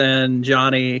Lummox and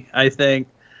Johnny. I do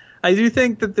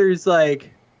think that there's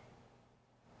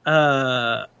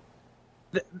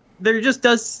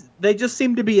they just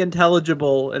seem to be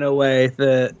intelligill in a way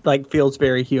that feels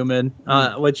very human,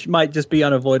 which might just be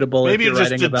unavoidable. Maybe if you're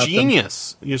just writing a about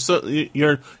genius. Them.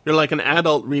 You're like an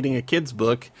adult reading a kid's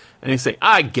book, and you say,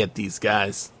 "I get these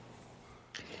guys."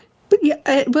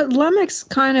 But Lummox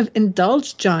kind of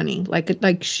indulged Johnny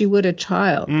like she would a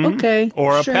child. Mm-hmm. Okay,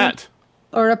 or sure. A pet,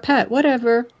 or a pet,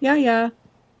 whatever. Yeah.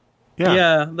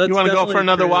 That's you want to go for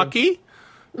another true. walkie?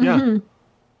 Mm-hmm. Yeah.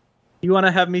 You want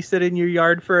to have me sit in your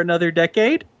yard for another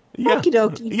decade? Yeah. Okie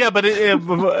dokie. Yeah, but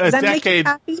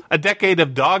a decade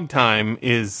of dog time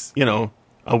is,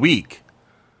 a week,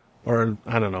 or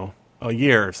I don't know, a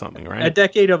year or something, right? A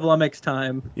decade of Lummox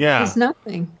time. Yeah, it's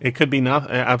nothing. It could be nothing.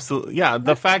 Absolutely. Yeah,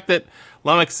 the fact that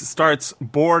Lummox starts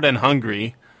bored and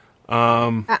hungry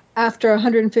after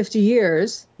 150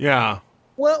 years. Yeah.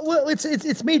 Well,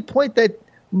 it's made point that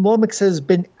Lummox has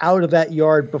been out of that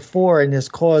yard before and has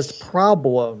caused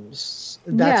problems.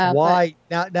 That's why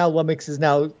now Lummox is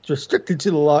now restricted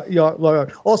to the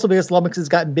yard. Also because Lummox has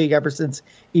gotten big ever since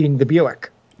eating the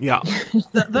Buick. Yeah.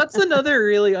 That's another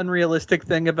really unrealistic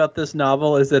thing about this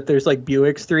novel is that there's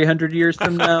Buicks 300 years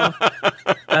from now.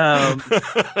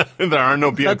 There are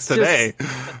no Buicks today.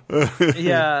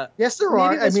 Yeah. Yes, there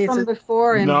are. Maybe from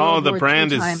before. No, the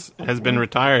brand has been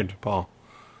retired, Paul.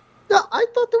 No, I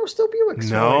thought there were still Buicks.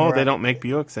 No, they don't make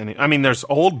Buicks any. I mean, there's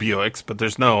old Buicks, but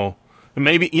there's no.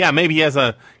 Maybe he has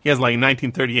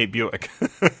 1938 Buick.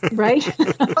 Right?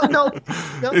 no,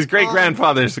 his great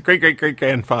grandfather's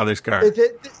car.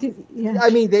 I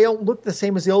mean, they don't look the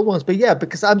same as the old ones, but yeah,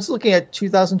 because I'm just looking at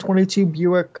 2022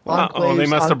 Buick Enclaves. They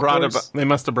must have brought it. They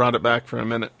must have brought it back for a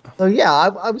minute. So yeah,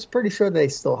 I was pretty sure they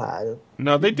still had it.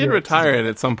 No, they did retire it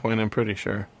at some point. I'm pretty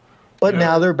sure. But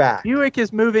now they're back. Buick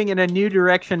is moving in a new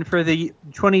direction for the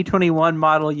 2021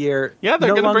 model year. Yeah, they're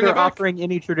no going to bring it longer back. offering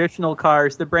any traditional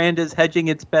cars. The brand is hedging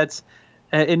its bets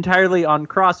entirely on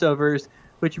crossovers,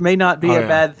 which may not be a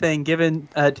bad thing given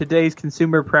today's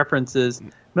consumer preferences.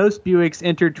 Most Buicks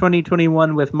entered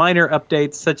 2021 with minor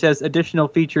updates such as additional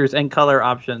features and color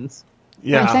options.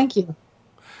 Yeah, thank you.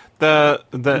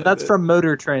 That's from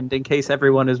Motor Trend, in case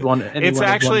everyone is wondering.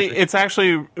 It's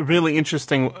actually really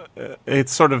interesting.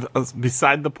 It's sort of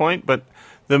beside the point, but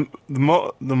the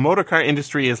motor car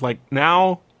industry is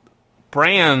now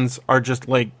brands are just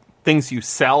things you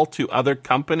sell to other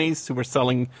companies who are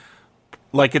selling.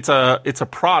 It's a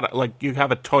product. Like you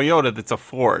have a Toyota that's a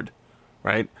Ford,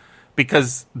 right?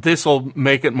 Because this will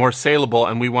make it more saleable,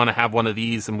 and we want to have one of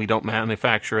these, and we don't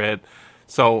manufacture it,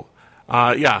 so.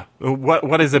 Yeah.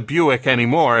 What is a Buick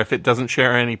anymore if it doesn't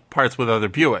share any parts with other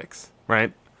Buicks,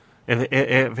 right?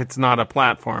 If it's not a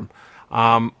platform.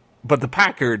 But the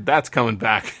Packard, that's coming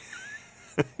back.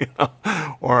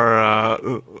 Or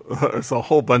there's a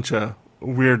whole bunch of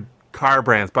weird car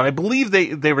brands. But I believe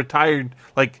they retired,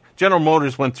 like General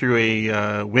Motors went through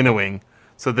a winnowing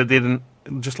so that they didn't,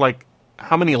 just like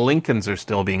how many Lincolns are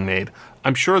still being made.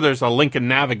 I'm sure there's a Lincoln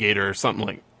Navigator or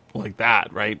something like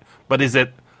that, right? But is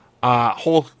it a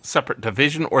whole separate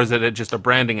division, or is it just a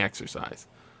branding exercise?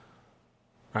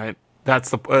 Right?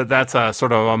 That's a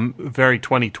sort of a very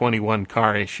 2021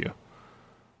 car issue.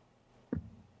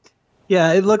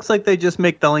 Yeah, it looks like they just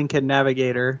make the Lincoln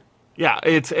Navigator. Yeah,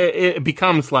 it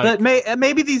becomes like. But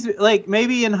maybe these, like,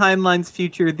 maybe in Heinlein's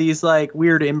future, these like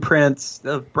weird imprints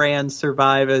of brands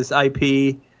survive as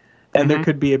IP, and there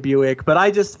could be a Buick. But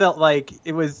I just felt like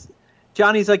it was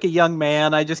Johnny's like a young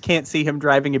man. I just can't see him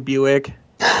driving a Buick.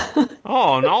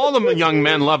 Oh, and all the young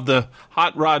men love the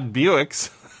hot rod Buicks.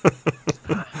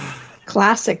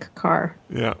 Classic car.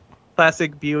 Yeah,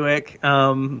 classic Buick.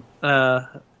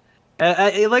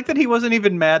 I like that he wasn't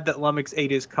even mad that Lummox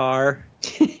ate his car.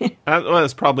 That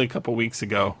was probably a couple weeks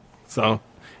ago, so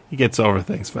he gets over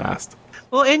things fast.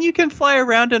 Well, and you can fly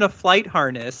around in a flight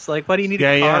harness. Like, what do you need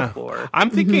a car for? I'm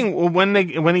thinking well,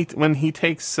 when he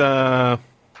takes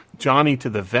Johnny to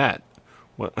the vet,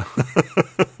 on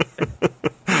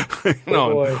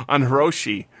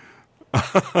Hiroshi,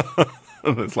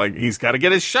 it's like he's got to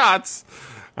get his shots.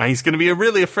 He's going to be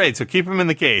really afraid, so keep him in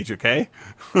the cage, okay?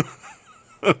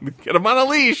 Get him on a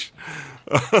leash.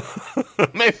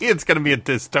 Maybe it's going to be a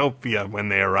dystopia when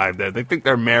they arrive there. They think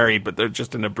they're married, but they're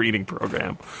just in a breeding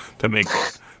program to make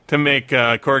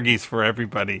corgis for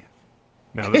everybody.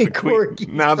 Now that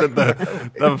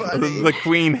the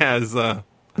queen has.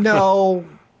 No.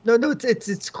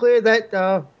 It's clear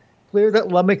that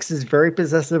Lummox is very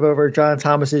possessive over John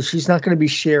Thomas's. She's not going to be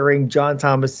sharing John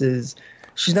Thomas's.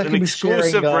 She's not going to be sharing an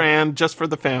exclusive brand just for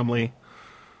the family.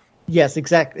 Yes,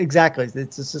 exactly.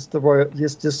 It's just the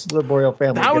royal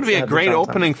family. That would be a great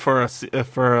opening for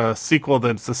a sequel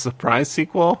that's a surprise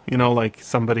sequel. Like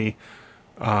somebody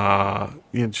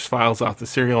just files off the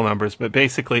serial numbers, but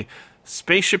basically,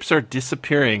 spaceships are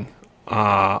disappearing.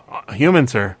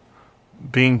 Humans are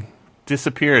being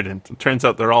disappeared, and it turns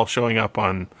out they're all showing up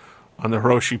on the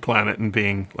Hiroshi planet and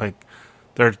being like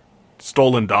they're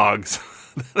stolen dogs.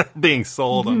 That are being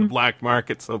sold on the black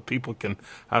market so people can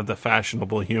have the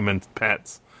fashionable human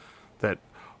pets that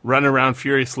run around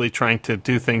furiously trying to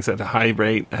do things at a high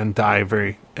rate and die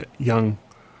very young,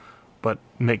 but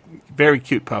make very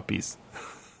cute puppies.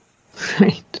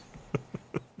 Right.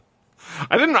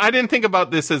 I didn't think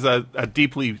about this as a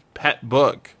deeply pet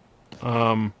book,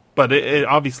 but it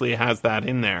obviously has that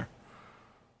in there.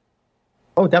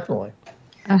 Oh, definitely.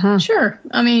 Uh-huh. Sure.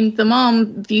 I mean, the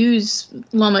mom views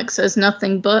Lummox as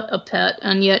nothing but a pet,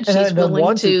 and yet she's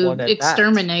willing to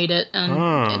exterminate it,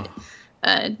 and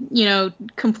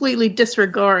completely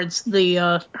disregards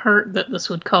the hurt that this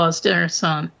would cause to her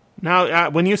son. Now,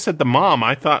 when you said the mom,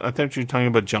 I thought you were talking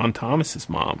about John Thomas's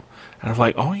mom, and I was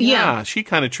like, oh yeah. She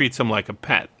kind of treats him like a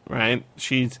pet, right?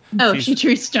 She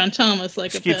treats John Thomas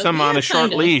like a pet. She keeps him on a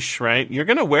short leash, right? You're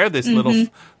going to wear this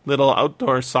little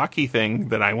outdoor socky thing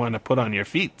that I want to put on your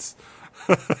feet.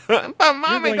 But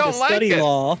mommy don't like it.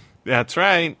 Law. That's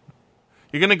right.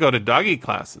 You're going to go to doggy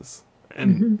classes.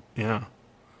 And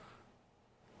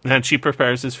and she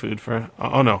prepares his food for...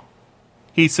 Oh, no.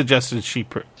 He suggested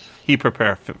he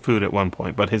prepare food at one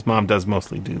point, but his mom does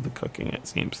mostly do the cooking, it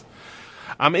seems.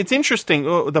 It's interesting.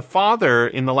 The father,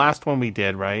 in the last one we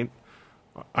did, right?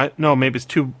 Maybe it's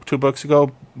two books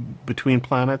ago, Between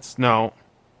Planets. No,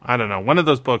 I don't know. One of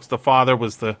those books, the father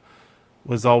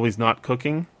was always not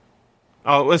cooking.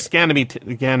 Oh, it was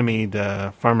Ganymede,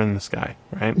 Farmer in the Sky,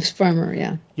 right? It's Farmer,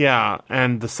 yeah. Yeah,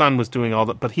 and the son was doing all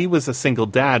that, but he was a single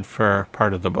dad for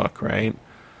part of the book, right?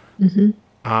 Mm-hmm.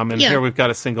 Here we've got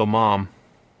a single mom.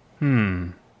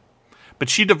 But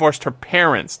she divorced her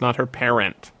parents, not her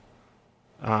parent,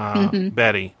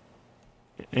 Betty.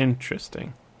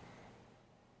 Interesting.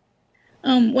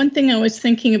 One thing I was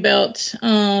thinking about,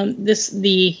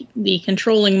 the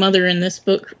controlling mother in this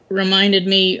book reminded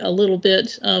me a little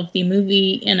bit of the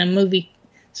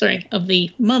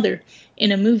mother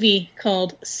in a movie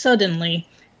called Suddenly,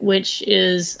 which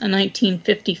is a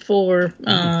 1954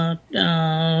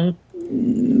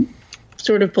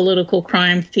 sort of political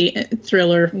crime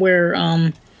thriller where,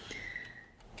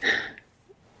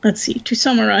 let's see, to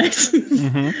summarize,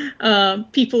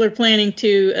 people are planning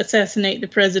to assassinate the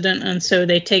president, and so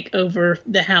they take over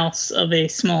the house of a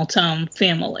small town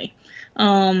family.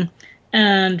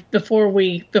 And before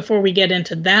we get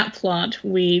into that plot,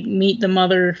 we meet the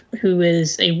mother, who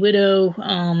is a widow,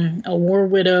 a war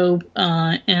widow,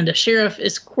 and a sheriff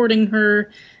is courting her,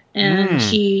 and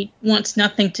she wants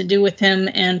nothing to do with him,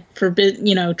 and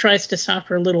tries to stop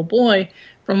her little boy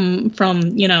from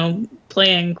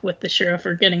playing with the sheriff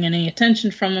or getting any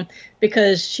attention from him,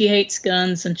 because she hates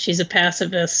guns and she's a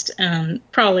pacifist, and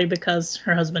probably because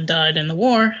her husband died in the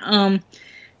war.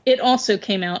 It also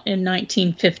came out in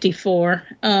 1954.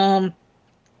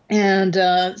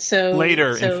 So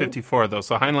later in 54, though,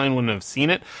 so Heinlein wouldn't have seen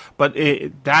it, but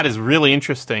that is really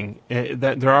interesting.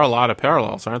 That there are a lot of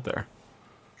parallels, aren't there?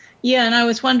 Yeah, and I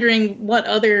was wondering what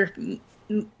other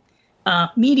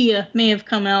media may have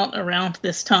come out around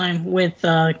this time with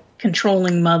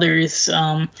controlling mothers,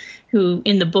 who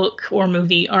in the book or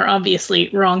movie are obviously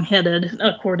wrong-headed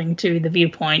according to the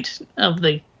viewpoint of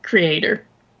the creator.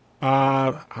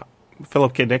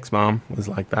 Philip K. Dick's mom was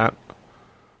like that.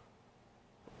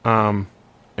 And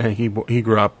he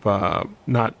grew up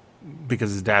not because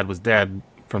his dad was dead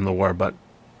from the war, but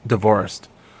divorced.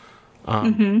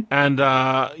 And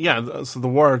so the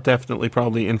war definitely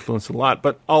probably influenced a lot.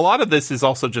 But a lot of this is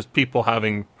also just people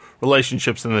having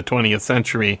relationships in the 20th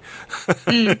century,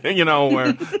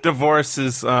 where divorce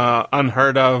is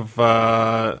unheard of.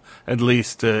 At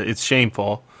least it's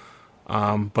shameful,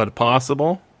 but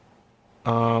possible.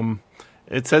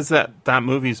 It says that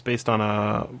movie is based on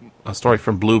a story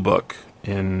from Blue Book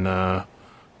in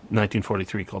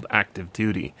 1943 called Active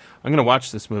Duty. I'm going to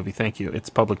watch this movie. Thank you. It's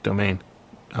public domain.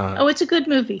 It's a good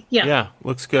movie. Yeah. Yeah,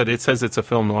 looks good. It says it's a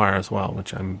film noir as well,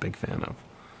 which I'm a big fan of.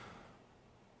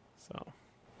 So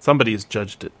somebody has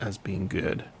judged it as being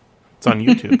good. It's on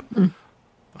YouTube.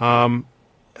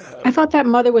 I thought that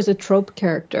mother was a trope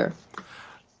character.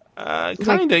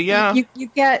 Kind of, yeah. You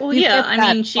get. Well, you yeah. get I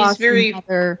that mean, she's bossy very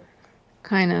mother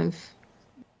kind of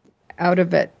out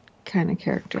of it kind of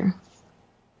character.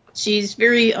 She's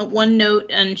very one note,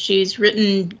 and she's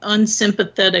written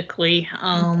unsympathetically.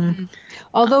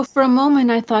 Although for a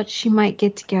moment I thought she might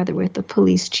get together with the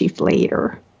police chief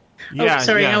later. Yeah,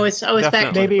 sorry, yeah, I was back.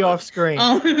 definitely. Maybe off screen.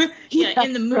 Yeah,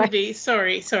 in the movie. Right.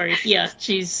 Sorry. Yeah,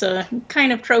 she's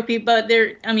kind of tropey, but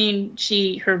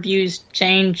her views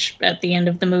change at the end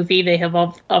of the movie. They have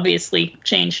obviously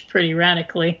changed pretty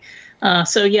radically.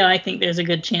 So yeah, I think there's a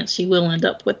good chance she will end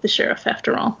up with the sheriff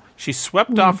after all. She's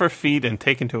swept off her feet and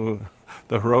taken to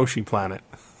the Hiroshi planet.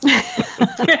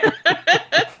 Yeah,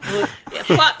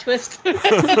 plot twist.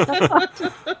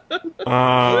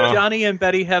 Johnny and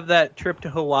Betty have that trip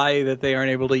to Hawaii that they aren't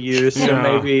able to use, so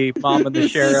maybe Mom and the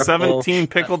sheriff 17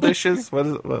 pickle dishes?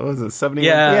 What was it? 71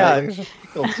 Yeah,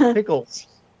 pickles.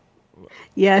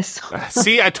 Yes.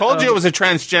 See, I told you it was a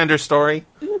transgender story.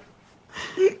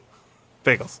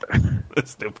 Pickles.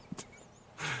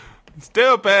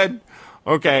 Stupid.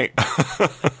 Okay.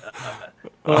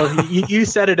 Well, you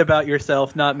said it about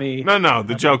yourself, not me. No,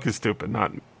 the joke is stupid,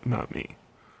 not me.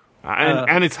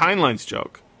 And it's Heinlein's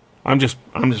joke. I'm just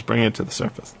bringing it to the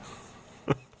surface.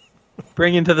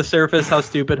 Bringing to the surface how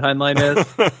stupid Heinlein is.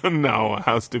 No,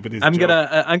 how stupid is. I'm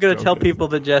gonna tell people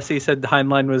that Jesse said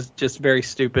Heinlein was just very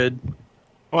stupid.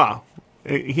 Well,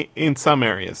 in some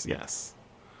areas, yes.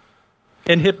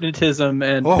 In hypnotism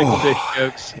and pickle dish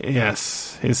jokes.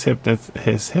 Yes, his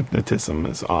hypnotism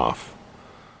is off.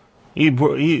 He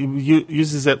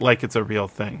uses it like it's a real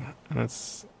thing, and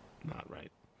that's not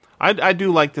right. I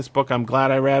do like this book. I'm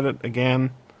glad I read it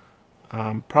again.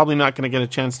 Probably not going to get a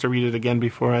chance to read it again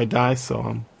before I die, so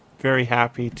I'm very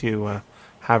happy to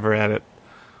have read it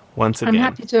once again. I'm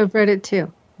happy to have read it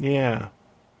too. Yeah.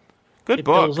 Good It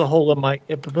book. fills a hole in my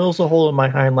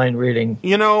Heinlein reading.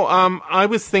 I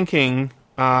was thinking,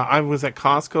 I was at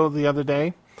Costco the other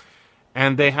day,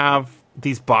 and they have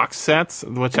these box sets,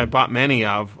 which I bought many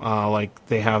of. Like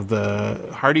they have the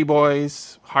Hardy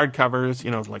Boys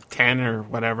hardcovers, like 10 or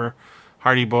whatever.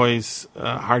 Hardy Boys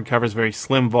hardcovers, very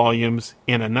slim volumes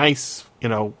in a nice,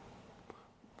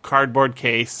 cardboard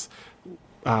case.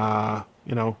 Color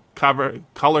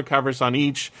covers on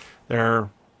each. They're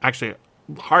actually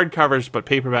hardcovers, but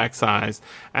paperback size.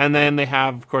 And then they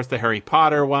have, of course, the Harry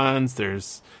Potter ones.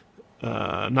 There's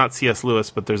not C.S.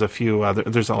 Lewis, but there's a few other.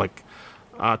 There's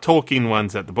Tolkien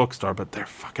ones at the bookstore, but they're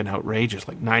fucking outrageous,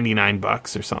 like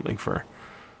 $99 or something for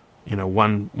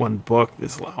one book.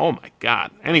 Oh my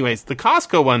god. Anyways, the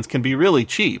Costco ones can be really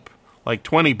cheap, like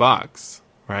 $20,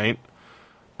 right?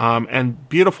 And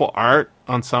beautiful art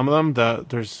on some of them.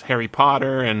 There's Harry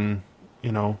Potter and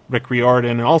Rick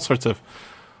Riordan and all sorts of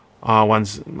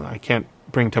ones. I can't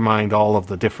bring to mind all of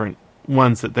the different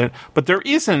ones but there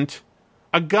isn't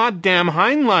a goddamn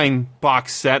Heinlein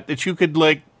box set that you could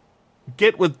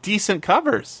get with decent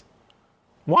covers.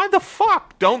 Why the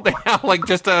fuck don't they have like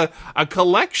just a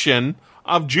collection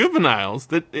of juveniles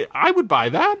that I would buy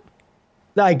that?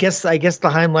 I guess the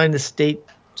Heinlein estate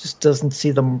just doesn't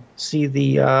see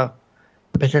the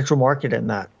potential market in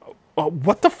that.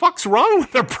 What the fuck's wrong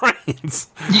with their brains?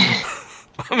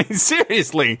 I mean,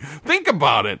 seriously, think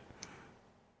about it.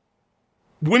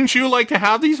 Wouldn't you like to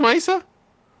have these, Misa?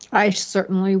 I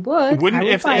certainly would. Wouldn't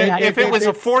if it was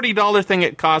a $40 thing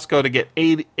at Costco to get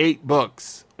eight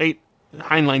books, 8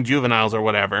 Heinlein juveniles or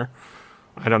whatever.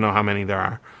 I don't know how many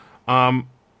there are.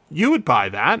 You would buy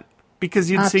that because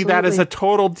you'd see that as a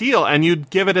total deal, and you'd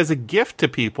give it as a gift to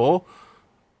people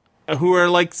who are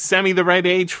like semi the right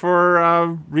age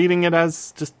for reading it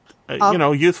as just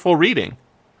youthful reading.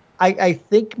 I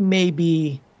think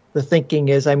maybe the thinking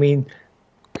is, I mean,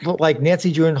 like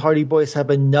Nancy Drew and Hardy Boys have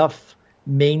enough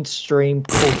mainstream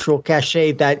cultural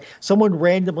cachet that someone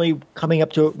randomly coming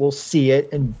up to it will see it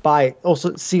and buy it.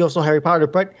 Also Harry Potter.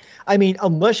 But I mean,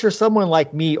 unless you're someone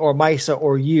like me or Misa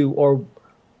or you or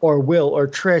Will or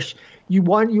Trish, you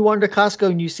wander to Costco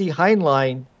and you see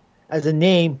Heinlein as a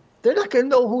name, they're not going to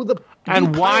know who the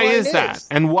and why Heinlein is that?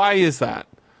 And why is that?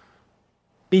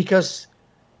 Because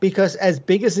as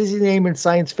big as his name in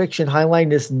science fiction,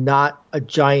 Heinlein is not a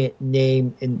giant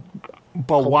name in.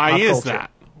 But why is culture.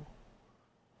 that?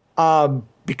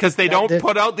 Because they don't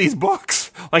put out these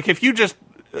books. Like if you just,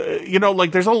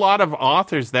 like there's a lot of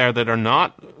authors there that are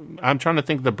not. I'm trying to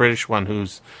think of the British one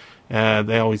who's.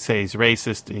 They always say he's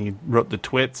racist. And he wrote the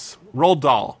twits. Roald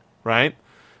Dahl, right?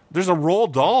 There's a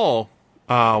Roald Dahl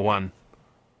one.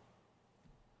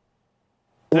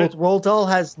 Roald Dahl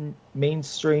has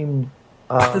mainstream.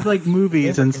 It's like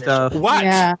movies and stuff. What?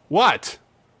 Yeah. What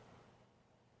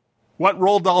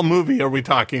Roald Dahl movie are we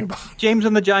talking about? James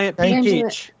and the Giant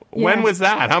Peach. When was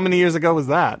that? How many years ago was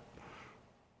that?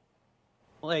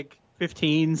 Like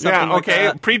 15, something like okay.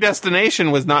 that.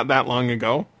 Predestination was not that long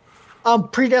ago.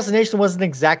 Predestination wasn't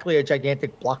exactly a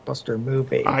gigantic blockbuster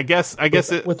movie. I guess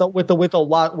with a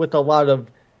lot of.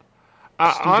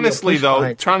 Honestly,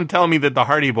 though, trying to tell me that the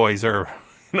Hardy Boys are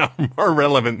more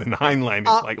relevant than Heinlein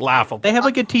is like laughable. They have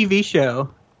like a TV show.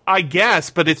 I guess,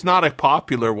 but it's not a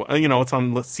popular one. It's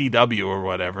on CW or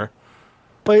whatever.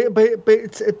 But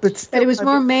it was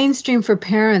more mainstream for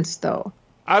parents, though.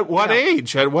 At what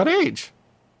age? At what age?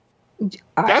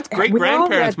 That's great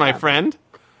grandparents, my friend.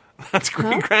 That's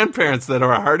great grandparents that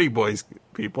are Hardy Boys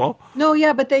people. No,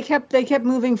 yeah, but they kept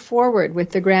moving forward with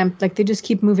the they just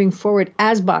keep moving forward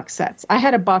as box sets. I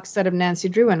had a box set of Nancy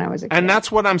Drew when I was a kid. And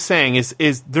that's what I'm saying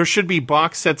is there should be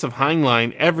box sets of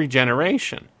Heinlein every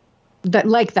generation.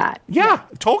 That. Yeah.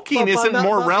 Tolkien isn't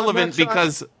more relevant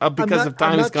because of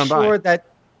time has gone by. I'm not sure that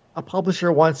a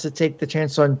publisher wants to take the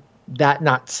chance on that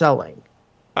not selling.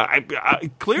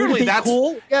 Clearly that's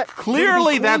cool?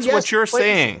 clearly that's what you're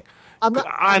saying.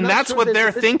 And that's what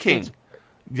they're thinking.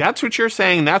 That's what you're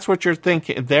saying. That's what you're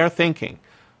thinking. They're thinking.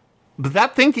 But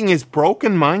that thinking is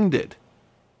broken-minded.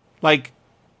 Like,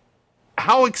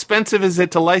 how expensive is it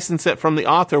to license it from the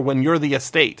author when you're the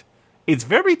estate? It's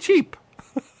very cheap.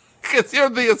 Because you're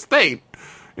the estate.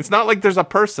 It's not like there's a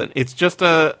person. It's just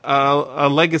a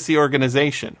legacy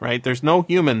organization, right? There's no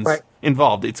humans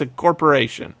involved. It's a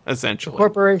corporation, essentially.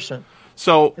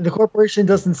 So and the corporation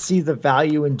doesn't see the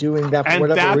value in doing that for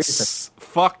whatever reason. And that's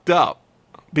fucked up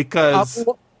because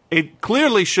it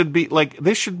clearly should be like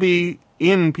this should be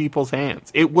in people's hands.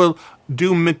 It will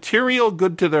do material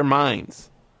good to their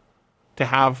minds to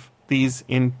have these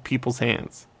in people's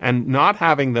hands and not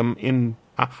having them in.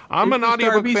 I'm an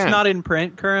audiobook fan. Not in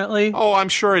print currently. Oh, I'm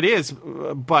sure it is,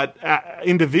 but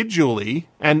individually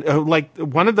and like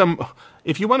one of them.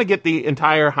 If you want to get the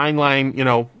entire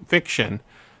Heinlein, fiction.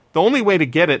 The only way to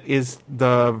get it is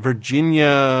the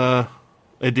Virginia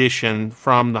edition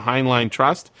from the Heinlein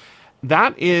Trust.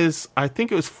 That is, I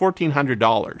think it was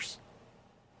 $1,400.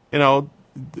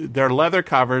 They're leather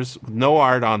covers with no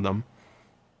art on them.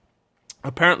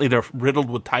 Apparently, they're riddled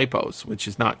with typos, which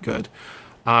is not good.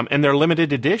 And they're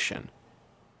limited edition.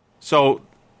 So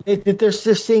they're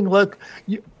just saying, look,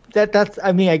 that's.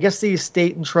 I mean, I guess the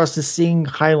estate and trust is seeing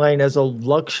Heinlein as a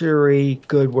luxury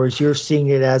good, whereas you're seeing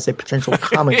it as a potential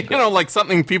comic good. Like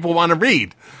something people want to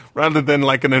read, rather than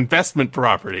like an investment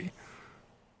property.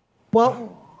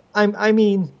 Well, I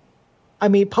mean,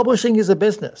 publishing is a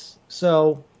business,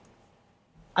 so.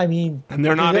 And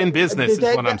they're not in business, is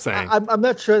what I'm saying. I'm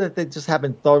not sure that they just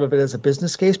haven't thought of it as a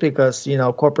business case because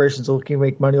corporations are looking to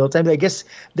make money all the time. I guess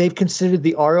they've considered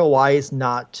the ROI is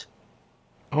not.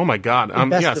 Oh my God!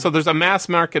 So there's a mass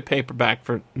market paperback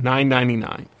for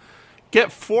 $9.99.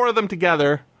 Get 4 of them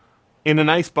together in a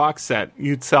nice box set.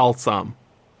 You'd sell some.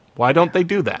 Why don't they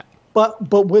do that? But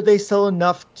would they sell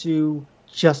enough to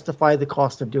justify the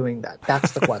cost of doing that?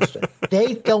 That's the question.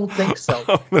 They don't think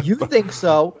so. You think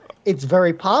so. It's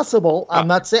very possible. I'm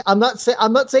not saying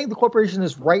the corporation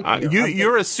is right here.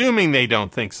 You're assuming they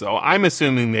don't think so. I'm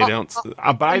assuming they don't,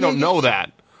 but I don't know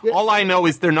that. All I know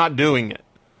is they're not doing it.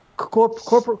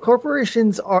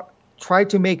 Corporations try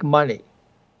to make money,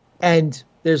 and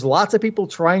there's lots of people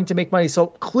trying to make money. So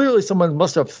clearly, someone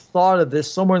must have thought of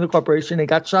this somewhere in the corporation and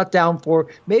got shot down for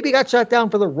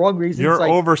the wrong reasons.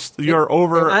 You're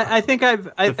over. I think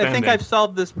I've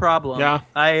solved this problem.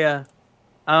 Yeah.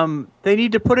 They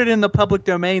need to put it in the public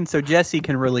domain so Jesse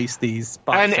can release these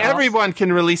box and sets. Everyone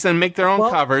can release and make their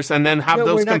own covers, and then have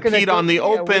those compete on the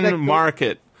open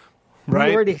market. Right?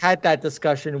 We already had that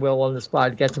discussion, Will, on this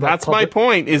podcast. That's my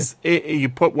point. Is you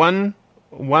put one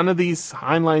of these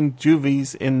Heinlein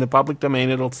juvies in the public domain,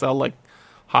 it'll sell like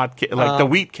like the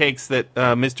wheat cakes that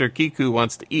Mr. Kiku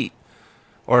wants to eat,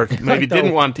 or maybe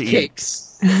didn't want to eat.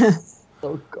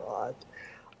 Oh God.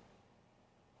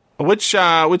 Which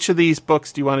of these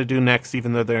books do you want to do next,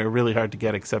 even though they're really hard to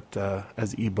get except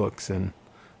as ebooks and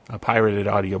pirated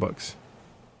audiobooks?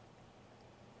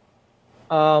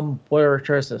 What are our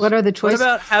choices? What are the choices? What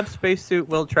about Have Spacesuit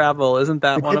Will Travel? Isn't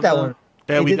that one of them? One.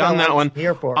 Yeah, we've done that one.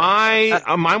 Here for I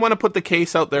want to put the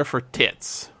case out there for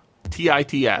Tits.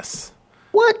 TITS.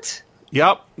 What?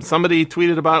 Yep. Somebody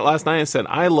tweeted about it last night and said,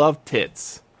 I love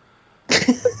tits.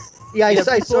 Yeah,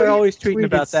 I saw you're always tweeting tweeted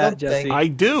about that, something. Jesse. I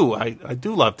do. I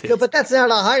do love tits. No, but that's not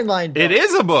a Heinlein book. It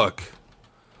is a book.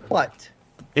 What?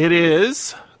 It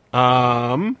is.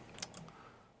 Let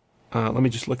me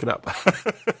just look it up.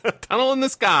 Tunnel in the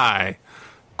Sky.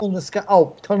 In the sky.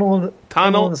 Oh, Tunnel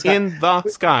in the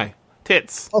Sky.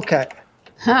 Tits. Okay.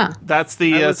 Huh. That's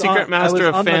the Secret Master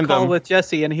of I was on Fandom. the call with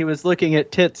Jesse, and he was looking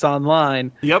at tits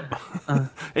online. Yep.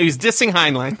 He was dissing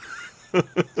Heinlein.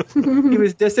 He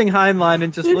was dissing Heinlein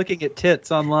and just looking at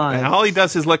tits online. And all he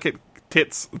does is look at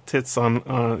tits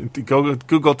on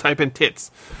Google, type in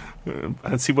tits,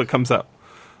 and see what comes up.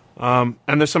 And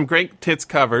there's some great tits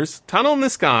covers. Tunnel in the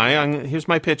Sky. Here's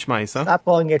my pitch, Maisa. Stop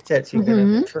calling it tits. You're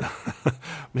gonna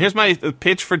Here's my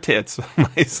pitch for tits,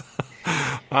 Maisa.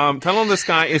 Tunnel in the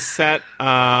Sky is set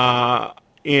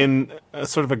in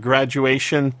sort of a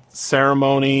graduation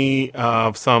ceremony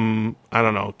of some, I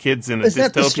don't know, kids in a Is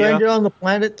that the dystopia. Stranded on the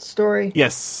Planet story?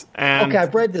 Yes. And Okay,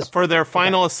 I've read this. For their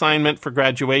final assignment for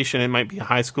graduation, it might be a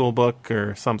high school book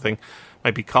or something,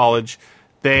 might be college,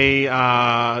 they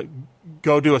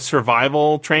go do a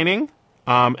survival training,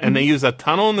 and they use a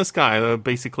tunnel in the sky,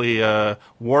 basically a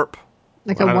warp.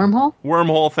 Like a wormhole?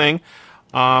 Wormhole thing.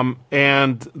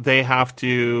 And they have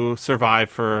to survive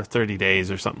for 30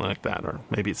 days or something like that, or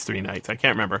maybe it's 3 nights. I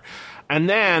can't remember. And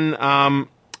then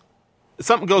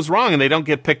something goes wrong and they don't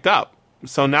get picked up.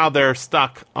 So now they're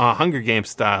stuck Hunger Games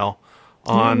style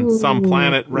on some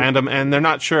planet random, and they're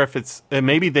not sure if it's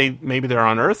maybe they're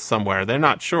on Earth somewhere. They're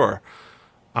not sure.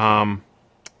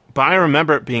 But I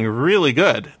remember it being really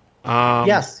good.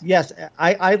 Yes.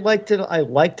 I liked it. I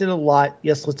liked it a lot.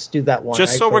 Yes, let's do that one.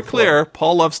 Just so we're clear,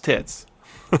 Paul loves tits.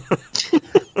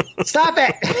 Stop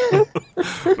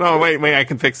it! No, wait, I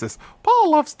can fix this.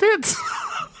 Paul loves tits.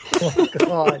 Oh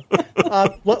God.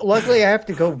 Luckily, I have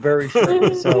to go very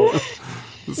shortly.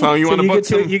 So you want to book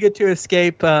some? You get to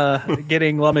escape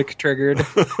getting Lummox triggered.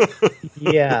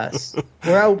 Yes.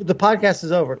 The podcast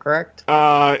is over, correct?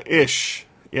 Ish.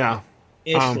 Yeah.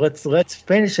 Let's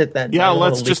finish it then. Yeah,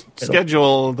 let's just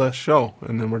schedule the show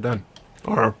and then we're done.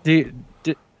 Or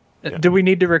do we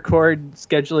need to record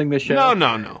scheduling the show?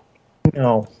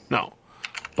 No.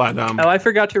 But I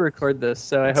forgot to record this,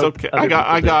 so I hope. Okay.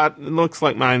 I got. It looks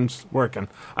like mine's working.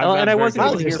 And I wasn't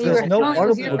able to hear. There's no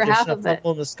audible for half edition of it.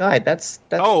 in the sky. That's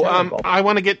terrible. I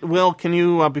want to get Will. Can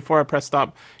you before I press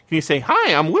stop? Can you say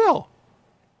hi? I'm Will.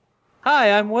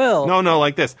 Hi, I'm Will. No,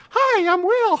 like this. Hi, I'm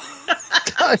Will.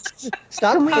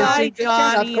 Stop. Hi,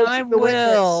 Johnny. I'm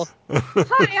Will.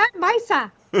 Hi, I'm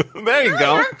Misa. There you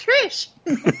go. I'm Trish.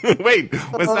 Wait,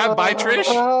 was that by Trish?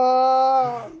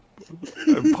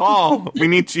 Paul, we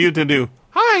need you to do.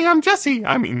 Hi, I'm Jesse.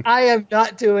 I am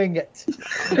not doing it.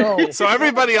 No. So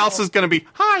everybody else is going to be.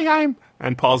 Hi,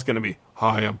 and Paul's going to be.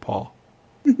 Hi, I'm Paul.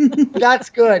 That's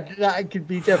good. That could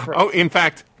be different. Oh, in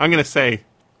fact, I'm going to say,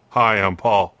 hi, I'm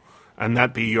Paul. And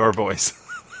that be your voice.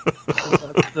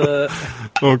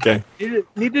 Okay. You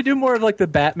need to do more of like the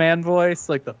Batman voice,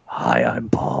 like the "Hi, I'm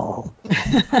Paul."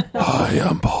 Hi,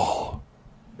 I'm Paul.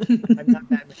 I'm not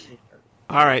that machine.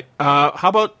 All right. How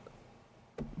about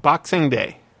Boxing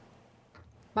Day?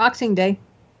 Boxing Day.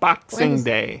 Boxing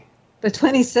Day. The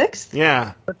 26th?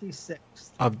 Yeah. 26th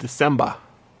Of December.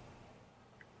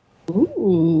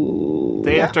 Ooh.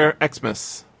 Day after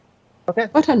Xmas. Okay.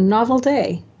 What a novel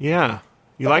day. Yeah.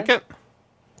 You like it?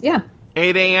 Yeah.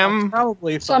 8 a.m.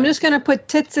 Probably. So I'm just going to put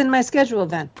tits in my schedule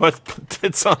then. Put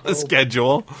tits on the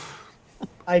schedule.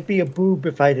 I'd be a boob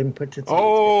if I didn't put tits on the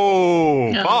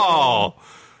Oh, No. Paul.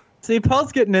 See,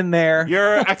 Paul's getting in there.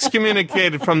 You're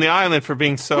excommunicated from the island for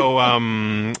being so,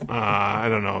 I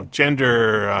don't know,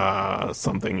 gender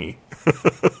something-y.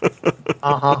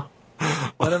 Uh-huh.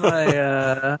 What am I?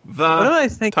 The What am I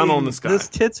thinking? Tunnel in the Sky. This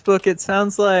tits book. It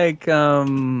sounds like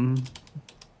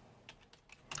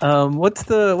what's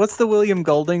the William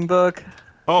Golding book?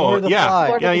 Oh, Lord of the yeah. Flies.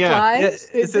 Lord Yeah, of the yeah. Flies?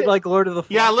 Is it like Lord of the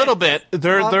Flies? Yeah, a little bit.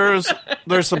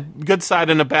 There's a good side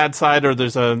and a bad side, or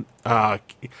there's a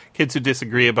kids who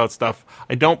disagree about stuff.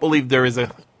 I don't believe there is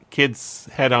a kid's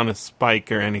head on a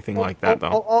spike or anything like that,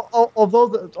 though.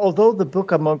 Although the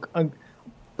book I'm not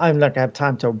gonna have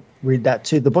time to read that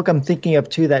too. The book I'm thinking of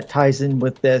too that ties in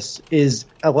with this is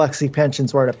Alexi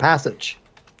Pension's Rite of Passage.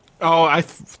 Oh, I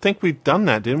think we've done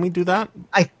that. Didn't we do that?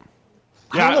 I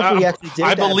don't know if we actually did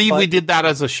I that, believe but- we did that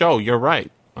as a show. You're right.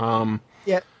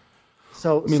 Yeah.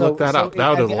 So Let me look that up.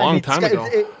 That was a long time ago.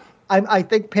 I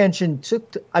think Pension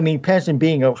Pension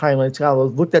being a Heinlein scholar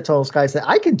looked at Tunnel Sky and said,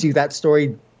 I can do that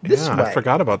story this way. I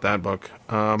forgot about that book.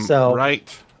 So-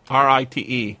 Right,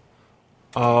 R-I-T-E,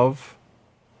 of,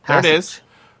 there it Passage. is,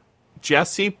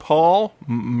 Jesse, Paul,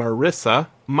 Marissa,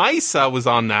 Misa was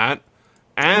on that,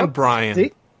 and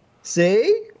Brian.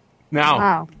 See? Now,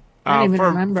 Wow. I don't even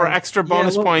remember. for extra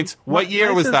bonus well, points, what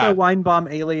year was This is that? a wine bomb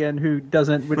alien who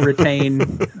doesn't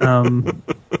retain.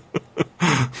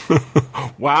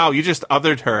 Wow, you just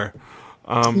othered her.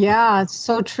 Yeah, it's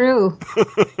so true.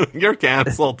 You're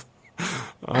canceled.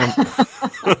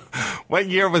 What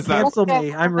year was that? Cancel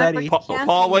me. I'm ready.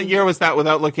 Paul, what year was that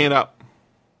without looking it up?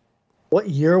 What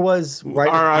year was Rite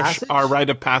of Passage? Our Rite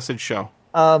of Passage show.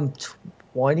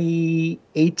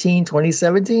 2018,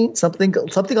 2017, something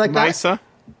like that. Misa?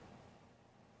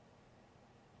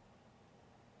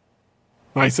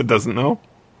 Misa doesn't know.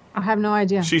 I have no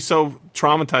idea. She's so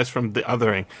traumatized from the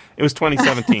othering. It was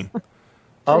 2017.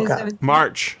 Okay.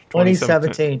 March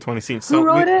 2017. 2017. Who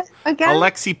wrote it again?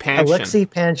 Alexi Panchen. Alexi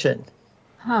Panchen,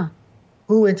 Huh.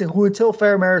 who until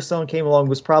Fair Maristone came along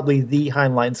was probably the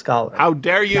Heinlein scholar. How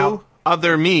dare you Now-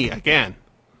 other me again?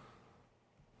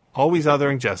 Always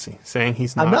othering Jesse, saying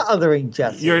he's not. I'm not othering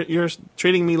Jesse. You're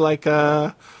treating me like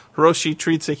Hiroshi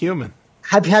treats a human.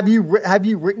 Have you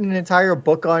written an entire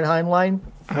book on Heinlein?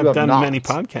 You I've have done not. many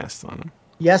podcasts on him.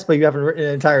 Yes, but you haven't written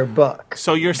an entire book.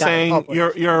 So you're Got it saying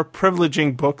published. you're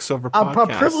privileging books over I'm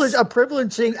podcasts.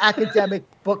 privileging academic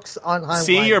books on Heinlein.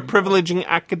 See, you're privileging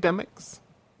academics.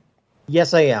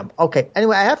 Yes, I am. Okay.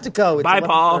 Anyway, I have to go. It's Bye,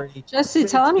 Paul. 11:30. Jesse,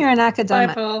 tell him you're an Bye,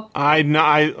 academic. Paul. I'm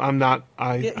not.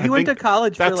 I You went to think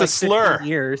college that's for like a slur. 15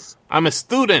 years. I'm a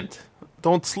student.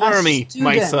 Don't slur me,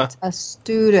 Misa. A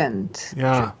student.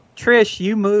 Yeah. Trish,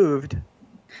 you moved.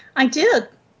 I did.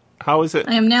 How is it?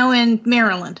 I am now in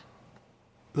Maryland.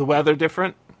 The weather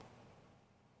different?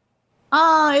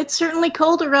 It's certainly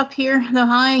colder up here. The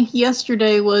high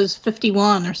yesterday was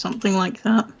 51 or something like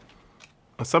that.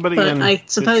 Somebody But in I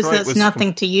suppose Detroit that's was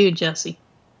nothing to you, Jesse.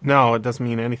 No, it doesn't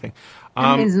mean anything.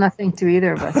 It means nothing to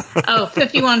either of us. Oh,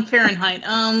 51 Fahrenheit.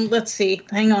 Let's see.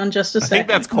 Hang on just a I second. think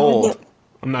that's cold.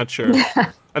 I'm not sure.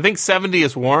 I think 70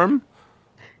 is warm.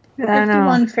 I don't know.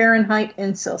 51 Fahrenheit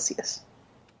in Celsius.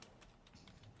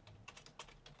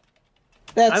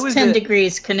 That's I was 10 at-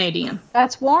 degrees Canadian.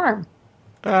 That's warm.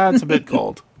 It's a bit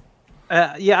cold.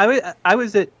 I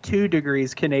was at 2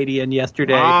 degrees Canadian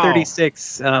yesterday. Wow.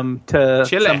 36 to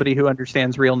Chile. somebody who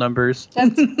understands real numbers.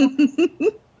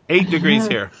 8 degrees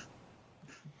here.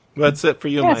 That's it for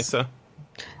you, Yes. Misa.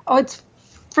 Oh, it's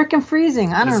freaking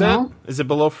freezing. I don't know. Is it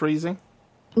below freezing?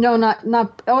 No,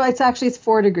 not. Oh, it's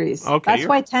 4 degrees. Okay, That's you're-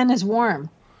 why 10 is warm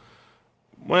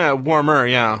Well, warmer,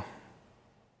 yeah.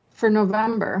 for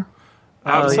November.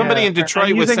 Somebody in Detroit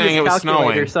I'm was using saying it this was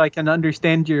calculator snowing. so I can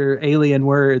understand your alien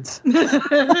words.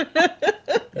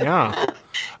 Yeah.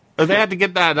 They had to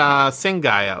get that Singh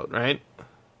guy out, right?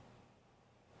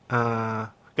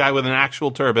 Guy with an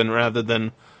actual turban rather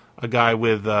than a guy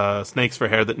with snakes for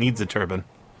hair that needs a turban.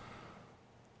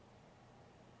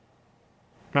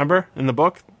 Remember in the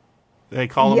book? They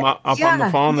call him up on the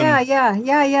phone and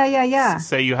Yeah.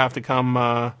 say you have to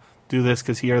come do this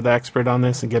because you're the expert on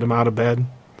this and get him out of bed.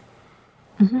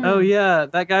 Oh, yeah.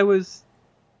 That guy was...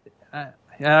 yeah,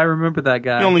 I remember that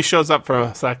guy. He only shows up for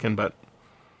a second, but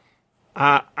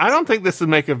I don't think this would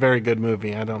make a very good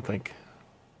movie. I don't think.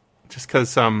 Just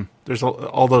because there's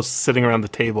all those sitting around the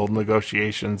table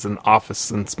negotiations and office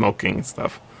and smoking and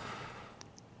stuff.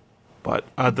 But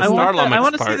the Starla I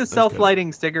want to part see the is good.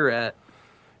 self-lighting cigarette.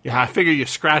 Yeah, I figure you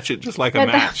scratch it just like a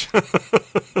match.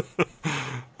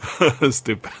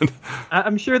 Stupid.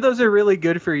 I'm sure those are really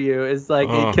good for you. It's like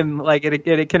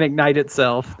it can ignite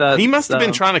itself. He must have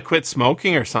been trying to quit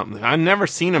smoking or something. I've never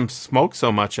seen him smoke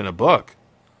so much in a book.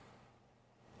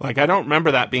 Like, I don't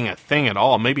remember that being a thing at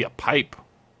all. Maybe a pipe.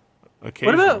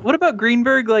 What about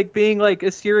Greenberg, like, being like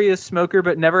a serious smoker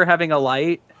but never having a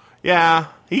light? Yeah,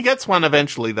 he gets one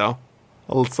eventually though,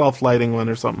 a little self-lighting one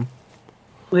or something.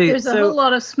 There's a whole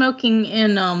lot of smoking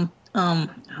in the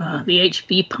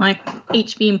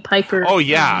HB and Piper. Oh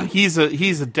yeah, he's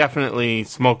a definitely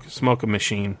smoke a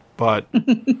machine, but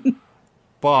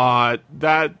but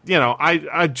that, you know,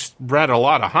 I just read a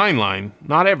lot of Heinlein,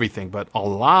 not everything, but a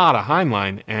lot of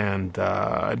Heinlein, and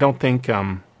I don't think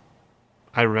I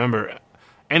remember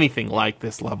anything like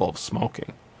this level of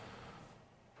smoking.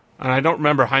 And I don't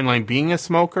remember Heinlein being a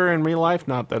smoker in real life,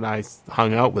 not that I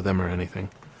hung out with him or anything.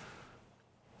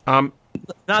 Not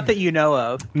that you know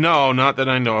of. No, not that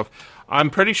I know of.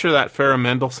 I'm pretty sure that Farrah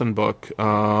Mendelssohn book,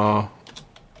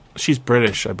 she's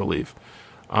British, I believe.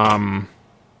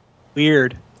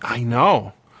 Weird. I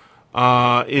know.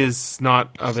 Is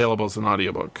not available as an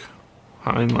audiobook.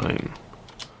 Heinlein.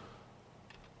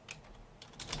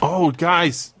 Oh,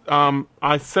 guys,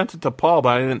 I sent it to Paul,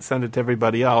 but I didn't send it to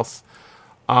everybody else.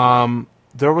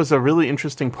 There was a really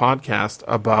interesting podcast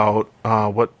about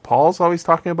what Paul's always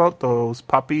talking about, those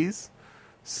puppies.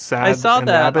 Sad I saw and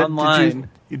that rabid. online.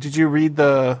 Did you read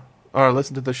or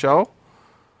listen to the show?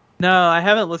 No, I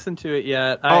haven't listened to it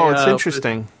yet. It's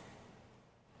interesting.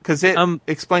 Because it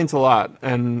explains a lot.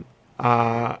 And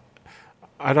I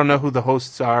don't know who the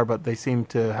hosts are, but they seem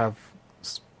to have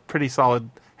pretty solid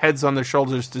heads on their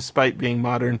shoulders despite being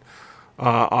modern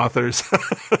authors.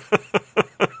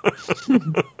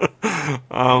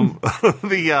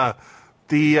 The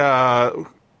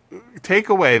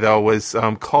takeaway though was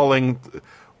calling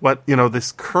what, you know,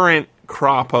 this current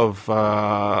crop of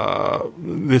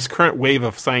this current wave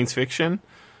of science fiction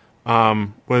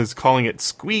was calling it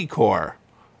squeecore.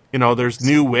 You know, there's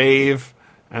new wave,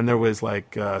 and there was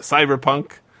like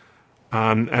cyberpunk,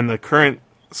 and the current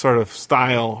sort of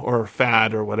style or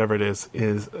fad or whatever it is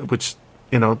which,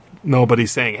 you know,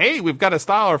 nobody's saying, hey, we've got a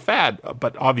style or fad,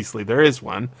 but obviously there is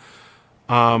one.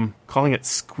 Calling it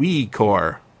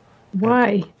squeecore.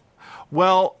 Why?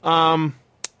 Well,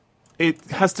 it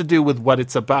has to do with what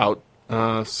it's about.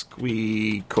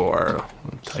 Squeecore.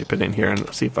 I'll type it in here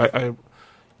and see if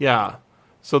yeah.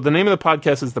 So the name of the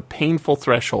podcast is The Painful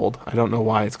Threshold. I don't know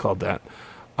why it's called that.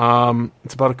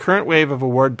 It's about a current wave of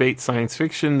award-bait science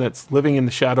fiction that's living in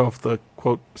the shadow of the,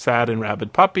 quote, sad and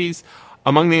rabid puppies.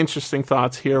 Among the interesting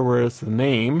thoughts here was the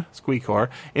name, Squeecore,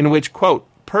 in which, quote,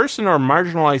 person or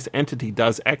marginalized entity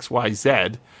does X, Y, Z,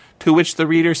 to which the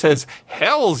reader says,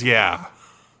 hells yeah.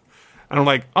 And I'm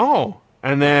like, oh.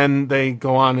 And then they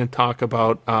go on and talk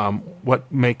about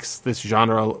what makes this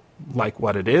genre like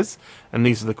what it is. And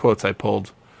these are the quotes I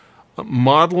pulled.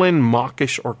 Maudlin,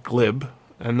 mawkish, or glib.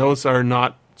 And those are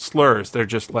not slurs. They're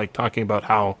just like talking about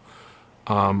how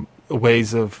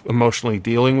ways of emotionally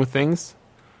dealing with things.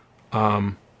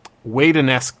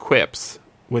 Whedon-esque quips,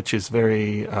 which is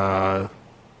very...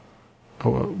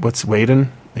 what's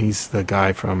Whedon? He's the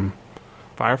guy from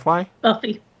Firefly?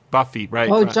 Buffy, right.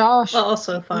 Oh, right. Josh.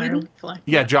 Also Firefly.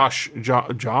 Yeah, Joss,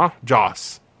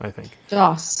 I think.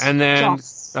 Joss. And then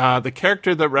Joss. the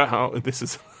character that... this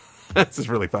is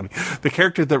really funny. The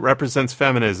character that represents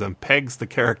feminism pegs the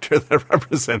character that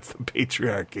represents the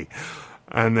patriarchy.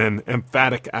 And then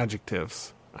emphatic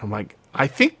adjectives. I'm like, I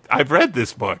think I've read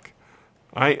this book.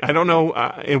 I don't know.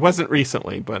 It wasn't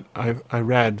recently, but I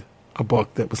read a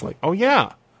book that was like, oh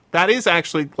yeah, that is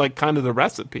actually like kind of the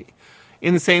recipe.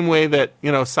 In the same way that,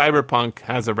 you know, cyberpunk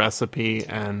has a recipe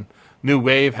and new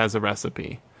wave has a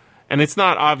recipe. And it's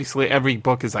not obviously every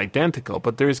book is identical,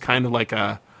 but there is kind of like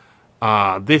a,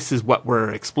 this is what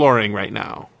we're exploring right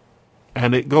now.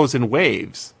 And it goes in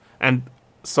waves. And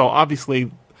so obviously,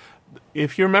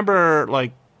 if you remember,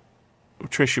 like,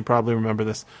 Trish, you probably remember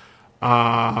this.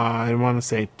 I want to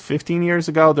say 15 years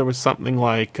ago, there was something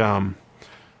like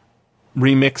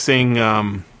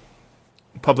remixing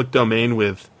public domain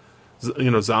with,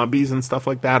 you know, zombies and stuff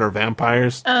like that, or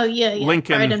vampires. Oh, yeah.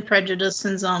 Lincoln, Pride and Prejudice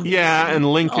and zombies. Yeah,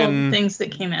 and Lincoln. All things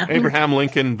that came out. Abraham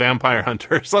Lincoln Vampire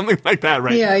Hunter, something like that,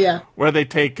 right? Yeah. Where they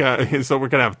take, so we're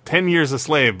going to have 10 years a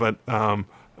slave, but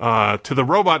to the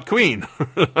robot queen.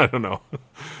 I don't know.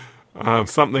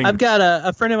 Something. I've got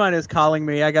a friend of mine is calling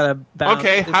me. I got to bounce.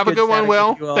 Okay, It's have a good one,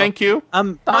 Will. Thank you.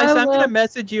 Bryce, I'm going to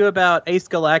message you about Ace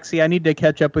Galaxy. I need to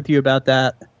catch up with you about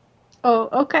that. Oh,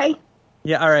 okay.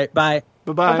 Yeah, all right. Bye.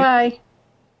 Bye-bye. Bye.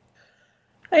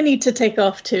 I need to take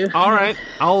off too. All right,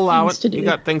 I'll allow Things it. to do. You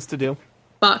got things to do.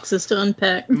 boxes to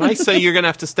unpack. Misa, you're going to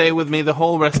have to stay with me the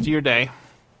whole rest of your day.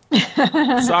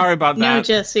 Sorry about that. No,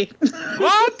 Jesse.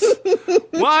 What?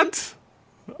 What?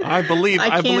 I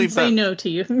can't say that. no to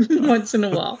you once in a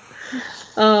while.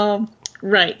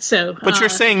 Right. So, but you're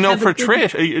saying no for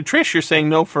Trish. Trish, you're saying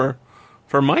no for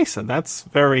Misa. That's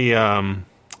very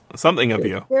something of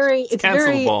you. It's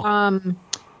very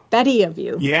Betty of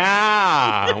you.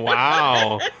 Yeah.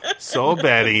 Wow. So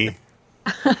Betty.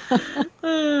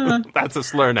 That's a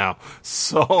slur now.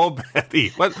 So Betty.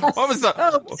 What was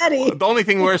Betty. The only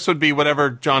thing worse would be whatever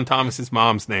John Thomas's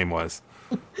mom's name was.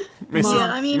 Mrs.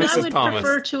 Yeah, I mean, Mrs. I would Thomas.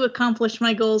 prefer to accomplish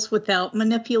my goals without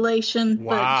manipulation,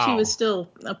 Wow. but she was still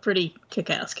a pretty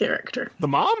kick-ass character. The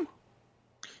mom?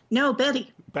 No,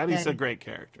 Betty. Betty's a great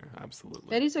character. Absolutely.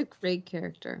 Betty's a great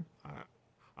character.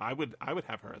 I would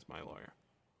have her as my lawyer.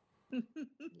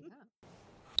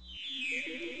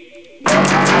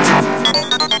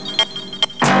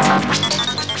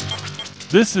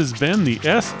 This has been the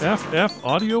SFF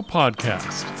Audio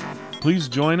Podcast. Please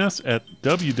join us at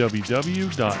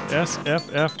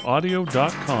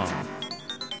www.sffaudio.com.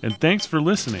 And thanks for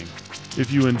listening.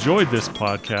 If you enjoyed this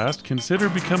podcast, consider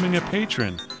becoming a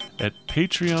patron at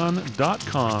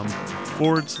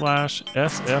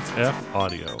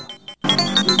patreon.com/SFFaudio.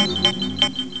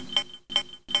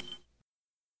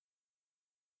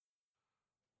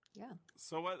 Yeah.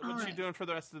 So what's you doing for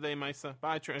the rest of the day, Misa?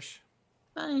 Bye, Trish.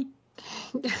 Bye.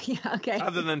 Yeah, okay.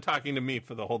 Other than talking to me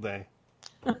for the whole day.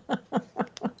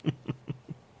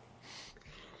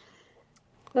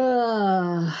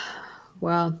 Well,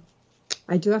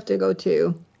 I do have to go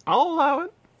too. I'll allow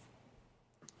it.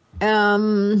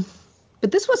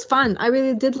 But this was fun. I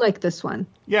really did like this one.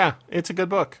 Yeah, it's a good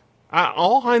book.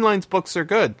 All Heinlein's books are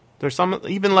good. There's some,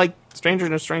 even like Stranger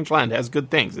in a Strange Land has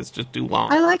good things. It's just too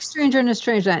long. I like Stranger in a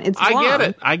Strange Land. It's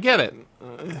long. I get it.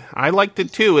 I liked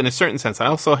it too in a certain sense. I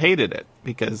also hated it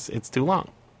because it's too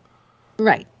long.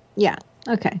 Right. Yeah.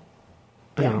 Okay.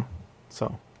 You know,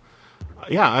 so,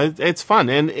 yeah, it's fun.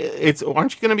 And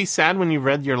aren't you going to be sad when you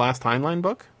read your last Heinlein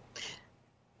book?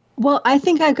 Well, I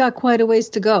think I've got quite a ways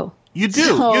to go. You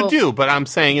do. But I'm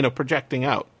saying, projecting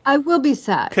out. I will be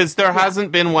sad. Because there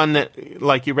hasn't been one that,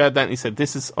 like, you read that and you said,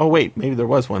 this is, oh, wait, maybe there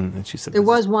was one. And she said, there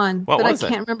was one, but I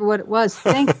can't remember what it was.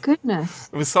 Thank goodness.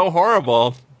 It was so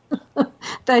horrible that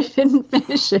I didn't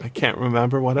finish it. I can't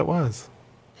remember what it was.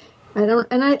 I don't,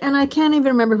 and I can't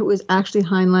even remember if it was actually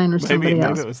Heinlein or somebody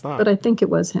else. Maybe it was not. But I think it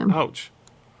was him. Ouch!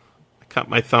 I cut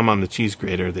my thumb on the cheese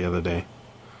grater the other day.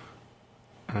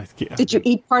 Did you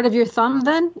eat part of your thumb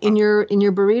then in your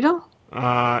burrito?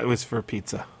 It was for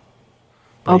pizza.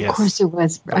 Of course it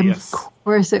was. Of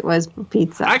course it was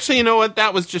pizza. Actually, you know what?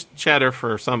 That was just cheddar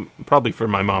for probably for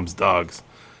my mom's dogs.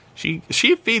 She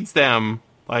feeds them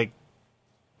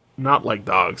not like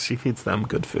dogs. She feeds them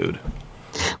good food.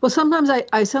 Well, sometimes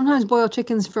I sometimes boil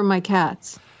chickens for my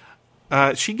cats.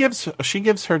 She gives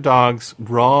her dogs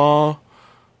raw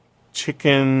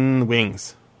chicken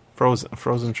wings, frozen.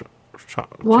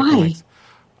 Why? Wings.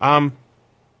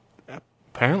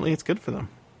 Apparently, it's good for them.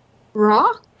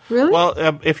 Raw? Really? Well,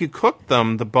 if you cook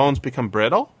them, the bones become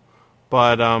brittle,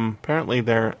 but apparently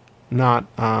they're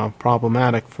not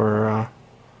problematic for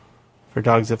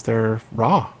dogs if they're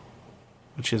raw,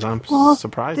 which is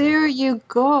surprising. There you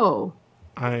go.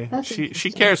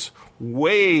 She cares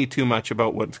way too much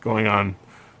about what's going on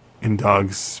in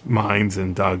dogs' minds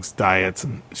and dogs' diets,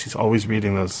 and she's always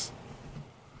reading those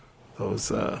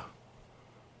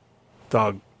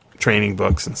dog training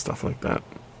books and stuff like that.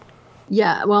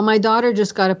 Yeah, well, my daughter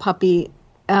just got a puppy.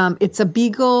 It's a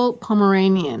Beagle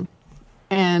Pomeranian,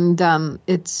 and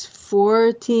it's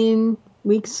 14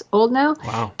 weeks old now.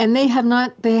 Wow! And they have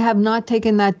not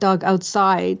taken that dog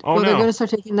outside. Oh, no. They're going to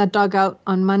start taking that dog out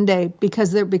on Monday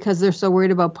because they're so worried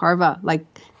about parva. Like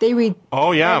they read.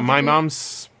 Oh yeah, my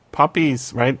mom's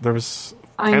puppies. Right, there was.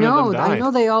 10 of them died. I know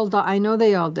they all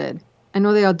did. I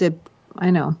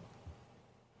know.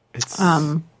 It's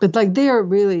but they are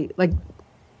really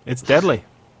it's deadly.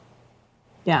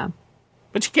 Yeah.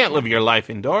 But you can't live your life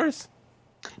indoors.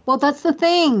 Well, that's the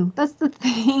thing. Just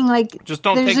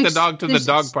don't take the dog to the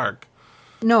dog park.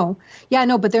 No. Yeah,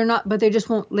 no, but they're not. But they just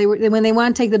won't. When they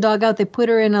want to take the dog out, they put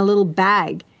her in a little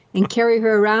bag and carry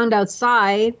her around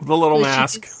outside. The little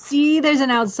mask. See, there's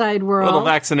an outside world. Little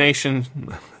vaccination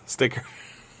sticker.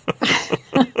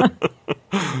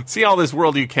 See all this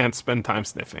world you can't spend time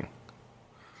sniffing.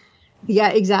 Yeah,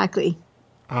 exactly.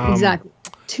 Exactly.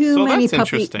 Too many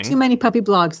puppy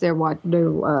blogs they're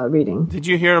reading. Did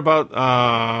you hear about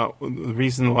the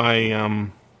reason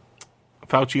why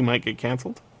Fauci might get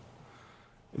canceled?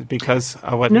 Because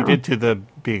of what he did to the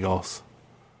beagles.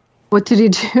 What did he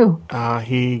do?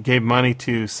 He gave money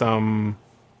to some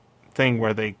thing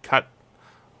where they cut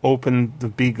open the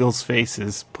beagles'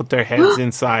 faces, put their heads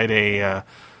inside a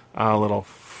little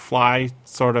fly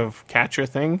sort of catcher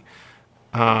thing,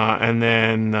 and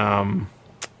then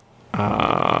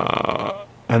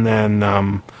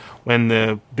when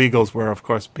the beagles were, of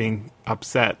course, being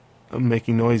upset,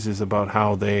 making noises about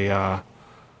how they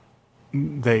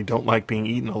don't like being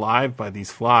eaten alive by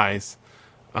these flies,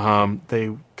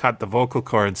 they cut the vocal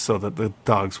cords so that the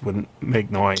dogs wouldn't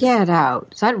make noise. Get out.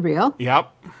 Is that real?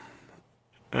 Yep.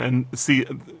 And see,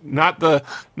 not the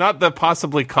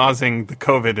possibly causing the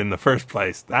COVID in the first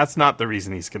place. That's not the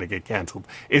reason he's going to get canceled.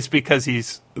 It's because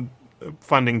he's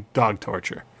funding dog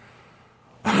torture.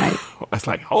 Right. It's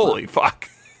like, holy fuck.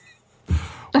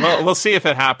 Well, we'll see if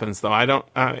it happens, though. I don't.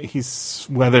 He's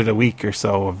weathered a week or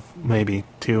so of maybe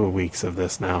 2 weeks of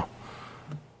this now.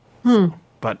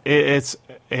 But it's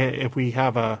if we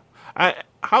have a.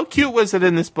 How cute was it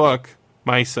in this book,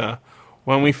 Misa?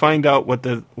 When we find out what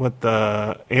the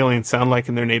aliens sound like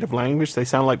in their native language, they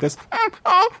sound like this.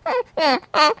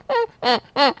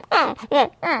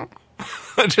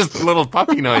 Just little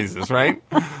puppy noises, right?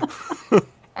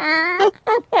 I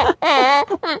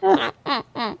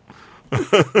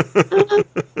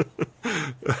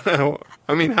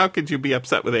mean, how could you be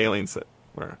upset with aliens that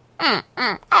were...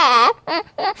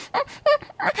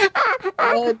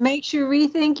 It makes you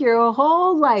rethink your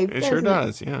whole life. It sure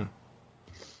does, yeah.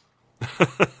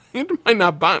 You might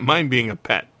not mind being a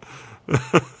pet.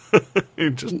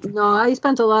 No, I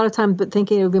spent a lot of time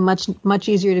thinking it would be much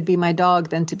easier to be my dog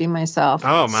than to be myself.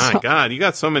 Oh my God, you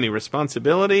got so many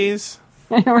responsibilities.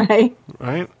 Right.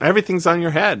 Right? Everything's on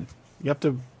your head. You have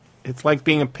to. It's like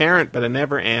being a parent, but it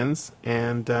never ends,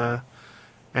 and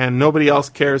nobody else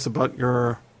cares about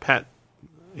your pet.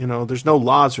 You know, there's no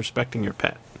laws respecting your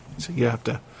pet, so you have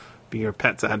to be your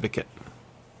pet's advocate.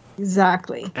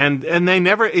 Exactly. And they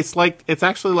never. It's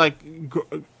actually like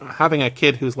having a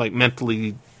kid who's like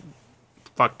mentally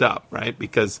fucked up, right?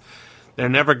 Because they're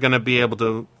never going to be able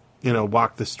to,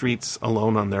 walk the streets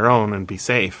alone on their own and be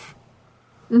safe.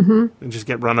 Mm-hmm. And just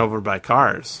get run over by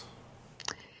cars.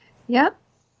 Yep,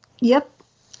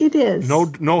 it is.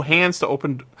 No hands to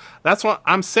open. That's what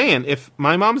I'm saying. If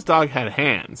my mom's dog had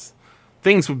hands,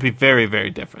 things would be very,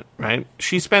 very different, right?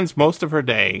 She spends most of her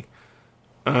day.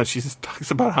 She just talks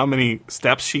about how many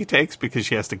steps she takes because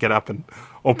she has to get up and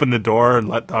open the door and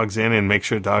let dogs in and make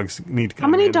sure dogs need to come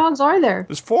in. How many dogs are there?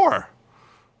 There's 4.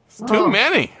 It's too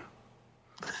many.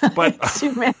 But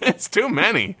too many. It's too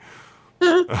many.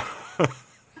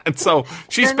 And so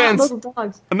she spends. Not little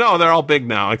dogs. No, they're all big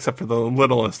now, except for the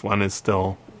littlest one is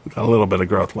still got a little bit of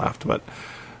growth left. But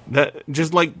that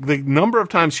just like the number of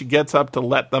times she gets up to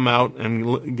let them out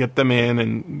and get them in,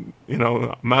 and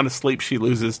amount of sleep she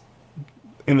loses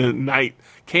in the night,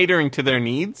 catering to their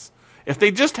needs. If they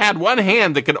just had one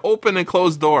hand that could open and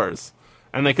close doors,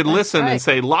 and they could listen and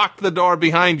say, "Lock the door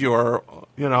behind you," or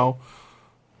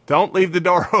don't leave the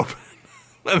door open.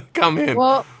 Let it come in.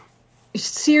 Well,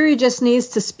 Siri just needs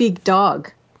to speak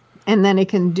dog, and then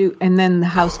the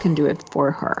house can do it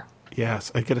for her.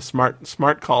 Yes, I get a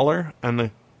smart collar, and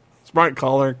the smart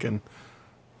collar can.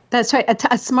 That's right,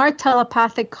 a smart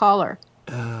telepathic collar.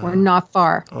 We're not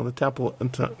far. Oh, the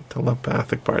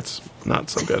telepathic part's not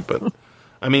so good, but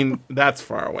I mean that's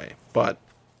far away. But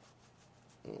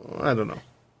I don't know.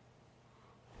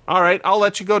 All right, I'll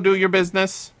let you go do your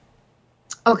business.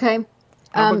 Okay.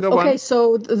 One.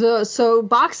 So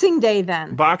Boxing Day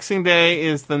then. Boxing Day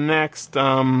is the next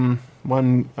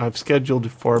one I've scheduled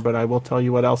for, but I will tell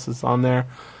you what else is on there.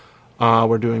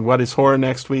 We're doing What is Horror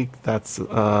next week. That's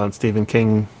Stephen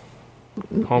King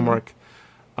homework.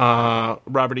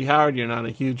 Robert E. Howard, you're not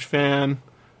a huge fan.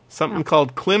 Something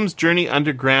called Klim's Journey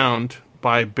Underground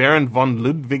by Baron von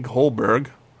Ludwig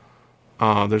Holberg.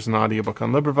 There's an audiobook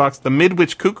on LibriVox. The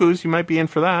Midwich Cuckoos, you might be in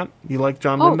for that. You like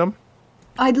John Wyndham?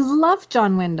 I love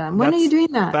John Wyndham. When are you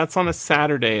doing that? That's on a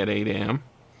Saturday at 8 a.m.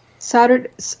 Saturday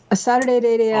at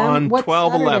 8 a.m.? On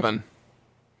 12/11.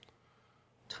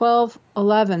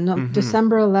 12/11,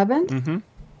 December 11th? Mm-hmm.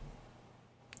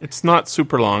 It's not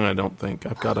super long, I don't think.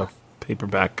 I've got a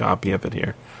paperback copy of it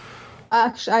here.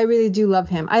 Actually, I really do love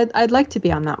him. I'd like to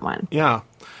be on that one. Yeah.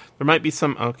 There might be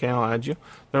some... Okay, I'll add you.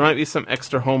 There might be some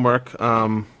extra homework,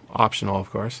 optional, of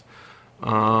course.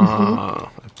 I'm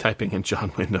typing in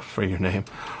John Wyndham for your name.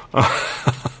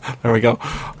 There we go.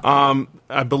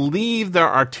 I believe there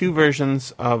are 2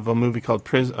 versions of a movie called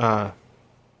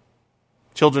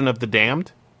Children of the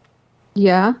Damned.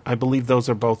 Yeah. I believe those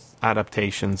are both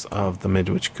adaptations of the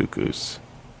Midwich Cuckoos.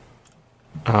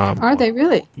 Are they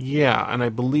really? Yeah, and I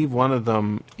believe one of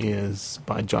them is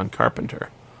by John Carpenter.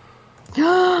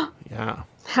 Yeah.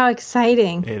 How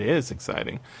exciting. It is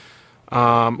exciting.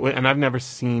 And I've never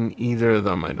seen either of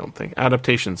them, I don't think.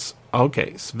 Adaptations.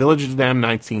 Okay, so Village of the Damned,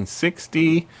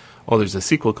 1960. Oh, there's a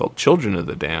sequel called Children of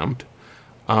the Damned.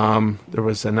 There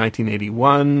was a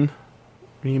 1981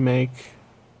 remake.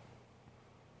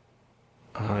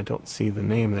 I don't see the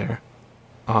name there.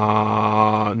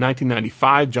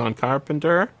 1995, John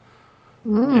Carpenter.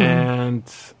 And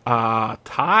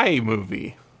Thai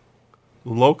movie,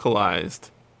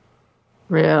 localized.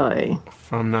 Really?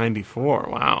 From 94.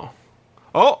 Wow.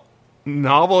 Oh,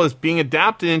 novel is being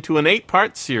adapted into an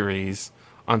 8-part series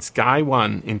on Sky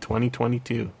One in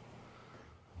 2022.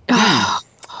 I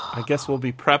guess we'll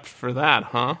be prepped for that,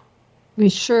 huh? We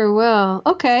sure will.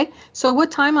 Okay. So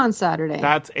what time on Saturday?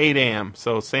 That's 8 a.m.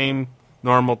 So same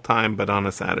normal time, but on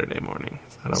a Saturday morning.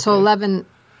 Is that okay? So 11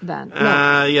 then.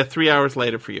 No. Yeah, 3 hours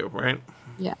later for you, right?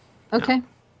 Yeah. Okay.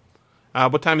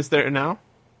 What time is there now?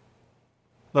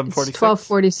 11:46? It's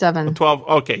 12:47. 12.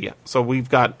 Okay, yeah. So I've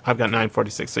got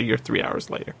 9:46. So you're 3 hours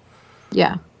later.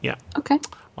 Yeah. Yeah. Okay.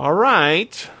 All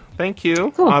right. Thank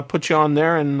you. Cool. I'll put you on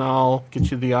there, and I'll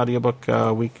get you the audiobook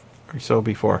a week or so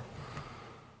before.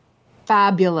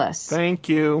 Fabulous. Thank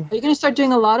you. Are you going to start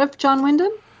doing a lot of John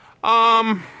Wyndham?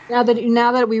 Now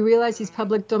that we realize he's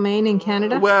public domain in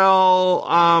Canada.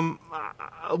 Well,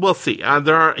 we'll see.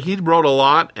 He wrote a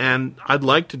lot, and I'd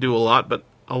like to do a lot, but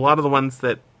a lot of the ones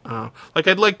that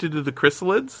I'd like to do the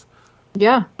Chrysalids.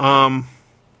 Yeah.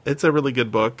 It's a really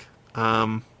good book.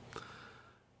 Getting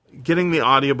the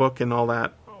audiobook and all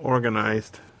that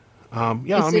organized. Are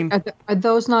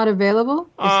those not available?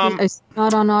 Is he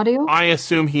not on audio? I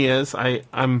assume he is.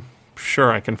 I'm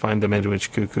sure I can find the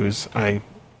Midwich Cuckoos. I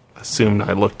assumed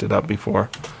I looked it up before.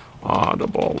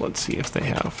 Audible. Let's see if they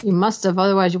have. You must have.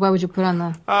 Otherwise, why would you put on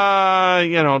the?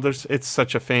 It's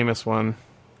such a famous one.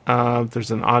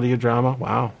 There's an audio drama.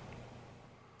 Wow.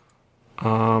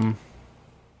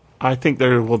 I think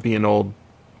there will be an old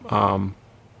one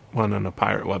on a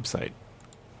pirate website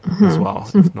as well.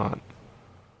 If not,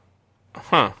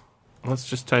 let's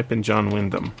just type in John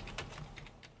Wyndham.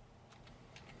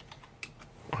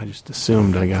 I just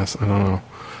assumed. I guess I don't know.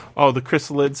 Oh, the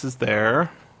Chrysalids is there.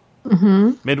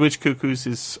 Midwich Cuckoos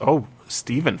is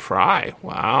Stephen Fry.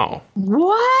 Wow.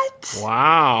 What?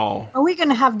 Wow. Are we going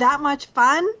to have that much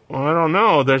fun? Well, I don't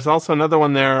know. There's also another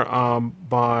one there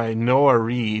by Noah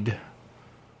Reed.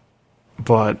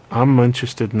 But I'm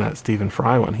interested in that Stephen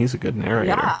Fry one. He's a good narrator.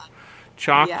 Yeah.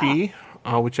 Chalky,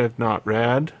 which I've not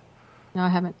read. No, I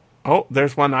haven't. Oh,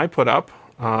 there's one I put up.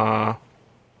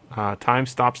 Time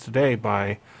Stops Today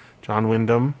by John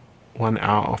Wyndham. 1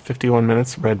 hour, 51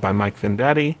 minutes, read by Mike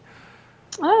Vendetti.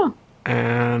 Oh.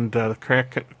 And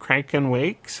Crankin'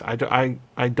 Wakes. I've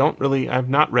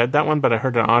not read that one, but I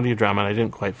heard an audio drama and I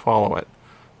didn't quite follow it.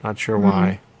 Not sure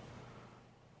why.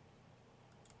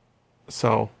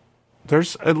 So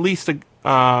there's at least a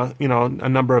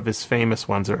number of his famous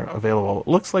ones are available. It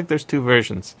looks like there's 2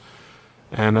 versions,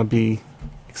 and I'll be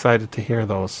excited to hear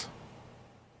those.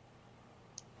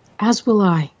 As will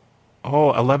I.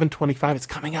 Oh, 11/25. It's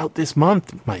coming out this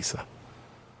month, Misa.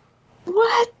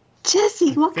 What?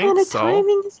 Jesse, what kind of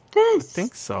timing is this? I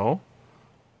think so.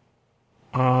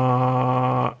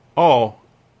 Yeah,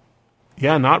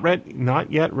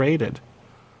 not yet rated.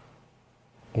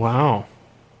 Wow.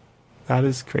 That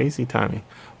is crazy timing.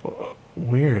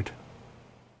 Weird.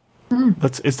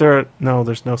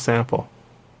 There's no sample.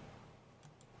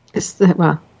 It's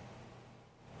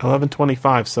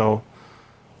 11/25, so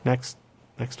next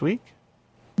week?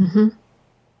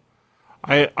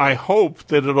 I hope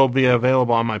that it'll be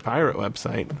available on my pirate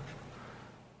website.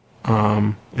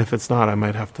 If it's not, I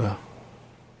might have to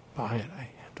buy it. I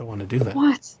don't want to do that.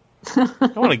 What? I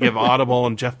don't want to give Audible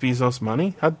and Jeff Bezos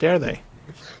money. How dare they?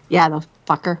 Yeah, the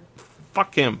fucker.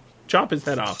 Fuck him. Chop his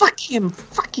head off. Fuck him.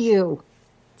 Fuck you.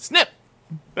 Snip.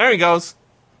 There he goes.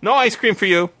 No ice cream for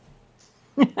you.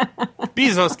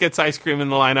 Bezos gets ice cream in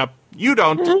the lineup. You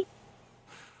don't.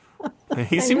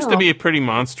 He seems to be pretty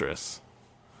monstrous.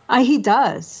 He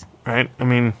does. Right? I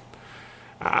mean,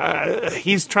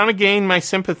 he's trying to gain my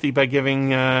sympathy by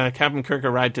giving Captain Kirk a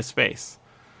ride to space.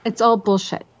 It's all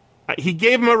bullshit. He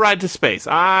gave him a ride to space.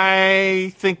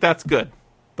 I think that's good.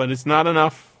 But it's not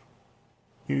enough.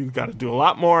 You've got to do a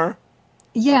lot more.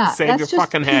 Yeah, Save that's your just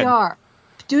fucking PR. head.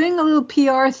 Doing a little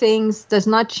PR things does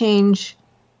not change.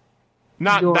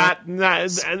 It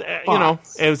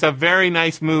was a very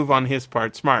nice move on his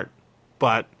part. Smart.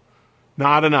 But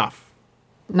not enough.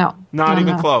 No. Not even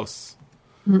enough. close.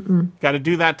 Got to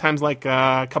do that times like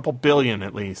a couple billion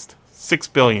at least. 6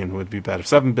 billion would be better.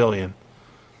 7 billion.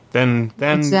 Then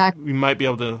Exactly. we might be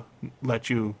able to let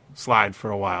you slide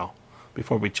for a while.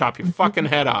 before we chop your fucking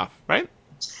head off, right?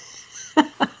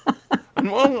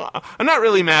 And, well, I'm not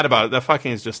really mad about it. The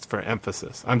fucking is just for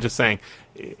emphasis. I'm just saying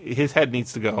his head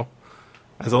needs to go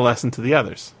as a lesson to the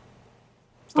others.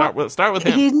 Start with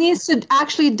him. He needs to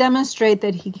actually demonstrate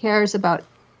that he cares about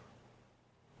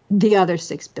the other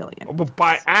 6 billion. But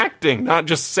by acting, not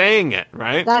just saying it,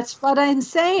 right? That's what I'm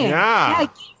saying. Yeah.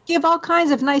 Give all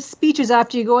kinds of nice speeches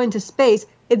after you go into space.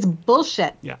 It's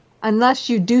bullshit. Yeah. Unless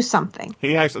you do something.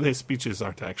 His speeches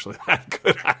aren't actually that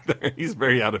good either. He's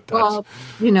very out of touch.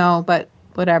 Well, but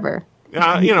whatever.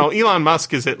 Elon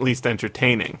Musk is at least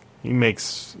entertaining. He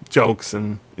makes jokes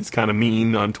and is kind of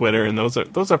mean on Twitter, and those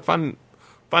are fun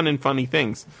and funny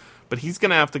things. But he's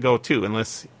gonna have to go too,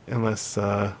 unless he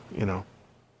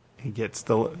gets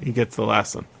the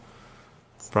lesson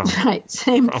from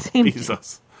same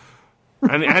Bezos.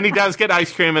 And he does get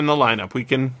ice cream in the lineup. We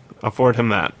can afford him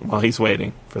that while he's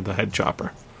waiting for the head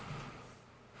chopper.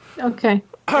 Okay.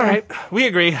 All right, we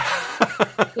agree.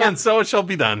 And so it shall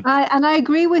be done.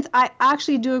 I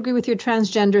actually do agree with your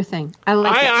transgender thing.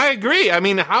 I agree. I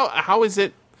mean, how is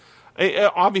it?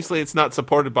 Obviously, it's not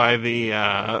supported by the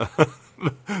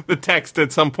the text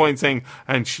at some point saying,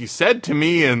 "And she said to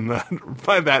me,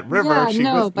 by that river,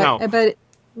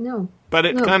 But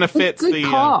it kind of fits good the.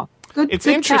 Call. It's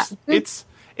interesting. It's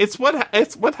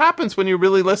what happens when you're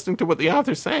really listening to what the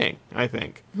author's saying, I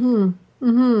think.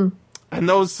 Mm-hmm. And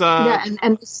those and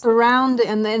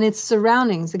its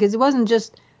surroundings, because it wasn't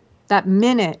just that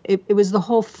minute; it was the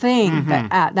whole thing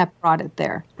that brought it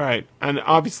there. Right, and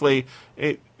obviously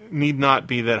it need not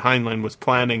be that Heinlein was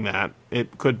planning that.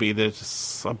 It could be the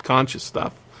subconscious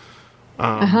stuff,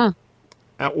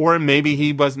 or maybe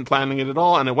he wasn't planning it at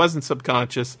all, and it wasn't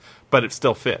subconscious, but it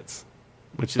still fits.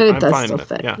 Which is, I'm fine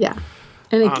with. Yeah.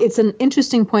 And it's an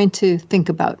interesting point to think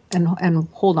about and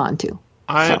hold on to.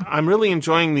 I'm really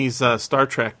enjoying these Star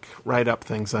Trek write-up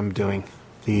things I'm doing.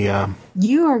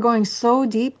 You are going so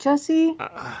deep, Jesse.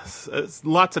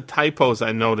 Lots of typos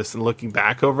I noticed and looking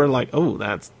back over, like, oh,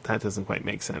 that doesn't quite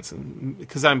make sense, and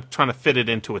because I'm trying to fit it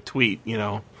into a tweet,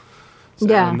 So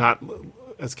I'm not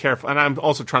as careful, and I'm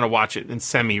also trying to watch it in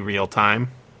semi-real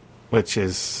time, which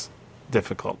is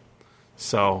difficult.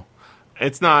 So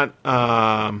it's not.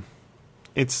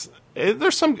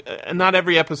 There's some. Not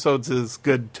every episode is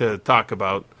good to talk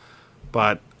about,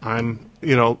 but I'm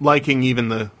liking even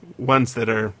the ones that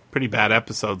are pretty bad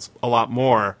episodes a lot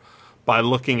more by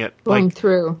looking at going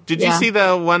through. Did you see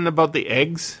the one about the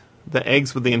eggs? The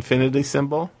eggs with the infinity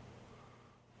symbol?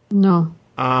 No.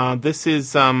 This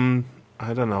is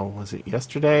I don't know. Was it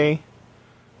yesterday?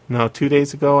 No, 2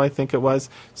 days ago I think it was.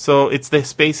 So it's the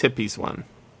space hippies one.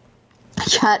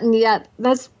 Yeah,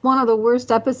 that's one of the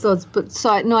worst episodes. But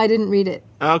I didn't read it.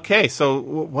 Okay, so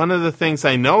one of the things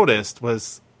I noticed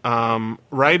was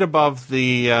right above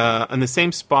the in the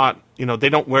same spot. They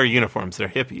don't wear uniforms; they're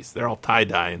hippies. They're all tie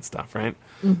dye and stuff, right?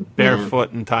 Mm-hmm.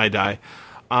 Barefoot and tie dye.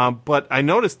 But I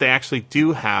noticed they actually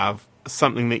do have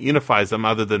something that unifies them,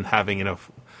 other than having a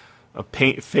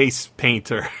face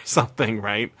paint or something,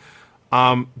 right?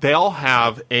 They all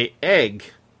have a egg.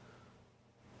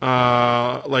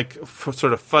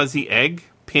 Sort of fuzzy egg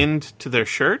pinned to their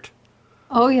shirt.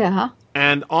 Oh, yeah.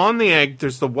 And on the egg,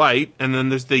 there's the white, and then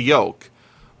there's the yolk.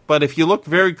 But if you look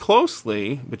very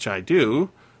closely, which I do,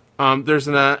 there's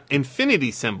an infinity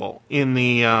symbol in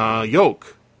the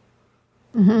yolk.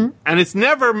 Mm-hmm. And it's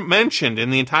never mentioned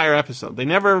in the entire episode. They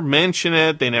never mention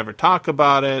it. They never talk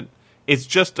about it. It's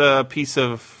just a piece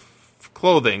of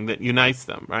clothing that unites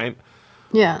them, right?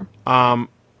 Yeah.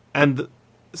 And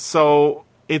so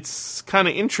it's kind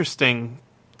of interesting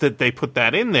that they put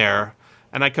that in there,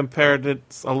 and I compared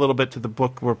it a little bit to the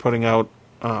book we're putting out,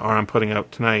 or I'm putting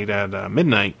out tonight at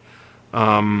midnight,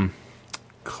 called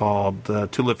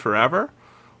To Live Forever,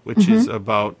 which is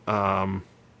about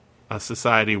a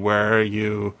society where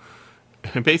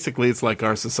basically it's like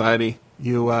our society.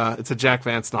 It's a Jack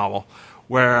Vance novel,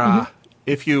 where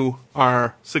if you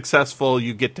are successful,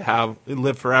 you get to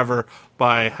live forever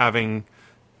by having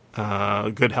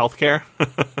good health care.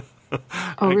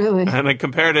 Oh, really? And I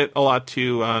compared it a lot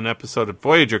to an episode of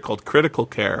Voyager called Critical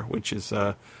Care, which is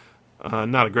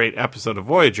not a great episode of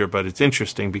Voyager, but it's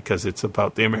interesting because it's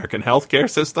about the American healthcare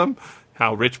system,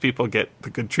 how rich people get the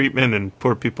good treatment and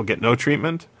poor people get no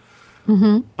treatment.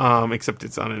 Mm-hmm. Except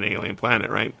it's on an alien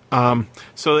planet, right?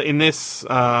 So in this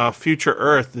future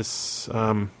Earth,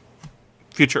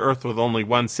 future Earth with only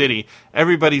one city,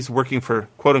 everybody's working for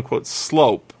quote-unquote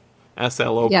slope,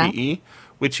 SLOPE,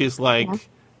 which is like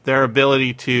their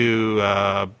ability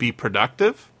to be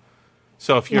productive.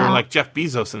 So if you're like Jeff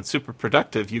Bezos and super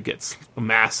productive, you get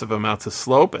massive amounts of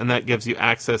slope, and that gives you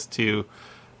access to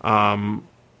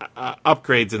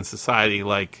upgrades in society,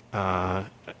 like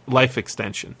life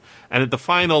extension. And at the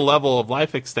final level of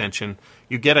life extension,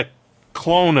 you get a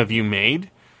clone of you made,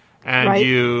 and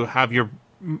you have your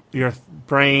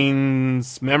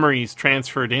brain's memories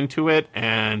transferred into it,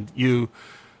 and you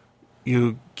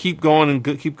keep going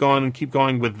and keep going and keep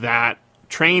going with that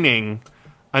training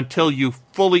until you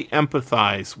fully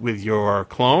empathize with your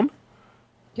clone.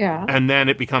 Yeah. And then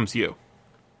it becomes you.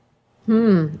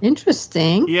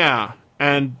 Interesting. Yeah.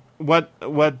 And what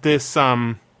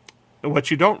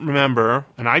you don't remember,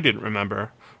 and I didn't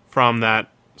remember from that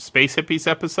Space Hippies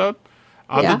episode,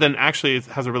 other than actually it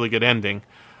has a really good ending,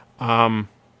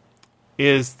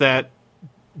 is that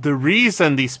the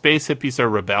reason these space hippies are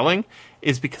rebelling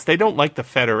is because they don't like the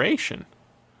Federation.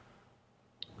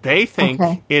 They think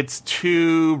it's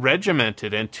too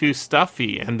regimented and too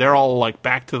stuffy, and they're all like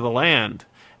back to the land.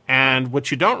 And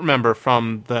what you don't remember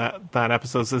from that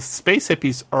episode is space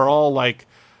hippies are all like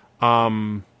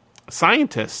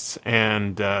scientists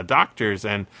and doctors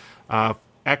and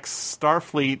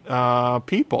ex-Starfleet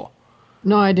people.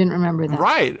 No, I didn't remember that.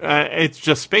 Right. It's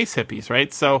just space hippies,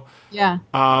 right? So, yeah.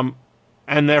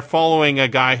 And they're following a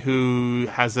guy who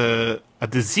has a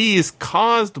disease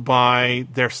caused by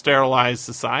their sterilized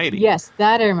society. Yes,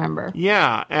 that I remember.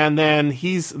 Yeah, and then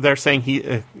they're saying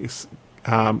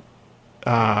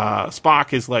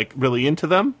Spock is like really into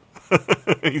them.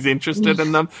 He's interested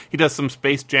in them. He does some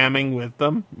space jamming with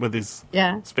them with his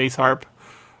space harp.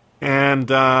 And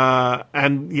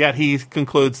yet he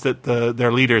concludes that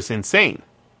their leader's insane.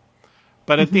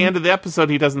 But at the end of the episode,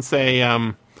 he doesn't say,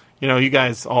 you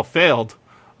guys all failed.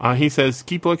 He says,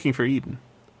 keep looking for Eden.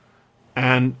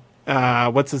 And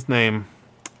what's his name?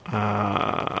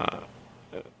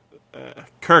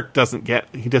 Kirk doesn't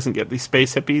get these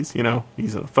space hippies.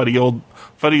 He's a fuddy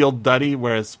old duddy,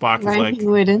 whereas Spock is like, he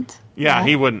wouldn't. Yeah,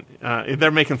 he wouldn't.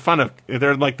 They're making fun of.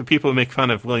 They're like the people who make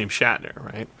fun of William Shatner,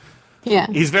 right? Yeah,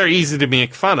 he's very easy to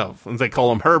make fun of. They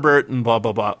call him Herbert and blah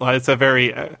blah blah. It's a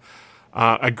very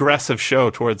aggressive show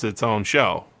towards its own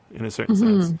show in a certain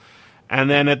sense. And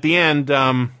then at the end,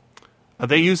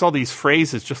 they use all these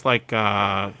phrases just like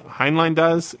Heinlein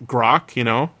does.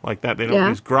 Grok, like that. They don't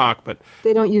use grok, but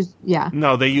they don't use. Yeah.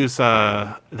 No, they use.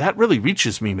 That really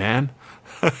reaches me, man.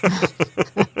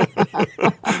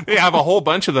 They have a whole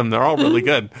bunch of them. They're all really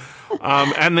good.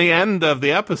 And the end of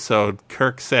the episode,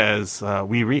 Kirk says,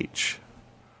 "We reach,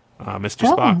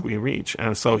 Mr. Spock. We reach."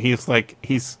 And so he's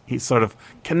sort of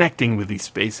connecting with these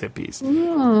space hippies.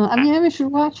 Maybe we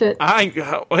should watch it.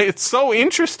 It's so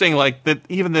interesting. Like that,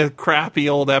 even the crappy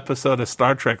old episode of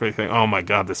Star Trek, we think, "Oh my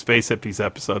God, the space hippies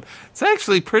episode." It's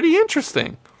actually pretty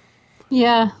interesting.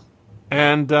 Yeah.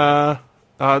 And the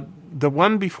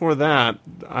one before that,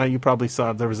 you probably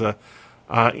saw. There was a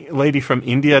lady from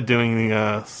India doing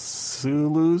the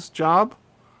Sulu's job.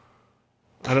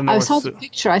 I don't know. I saw the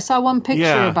picture. I saw one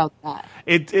picture about that.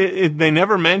 They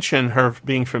never mention her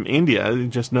being from India. You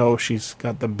just know she's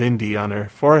got the bindi on her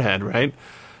forehead, right?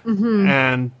 Mm-hmm.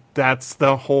 And that's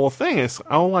the whole thing.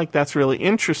 That's really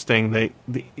interesting.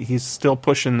 He's still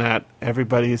pushing that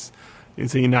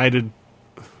it's a United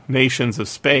Nations of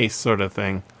space sort of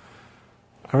thing.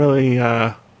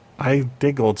 I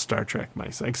dig old Star Trek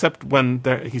myself, except when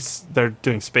they're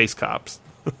doing Space Cops,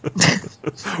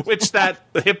 which the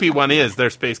hippie one is. They're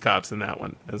Space Cops in that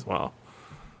one as well.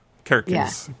 Kirk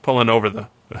is pulling over the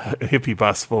hippie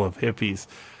bus full of hippies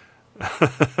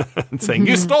and saying,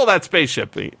 "You stole that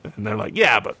spaceship," and they're like,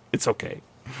 "Yeah, but it's okay."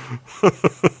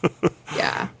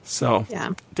 Yeah. So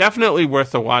definitely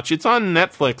worth a watch. It's on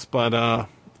Netflix, but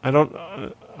I don't.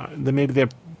 Maybe they're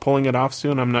pulling it off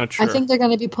soon. I'm not sure. I think they're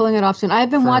going to be pulling it off soon.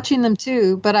 I've been watching them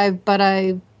too, but I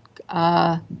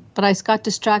got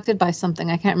distracted by something.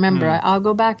 I can't remember. I'll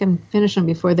go back and finish them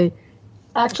before they.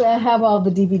 Actually, I have all the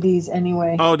DVDs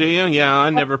anyway. Oh, do you? Yeah, I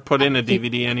never put in a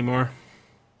DVD anymore.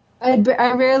 I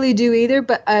rarely do either,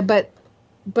 but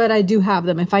I do have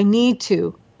them. If I need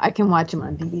to, I can watch them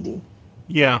on DVD.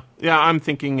 Yeah. I'm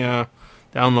thinking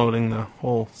downloading the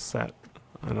whole set.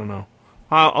 I don't know.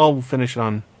 I'll finish it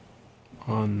on.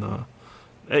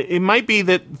 It might be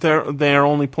that they're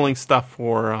only pulling stuff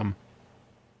for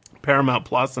Paramount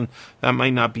Plus, and that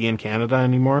might not be in Canada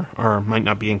anymore, or might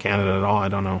not be in Canada at all. I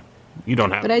don't know. You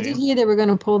don't have. But I did hear they were going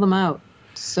to pull them out.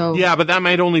 So yeah, but that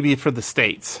might only be for the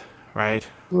States, right?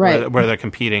 Right. Where they're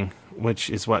competing, which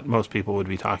is what most people would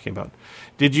be talking about.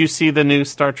 Did you see the new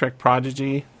Star Trek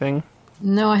Prodigy thing?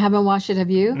 No, I haven't watched it. Have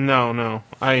you? No.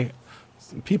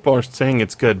 People are saying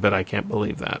it's good, but I can't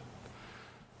believe that.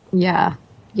 Yeah.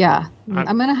 Yeah,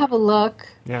 I'm gonna have a look.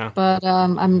 Yeah. But I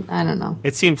don't know.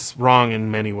 It seems wrong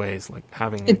in many ways, like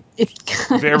having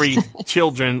very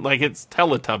children, like it's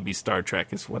Teletubby Star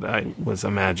Trek is what I was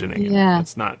imagining. Yeah.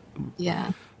 It's not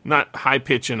Yeah. not high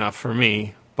pitch enough for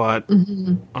me, but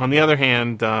on the other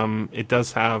hand, it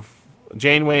does have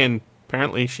Janeway, and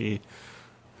apparently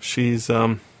she's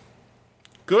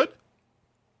good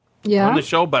Yeah. on the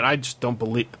show, but I don't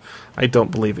believe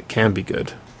it can be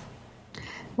good.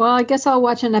 Well, I guess I'll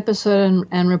watch an episode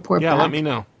and report Yeah, back. let me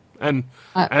know. And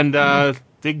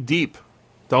dig deep.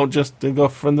 Don't just go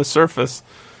from the surface.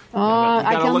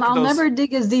 I'll never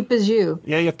dig as deep as you.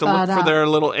 Yeah, you have to look for their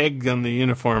little egg on the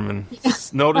uniform and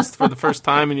notice for the first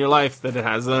time in your life that it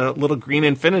has a little green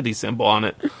infinity symbol on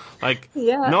it. Like,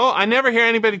 no, I never hear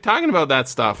anybody talking about that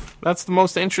stuff. That's the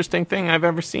most interesting thing I've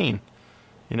ever seen.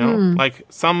 You know, like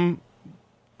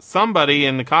somebody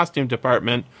in the costume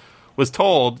department was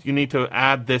told you need to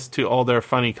add this to all their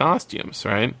funny costumes,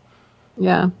 right?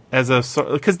 Yeah.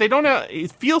 Because they don't have,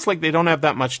 it feels like they don't have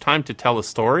that much time to tell a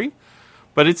story,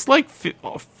 but it's like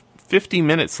 50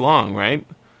 minutes long, right?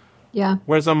 Yeah.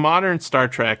 Whereas a modern Star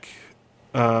Trek,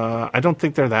 I don't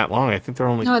think they're that long. I think they're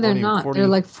only they're not. They're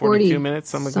like 42 minutes,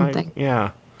 something. Like.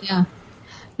 Yeah. Yeah.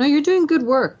 No, you're doing good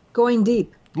work, going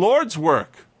deep. Lord's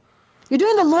work. You're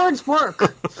doing the Lord's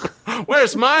work.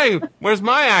 Where's my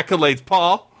accolades,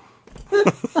 Paul?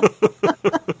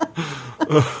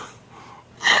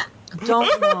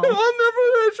 Don't know. I'll never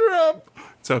measure up.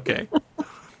 It's okay.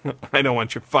 I don't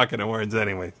want your fucking awards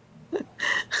anyway.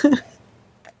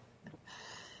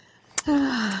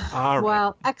 All right.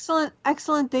 Well,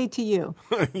 excellent day to you.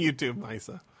 You too,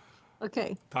 Lisa.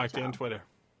 Okay. Talk to you on Twitter.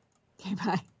 Okay,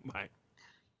 bye. Bye.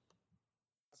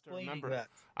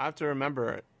 I have to remember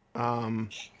it.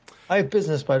 I have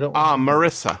business, but I don't.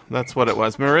 Marissa. That's what it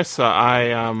was. Marissa,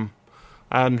 I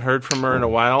hadn't heard from her in a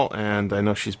while, and I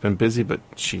know she's been busy, but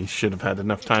she should have had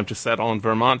enough time to settle in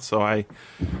Vermont, so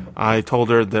I told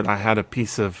her that I had a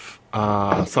piece of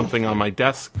something on my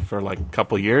desk for like a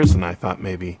couple years, and I thought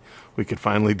maybe we could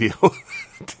finally deal with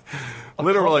it.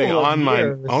 Literally on my...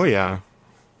 Oh, yeah.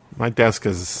 My desk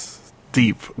is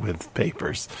deep with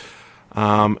papers.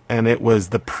 And it was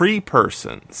The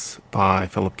Pre-Persons by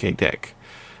Philip K. Dick.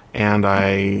 And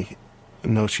I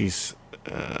know she's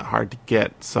hard to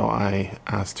get, so I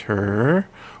asked her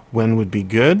when would be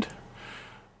good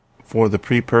for The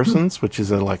Pre-Persons, which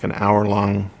is like an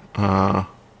hour-long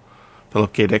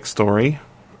Philip K. Dick story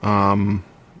about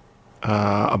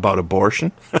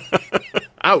abortion.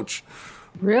 Ouch.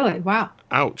 Really? Wow.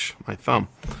 Ouch. My thumb.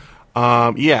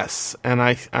 Yes, and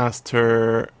I asked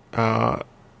her...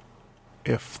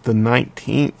 if the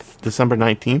 19th, December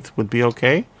 19th would be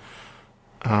okay.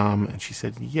 And she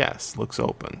said, yes, looks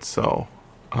open. So,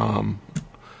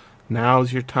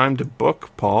 now's your time to book,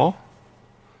 Paul.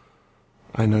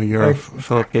 I know you're a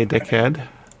Philip K. Dick head.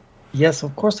 Yes,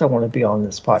 of course I want to be on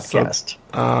this podcast.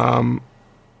 So,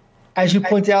 as you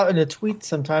pointed out in a tweet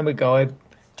some time ago, I've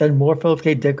done more Philip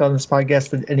K. Dick on this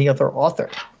podcast than any other author.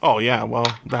 Oh, yeah, well,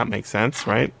 that makes sense,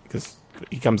 right? Because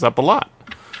he comes up a lot.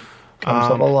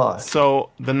 So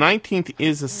the 19th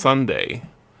is a Sunday.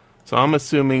 So I'm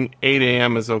assuming 8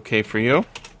 a.m. is okay for you?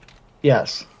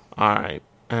 Yes. All right.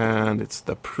 And it's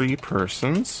The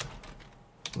Pre-Persons.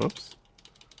 Whoops.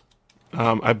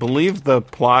 I believe the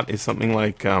plot is something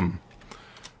like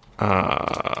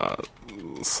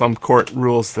some court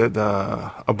rules that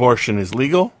abortion is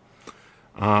legal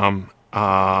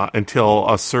until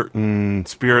a certain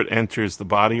spirit enters the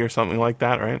body or something like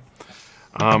that, right?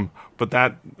 But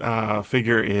that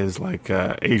figure is like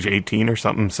age 18 or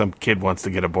something. Some kid wants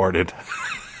to get aborted.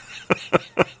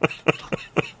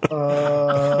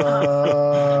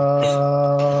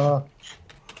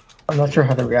 I'm not sure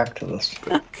how to react to this.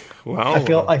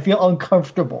 Well, I feel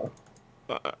uncomfortable.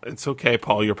 It's okay,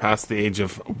 Paul. You're past the age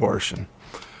of abortion.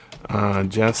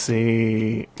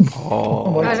 Jesse,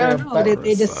 Paul. I don't know.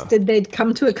 Did they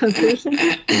come to a conclusion?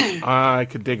 I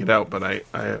could dig it out, but I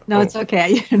No, it's okay.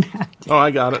 You don't have to. Oh, I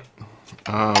got it.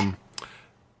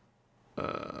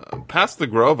 Past the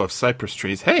grove of cypress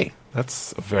trees. Hey,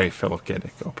 that's a very Philip K.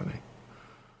 Dick opening.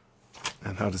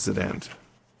 And how does it end?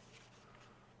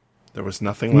 There was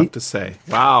nothing left to say.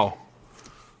 Wow.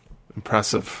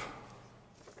 Impressive.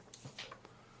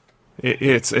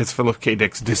 It's Philip K.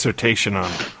 Dick's dissertation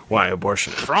on why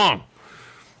abortion is wrong.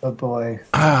 Oh boy.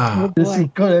 This is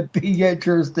going to be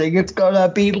interesting. It's going to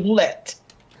be lit.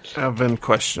 Evan ?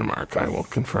 I will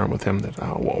confirm with him that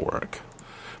it will work.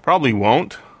 Probably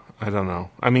won't. I don't know.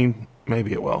 I mean,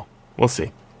 maybe it will. We'll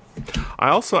see. I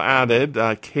also added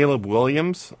Caleb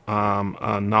Williams,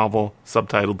 a novel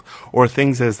subtitled Or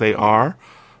Things as They Are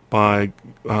by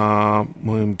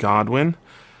William Godwin,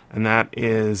 and that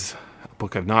is a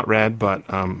book I've not read, but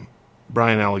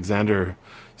Brian Alexander's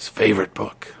favorite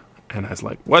book. And I was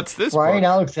like, what's this Brian book?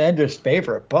 Alexander's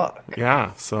favorite book.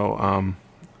 Yeah, so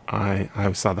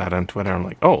I saw that on Twitter. I'm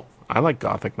like, oh, I like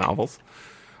Gothic novels.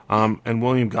 And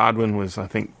William Godwin was, I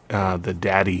think, the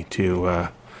daddy to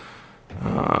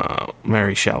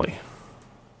Mary Shelley.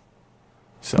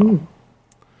 So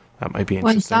that might be interesting.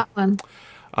 When's that one?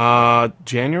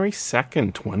 January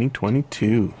 2nd,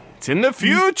 2022. It's in the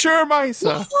future,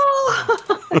 Misa.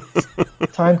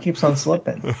 Time keeps on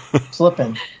slipping.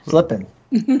 Slipping.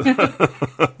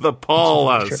 The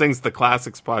Paul Sings the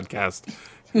Classics podcast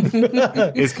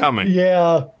is coming.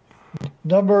 Yeah.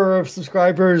 Number of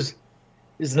subscribers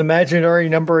is an imaginary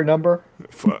number a number.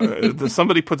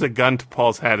 Somebody puts a gun to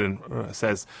Paul's head and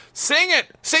says, Sing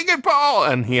it, Paul!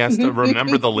 And he has to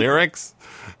remember the lyrics.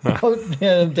 Oh,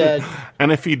 yeah, I'm dead.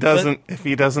 And if he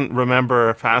doesn't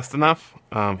remember fast enough,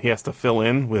 he has to fill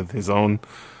in with his own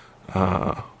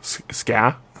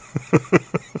ska.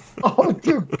 Oh,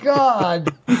 dear God.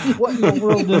 What in the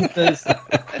world is this?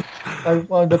 I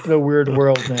wound up in a weird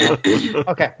world now.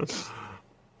 Okay.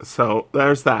 So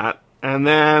there's that. And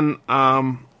then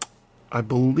I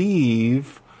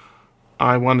believe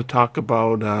I want to talk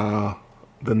about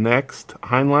the next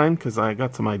Heinlein, because I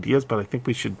got some ideas, but I think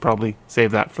we should probably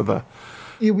save that for the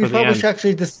We probably should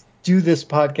actually just do this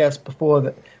podcast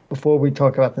before we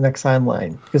talk about the next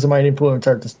Heinlein, because it might influence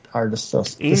our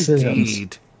decisions.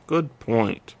 Indeed. Good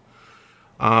point.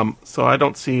 So I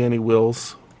don't see any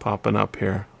wills popping up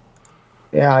here.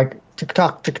 Yeah,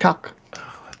 tick-tock.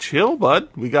 Chill, bud.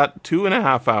 We got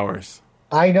 2.5 hours.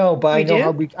 I know, but I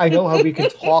know how we can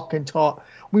talk and talk.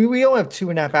 We don't have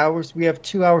 2.5 hours. We have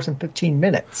 2 hours and 15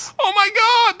 minutes. Oh my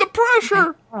God, the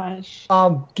pressure! Gosh.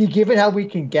 Given how we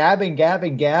can gab and gab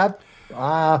and gab,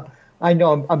 I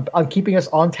know I'm keeping us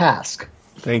on task.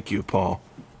 Thank you, Paul.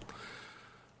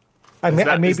 I may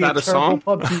be is that a a song?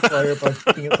 terrible PUBG player, but I'm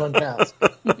keeping us on task.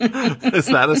 Is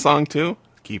that a song too?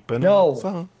 Keeping us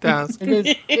on task.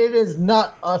 It is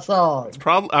not a song. It's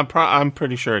I'm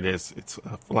pretty sure it is. It's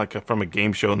from a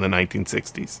game show in the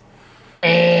 1960s.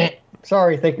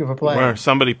 Sorry, thank you for playing. Where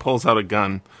somebody pulls out a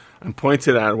gun and points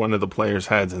it at one of the players'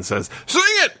 heads and says, "Sing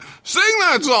it! Sing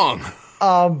that song!"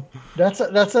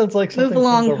 That sounds like something. Move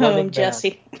along from the Running home, Man.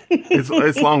 Jesse.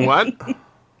 It's long what?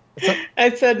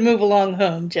 I said move along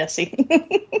home, Jesse.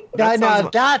 That's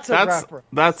a reference.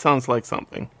 That sounds like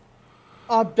something.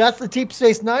 That's the Deep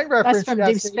Space Nine reference. That's from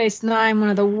Deep Space Nine, one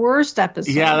of the worst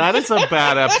episodes. Yeah, that is a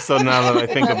bad episode now that I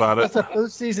think about it. It's a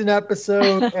first season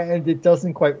episode, and it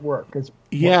doesn't quite work.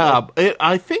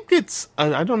 I think it's...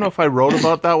 I don't know if I wrote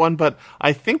about that one, but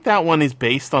I think that one is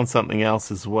based on something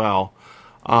else as well.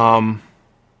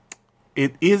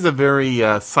 It is a very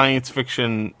science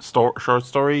fiction short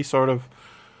story sort of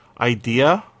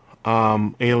idea.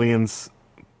 Aliens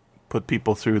put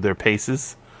people through their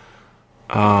paces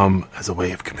as a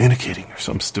way of communicating or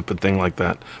some stupid thing like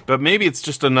that. But maybe it's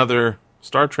just another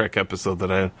Star Trek episode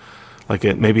that I like.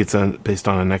 Maybe it's based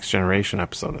on a Next Generation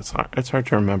episode. It's hard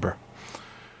to remember.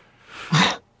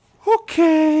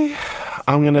 Okay,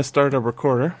 I'm gonna start a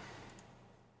recorder.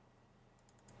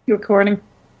 You recording?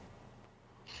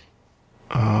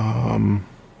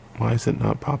 Why is it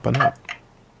not popping up?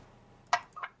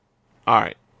 All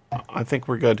right, I think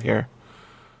we're good here.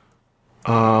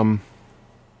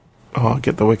 I'll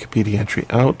get the Wikipedia entry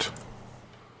out.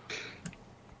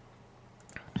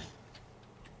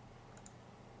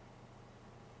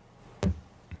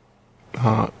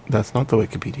 That's not the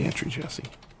Wikipedia entry, Jesse.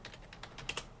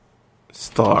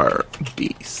 Star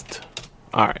Beast.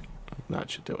 All right, that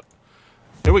should do it.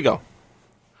 Here we go.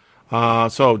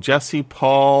 So Jesse,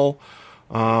 Paul,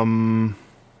 Misa,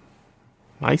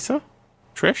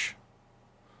 Trish.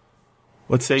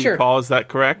 Let's say Sure. Paul. Is that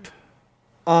correct?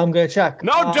 I'm gonna check.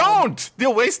 No, don't.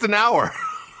 You'll waste an hour.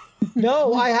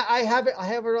 No, I have it. I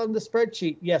have it on the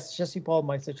spreadsheet. Yes, Jesse, Paul,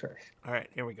 Misa, Trish. All right,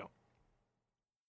 here we go.